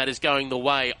 And that is going the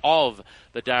way of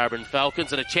the Darebin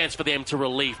Falcons, and a chance for them to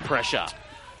relieve pressure.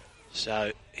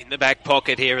 So in the back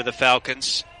pocket here are the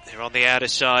Falcons. They're on the outer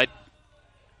side.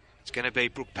 It's going to be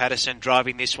Brooke Patterson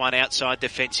driving this one outside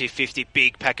defensive 50.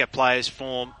 Big pack of players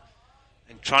form.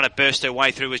 And trying to burst her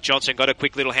way through as Johnson got a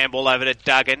quick little handball over to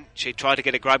Duggan. She tried to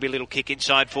get a grubby little kick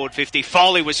inside forward 50.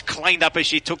 Foley was cleaned up as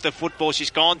she took the football.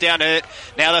 She's gone down hurt.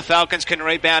 Now the Falcons can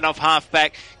rebound off half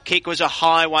back. Kick was a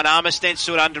high one. Armistead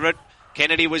stood under it.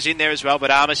 Kennedy was in there as well, but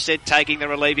Armistead taking the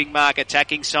relieving mark,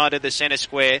 attacking side of the centre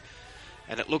square.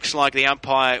 And it looks like the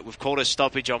umpire, we've called a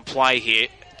stoppage on play here.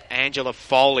 Angela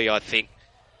Foley, I think,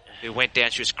 who went down.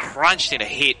 She was crunched in a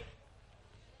hit.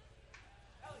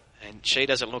 And she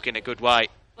doesn't look in a good way.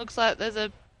 Looks like there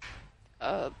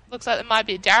might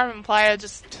be a Darebin player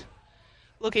just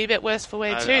looking a bit worse for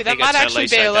wear too. That might actually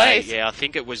be Elise. Yeah, I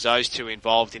think it was those two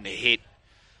involved in the hit.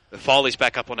 The Foley's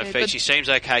back up on her feet. She seems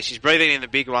okay. She's breathing in the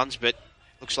big ones, but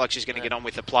looks like she's going to get on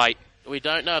with the plate. We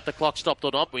don't know if the clock stopped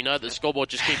or not. We know that the scoreboard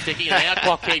just keeps ticking and our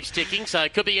clock keeps ticking, so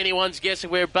it could be anyone's guess if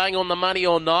we're bang on the money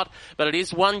or not. But it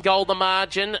is 1 goal the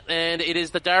margin, and it is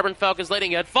the Darebin Falcons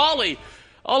leading it. Foley,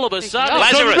 all of a sudden,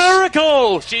 it's a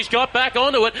miracle! She's got back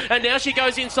onto it, and now she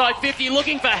goes inside 50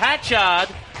 looking for Hatchard.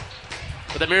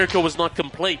 But the miracle was not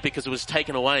complete because it was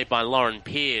taken away by Lauren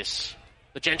Pearce.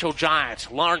 The gentle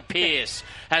giant, Lauren Pearce,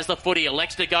 has the footy,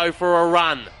 elects to go for a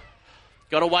run.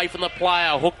 Got away from the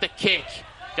player, hooked the kick.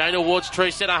 Going towards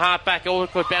true centre halfback,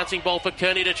 awkward bouncing ball for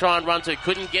Kearney to try and run to.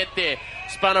 Couldn't get there.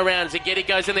 Spun around. Zaghetti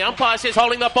goes in. The umpire says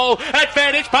holding the ball.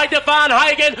 Advantage paid to Van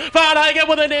Hagen. Van Hagen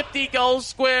with an empty goal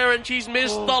square, and she's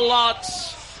missed the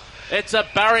lots. It's a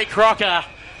Barry Crocker,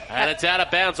 and it's out of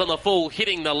bounds on the full,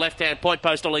 hitting the left-hand point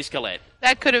post, Elise Collette.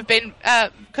 That could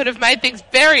have made things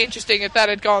very interesting if that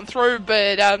had gone through,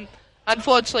 but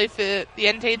unfortunately for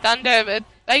the NT Thunder,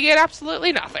 they get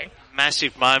absolutely nothing.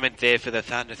 Massive moment there for the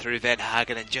Thunder through Van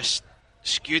Hagen, and just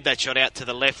skewed that shot out to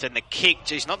the left, and the kick,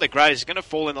 geez, not the greatest. It's going to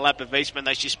fall in the lap of Eastman,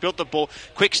 though. She spilt the ball.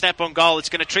 Quick snap on goal. It's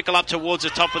going to trickle up towards the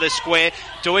top of the square.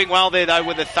 Doing well there, though,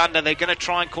 with the Thunder. They're going to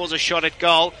try and cause a shot at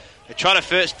goal. They try to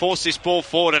first force this ball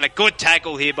forward, and a good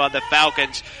tackle here by the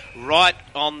Falcons right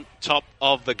on top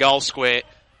of the goal square.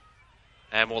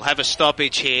 And we'll have a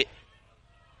stoppage here.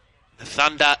 The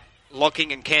Thunder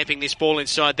locking and camping this ball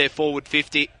inside their forward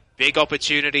 50. Big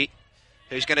opportunity.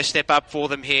 Who's going to step up for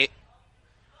them here?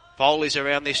 Bowl is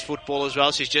around this football as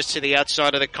well. She's just to the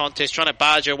outside of the contest. Trying to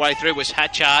barge her way through was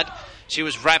Hatchard. She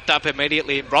was wrapped up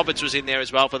immediately, and Roberts was in there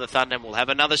as well for the Thunder. And we'll have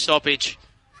another stoppage.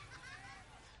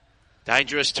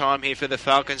 Dangerous time here for the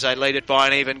Falcons. They lead it by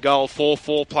an even goal.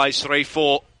 4-4 plays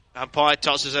 3-4. Umpire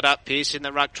tosses it up. Pearce in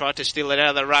the ruck, tried to steal it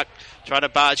out of the ruck. Tried to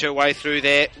barge her way through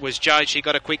there. Was Jones. She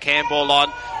got a quick handball on.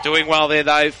 Doing well there,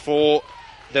 though, for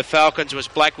the Falcons was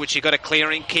Blackwood. She got a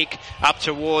clearing kick up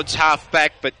towards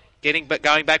half-back, but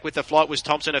going back with the flight was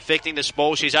Thompson, affecting the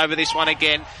ball. She's over this one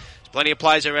again. There's plenty of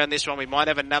players around this one. We might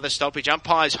have another stoppage.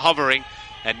 Umpire's hovering,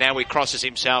 and now he crosses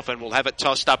himself, and we'll have it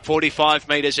tossed up 45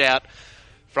 metres out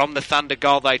from the Thunder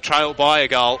goal. They trail by a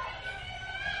goal.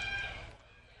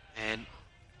 And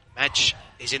match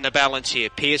is in the balance here.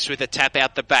 Pearce with a tap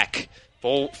out the back.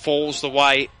 Ball falls the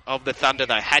way of the Thunder,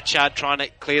 though. Hatchard trying to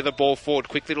clear the ball forward.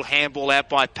 Quick little handball out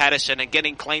by Patterson, and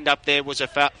getting cleaned up there was a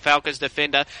Falcons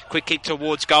defender. Quick kick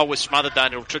towards goal was smothered, though,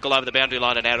 and it'll trickle over the boundary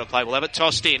line and out of play. We'll have it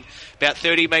tossed in about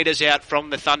 30 metres out from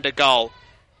the Thunder goal.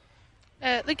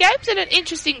 The game's in an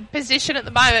interesting position at the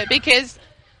moment because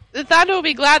the Thunder will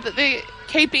be glad that they're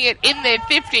keeping it in their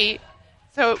 50,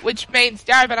 which means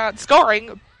Darebin aren't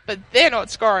scoring, but they're not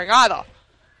scoring either.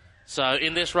 So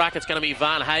in this ruck, it's going to be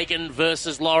Van Hagen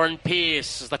versus Lauren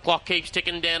Pearce as the clock keeps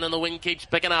ticking down and the wind keeps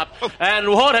picking up. Oh. And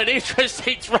what an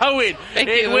interesting throw-in.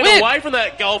 It went away from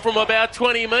that goal from about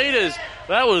 20 metres.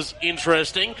 That was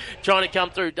interesting. Trying to come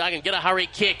through Duggan. Get a hurry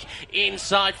kick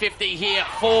inside 50 here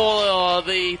for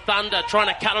the Thunder. Trying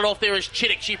to cut it off there is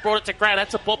Chittick. She brought it to ground.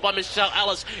 That's a put by Michelle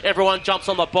Ellis. Everyone jumps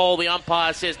on the ball. The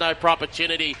umpire says no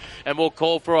opportunity and we'll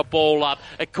call for a ball up.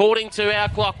 According to our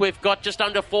clock, we've got just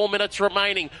under 4 minutes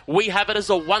remaining. We have it as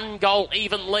a 1-goal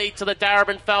even lead to the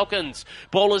Darebin Falcons.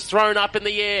 Ball is thrown up in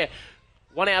the air.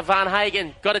 One out Van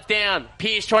Hagen. Got it down.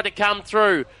 Pearce tried to come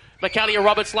through. Michaelia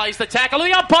Roberts lays the tackle.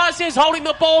 The umpire says holding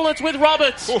the ball. It's with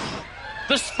Roberts. Oof.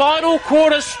 The final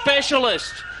quarter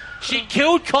specialist. She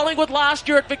killed Collingwood last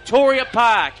year at Victoria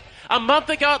Park. A month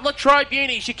ago at Latrobe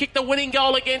Uni, she kicked the winning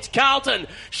goal against Carlton.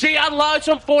 She unloads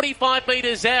from 45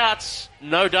 metres out.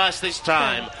 No dice this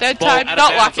time. That time,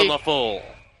 not lucky. On the fall.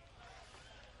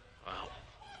 Wow.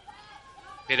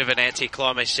 Bit of an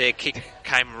anticlimax there. Kick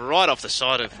came right off the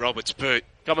side of Roberts' boot.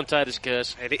 Commentator's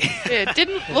curse. It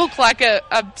didn't look like a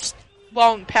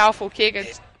long, powerful kick.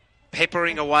 It's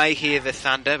peppering away here, the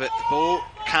Thunder, but the ball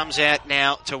comes out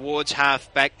now towards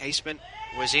half-back. Eastman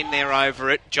was in there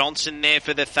over it. Johnson there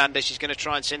for the Thunder. She's going to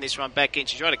try and send this one back in.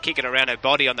 She's trying to kick it around her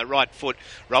body on the right foot.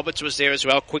 Roberts was there as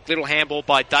well. Quick little handball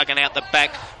by Duggan out the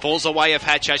back. Falls away of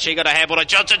Hatcher. She got a handball to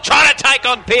Johnson. Trying to take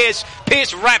on Pearce.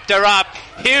 Pearce wrapped her up.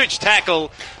 Huge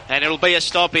tackle. And it'll be a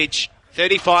stoppage.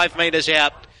 35 metres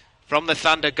out from the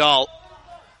Thunder goal.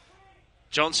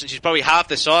 Johnson, she's probably half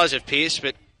the size of Pearce,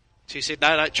 but she said,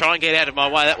 no, try and get out of my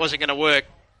way. That wasn't going to work.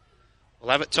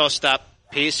 We'll have it tossed up.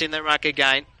 Pearce in the ruck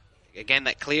again. Again,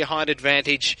 that clear height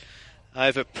advantage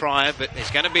over Pryor, but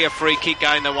there's going to be a free kick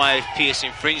going the way of Pearce,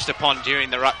 infringed upon during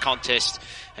the ruck contest,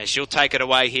 and she'll take it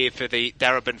away here for the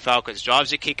Darebin Falcons.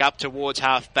 Drives a kick up towards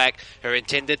half-back. Her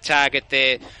intended target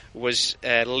there was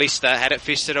Lister, had it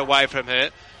fisted away from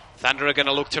her. Thunder are going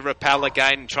to look to repel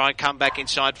again and try and come back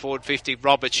inside forward 50.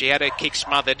 Roberts, she had her kick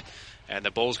smothered, and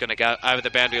the ball's going to go over the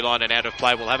boundary line and out of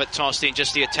play. We'll have it tossed in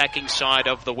just the attacking side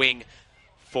of the wing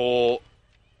for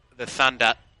the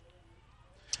Thunder.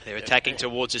 They're attacking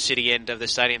towards the city end of the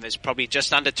stadium. There's probably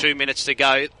just under 2 minutes to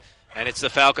go, and it's the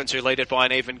Falcons who lead it by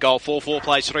an even goal. 4-4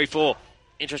 plays 3-4.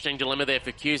 Interesting dilemma there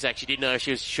for Cusack. She didn't know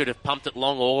she should have pumped it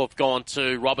long or have gone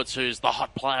to Roberts, who's the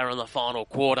hot player in the final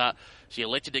quarter. She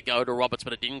elected to go to Roberts,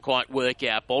 but it didn't quite work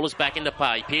out. Ball is back into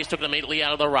play. Pearce took it immediately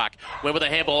out of the ruck. Went with a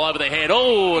handball over the head.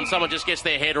 Oh, and someone just gets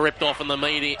their head ripped off in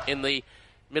the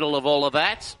middle of all of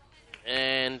that.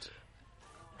 And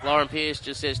Lauren Pearce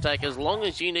just says, take as long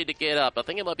as you need to get up. I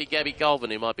think it might be Gabby Colvin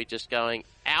who might be just going,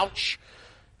 ouch.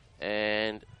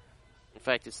 And, in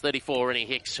fact, it's 34 Rennie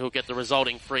Hicks who'll get the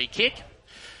resulting free kick.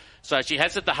 So she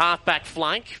has it the half-back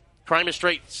flank, Cramer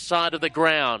Street side of the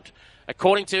ground.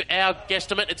 According to our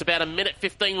guesstimate, it's about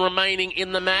 1:15 remaining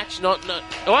in the match. Not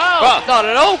at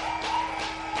all.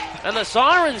 And the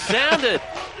siren sounded.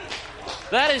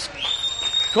 That has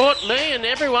caught me and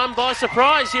everyone by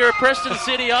surprise here at Preston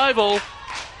City Oval.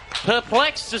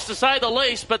 Perplexed, just to say the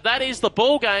least, but that is the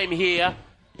ball game here.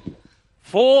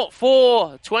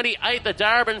 4-4-28, the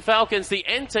Darebin Falcons, the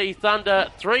NT Thunder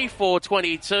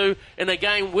 3-4-22 in a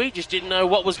game we just didn't know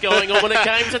what was going on when it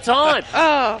came to time.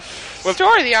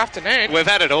 Story of the afternoon. We've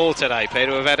had it all today,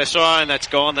 Peter. We've had a siren that's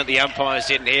gone that the umpires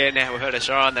didn't hear. Now we've had a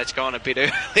siren that's gone a bit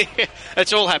early.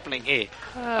 It's all happening here.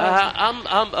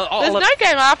 There's no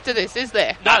game after this, is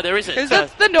there? No, there isn't. Because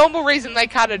that's the normal reason they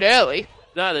cut it early.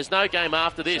 No, there's no game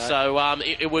after this, so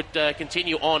it would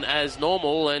continue on as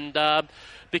normal, and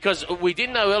because we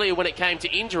didn't know earlier when it came to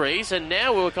injuries, and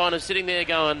now we were kind of sitting there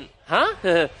going,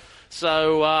 huh?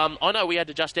 So I know we had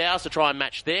to adjust ours to try and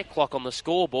match their clock on the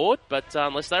scoreboard, but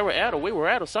unless they were out or we were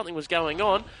out or something was going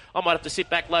on, I might have to sit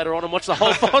back later on and watch the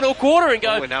whole final quarter and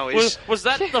go, was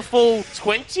that the full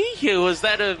 20? Was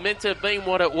that meant to have been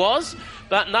what it was?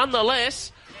 But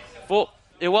nonetheless,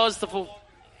 it was the full...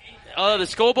 Oh, the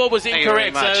scoreboard was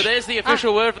incorrect, so there's the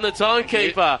official word from the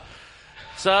timekeeper.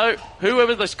 So,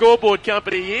 whoever the scoreboard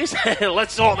company is,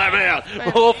 let's sort them out.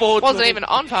 Wasn't even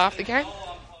on for half the game.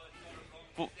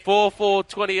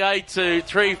 4-4-28 to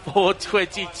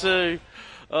 3-4-22.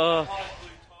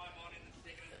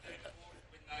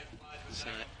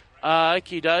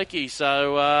 Okie dokie.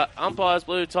 So, umpires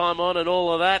blew time on and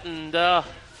all of that, and...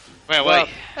 What's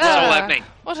all happening?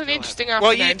 What an interesting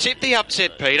afternoon. Well, you tipped the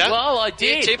upset, Peter. Well, I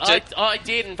did. You tipped it. I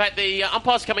did. In fact, the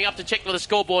umpires coming up to check for the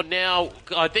scoreboard now.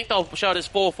 I think they'll show it as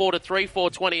 4-4 to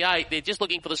 3-4-28. They're just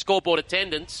looking for the scoreboard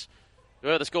attendance.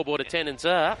 Where the scoreboard attendants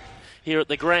are here at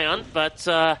the ground. But,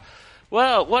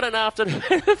 well, what an afternoon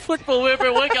of football. We're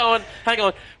going, hang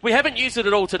on, we haven't used it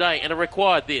at all today, and it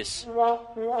required this.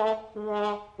 Definitely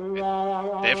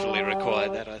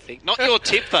required that, I think. Not your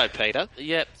tip, though, Peter.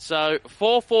 Yep, so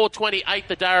 4-4-28,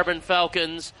 the Darebin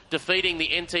Falcons defeating the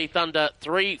NT Thunder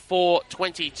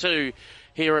 3-4-22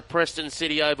 here at Preston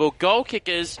City Oval. Goal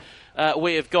kickers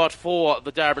we have got for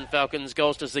the Darebin Falcons,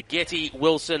 goals to Zaghetti,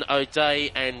 Wilson,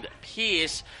 O'Day and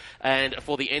Pearce. And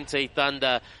for the NT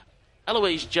Thunder,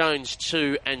 Eloise Jones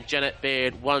 2 and Janet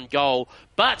Baird 1 goal.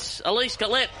 But Elise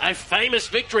Collette, a famous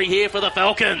victory here for the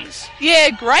Falcons. Yeah,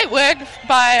 great work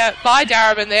by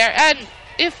Darebin there. And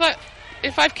if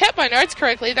I've kept my notes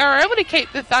correctly, they were able to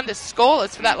keep the Thunder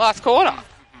scoreless for that last quarter.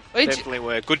 Definitely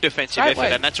were. Good defensive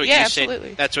effort, and that's what you absolutely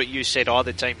said. That's what you said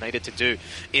either team needed to do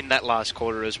in that last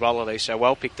quarter as well, Elise. So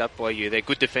well picked up by you. They're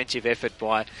good defensive effort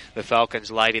by the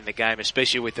Falcons late in the game,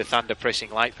 especially with the Thunder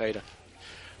pressing late, Peter.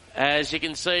 As you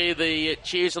can see, the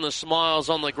cheers and the smiles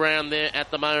on the ground there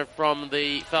at the moment from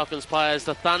the Falcons players.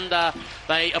 The Thunder,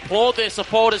 they applaud their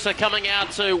supporters for coming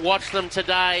out to watch them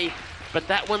today, but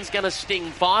that one's going to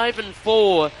sting.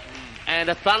 5-4, and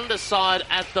a Thunder side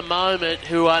at the moment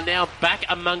who are now back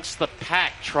amongst the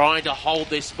pack, trying to hold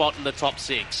their spot in the top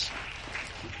 6.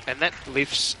 And that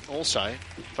lifts also,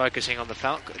 focusing on the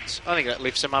Falcons, I think that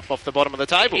lifts them up off the bottom of the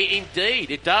table. Indeed,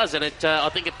 it does. And I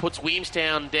think it puts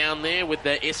Williamstown down there with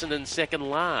the Essendon second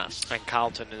last. And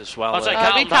Carlton as well. Oh, sorry,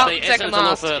 Carlton Essendon's a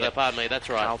little further, pardon me, that's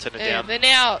right. Carlton are down. They're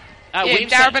now...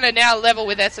 Darebin are now level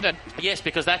with Essendon. Yes,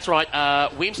 because that's right.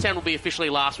 Williamstown will be officially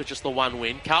last with just the 1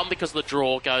 win. Carlton, because of the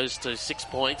draw, goes to 6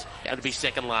 points. Yep. It'll be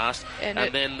second last.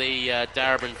 And then the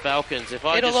Darebin Falcons.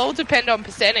 It'll all depend on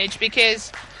percentage,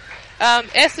 because...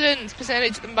 Essendon's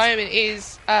percentage at the moment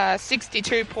is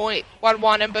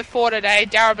 62.11, and before today,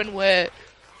 Darebin were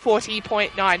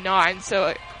 40.99.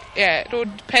 So, yeah, it will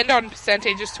depend on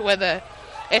percentage as to whether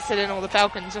Essendon or the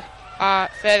Falcons are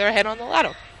further ahead on the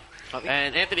ladder.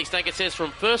 And Anthony Stanker says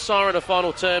from first siren to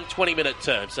final term, 20-minute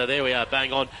term. So there we are,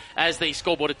 bang on. As the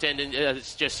scoreboard attendant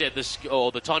just said,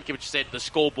 the timekeeper just said, the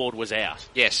scoreboard was out.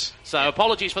 Yes. So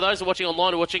apologies for those who are watching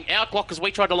online or watching our clock, because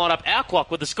we tried to line up our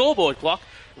clock with the scoreboard clock,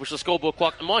 which the scoreboard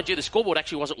clock. And mind you, the scoreboard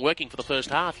actually wasn't working for the first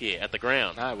half here at the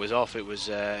ground. No, it was off. It was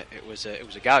a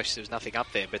ghost. There was nothing up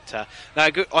there. But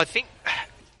no, good. I think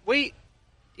we.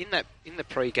 In the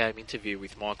pre-game interview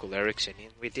with Michael Erickson,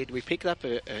 we picked up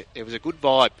it was a good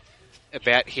vibe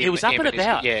about him. He was up and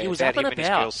about. Yeah, he was about up and him and his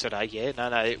about. girls today. Yeah,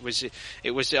 no, it was.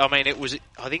 I mean, it was.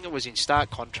 I think it was in stark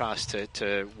contrast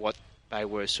to what they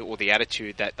were, or the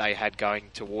attitude that they had going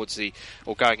into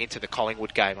the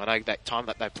Collingwood game. I know that time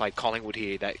that they played Collingwood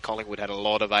here, that Collingwood had a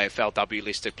lot of AFLW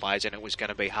listed players, and it was going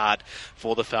to be hard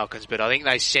for the Falcons. But I think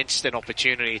they sensed an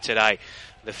opportunity today,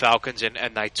 the Falcons,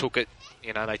 and they took it.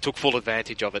 You know, they took full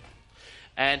advantage of it.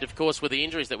 And, of course, with the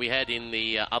injuries that we had in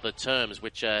the other terms,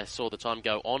 which saw the time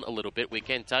go on a little bit, we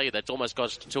can tell you that's almost got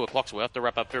to 2 o'clock, so we'll have to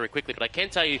wrap up very quickly. But I can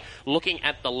tell you, looking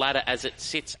at the ladder as it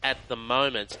sits at the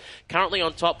moment, currently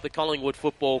on top, the Collingwood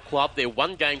Football Club. They're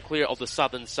 1 game clear of the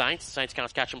Southern Saints. The Saints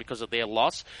can't catch them because of their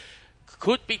loss.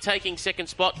 Could be taking second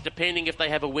spot, depending if they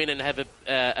have a win and have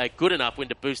a good enough win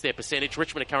to boost their percentage.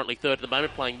 Richmond are currently 3rd at the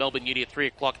moment, playing Melbourne Uni at 3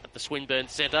 o'clock at the Swinburne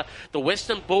Centre. The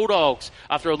Western Bulldogs,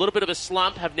 after a little bit of a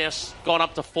slump, have now gone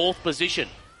up to 4th position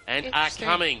and are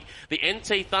coming. The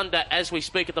NT Thunder, as we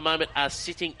speak at the moment, are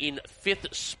sitting in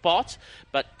 5th spot,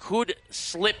 but could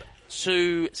slip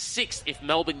to 6th if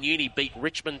Melbourne Uni beat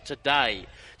Richmond today.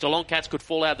 Geelong Cats could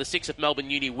fall out of the 6th if Melbourne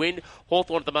Uni win.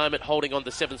 Hawthorn at the moment holding on to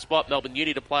 7th spot. Melbourne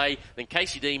Uni to play. Then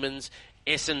Casey Demons,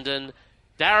 Essendon.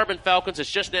 Darebin Falcons has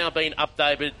just now been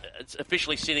updated. It's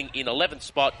officially sitting in 11th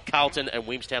spot. Carlton and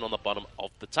Williamstown on the bottom of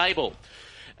the table.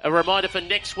 A reminder for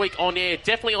next week on air,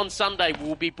 definitely on Sunday,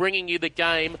 we'll be bringing you the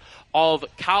game of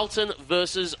Carlton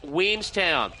versus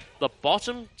Williamstown. The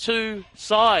bottom 2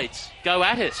 sides go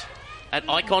at it at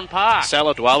Icon Park.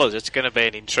 Cellar dwellers, it's going to be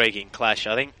an intriguing clash.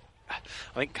 I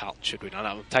think Carlton should win.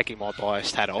 I'm taking my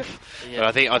biased hat off,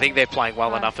 but I think they're playing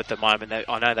well enough at the moment.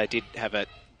 I know they did have that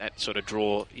sort of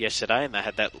draw yesterday, and they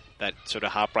had that sort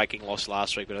of heartbreaking loss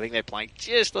last week. But I think they're playing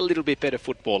just a little bit better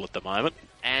football at the moment.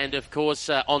 And of course,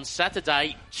 on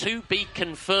Saturday, to be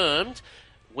confirmed,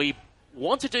 we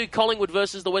want to do Collingwood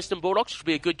versus the Western Bulldogs, which will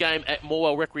be a good game at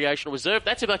Morwell Recreational Reserve.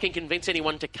 That's if I can convince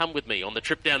anyone to come with me on the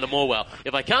trip down to Morwell.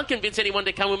 If I can't convince anyone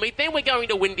to come with me, then we're going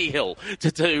to Windy Hill to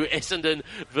do Essendon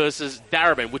versus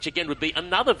Darebin, which again would be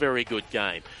another very good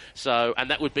game. So,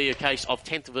 and that would be a case of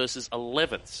 10th versus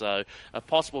 11th. So,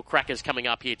 possible crackers coming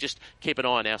up here. Just keep an eye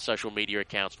on our social media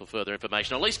accounts for further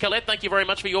information. Elise Collette, thank you very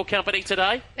much for your company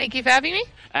today. Thank you for having me.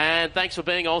 And thanks for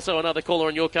being also another caller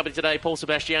on your company today, Paul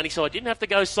Sebastiani, so I didn't have to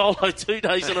go solo 2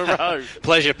 days in a row.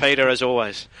 Pleasure, Peter, as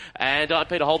always. And I'm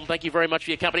Peter Holden. Thank you very much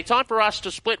for your company. Time for us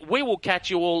to split. We will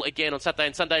catch you all again on Saturday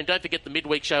and Sunday. And don't forget the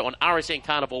midweek show on RSN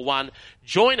Carnival 1.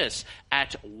 Join us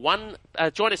at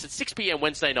 6 p.m.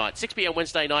 Wednesday night. 6 p.m.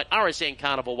 Wednesday night, RSN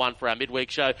Carnival 1 for our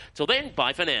midweek show. Till then,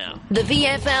 bye for now. The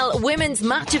VFL Women's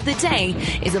Match of the Day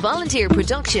is a volunteer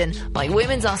production by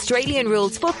Women's Australian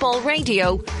Rules Football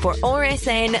Radio for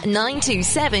RSN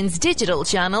 927's digital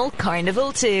channel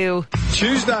Carnival 2.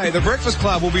 Tuesday, the Breakfast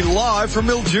Club will be live from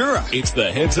Mildura. It's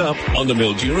the Heads Up on the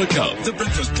Mildura Cup. The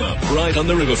Breakfast Club, right on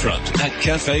the riverfront at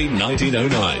Cafe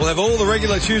 1909. We'll have all the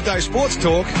regular Tuesday sports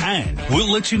talk. And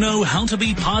we'll let you know how to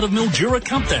be part of Mildura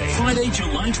Cup Day, Friday,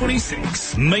 July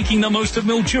 26. Making the most of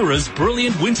Mildura's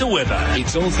brilliant winter weather.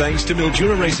 It's all thanks to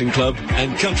Mildura Racing Club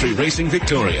and Country Racing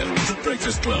Victoria. The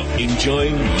Breakfast Club,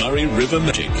 enjoying Murray River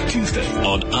Magic. Tuesday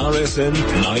on RSN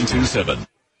 927.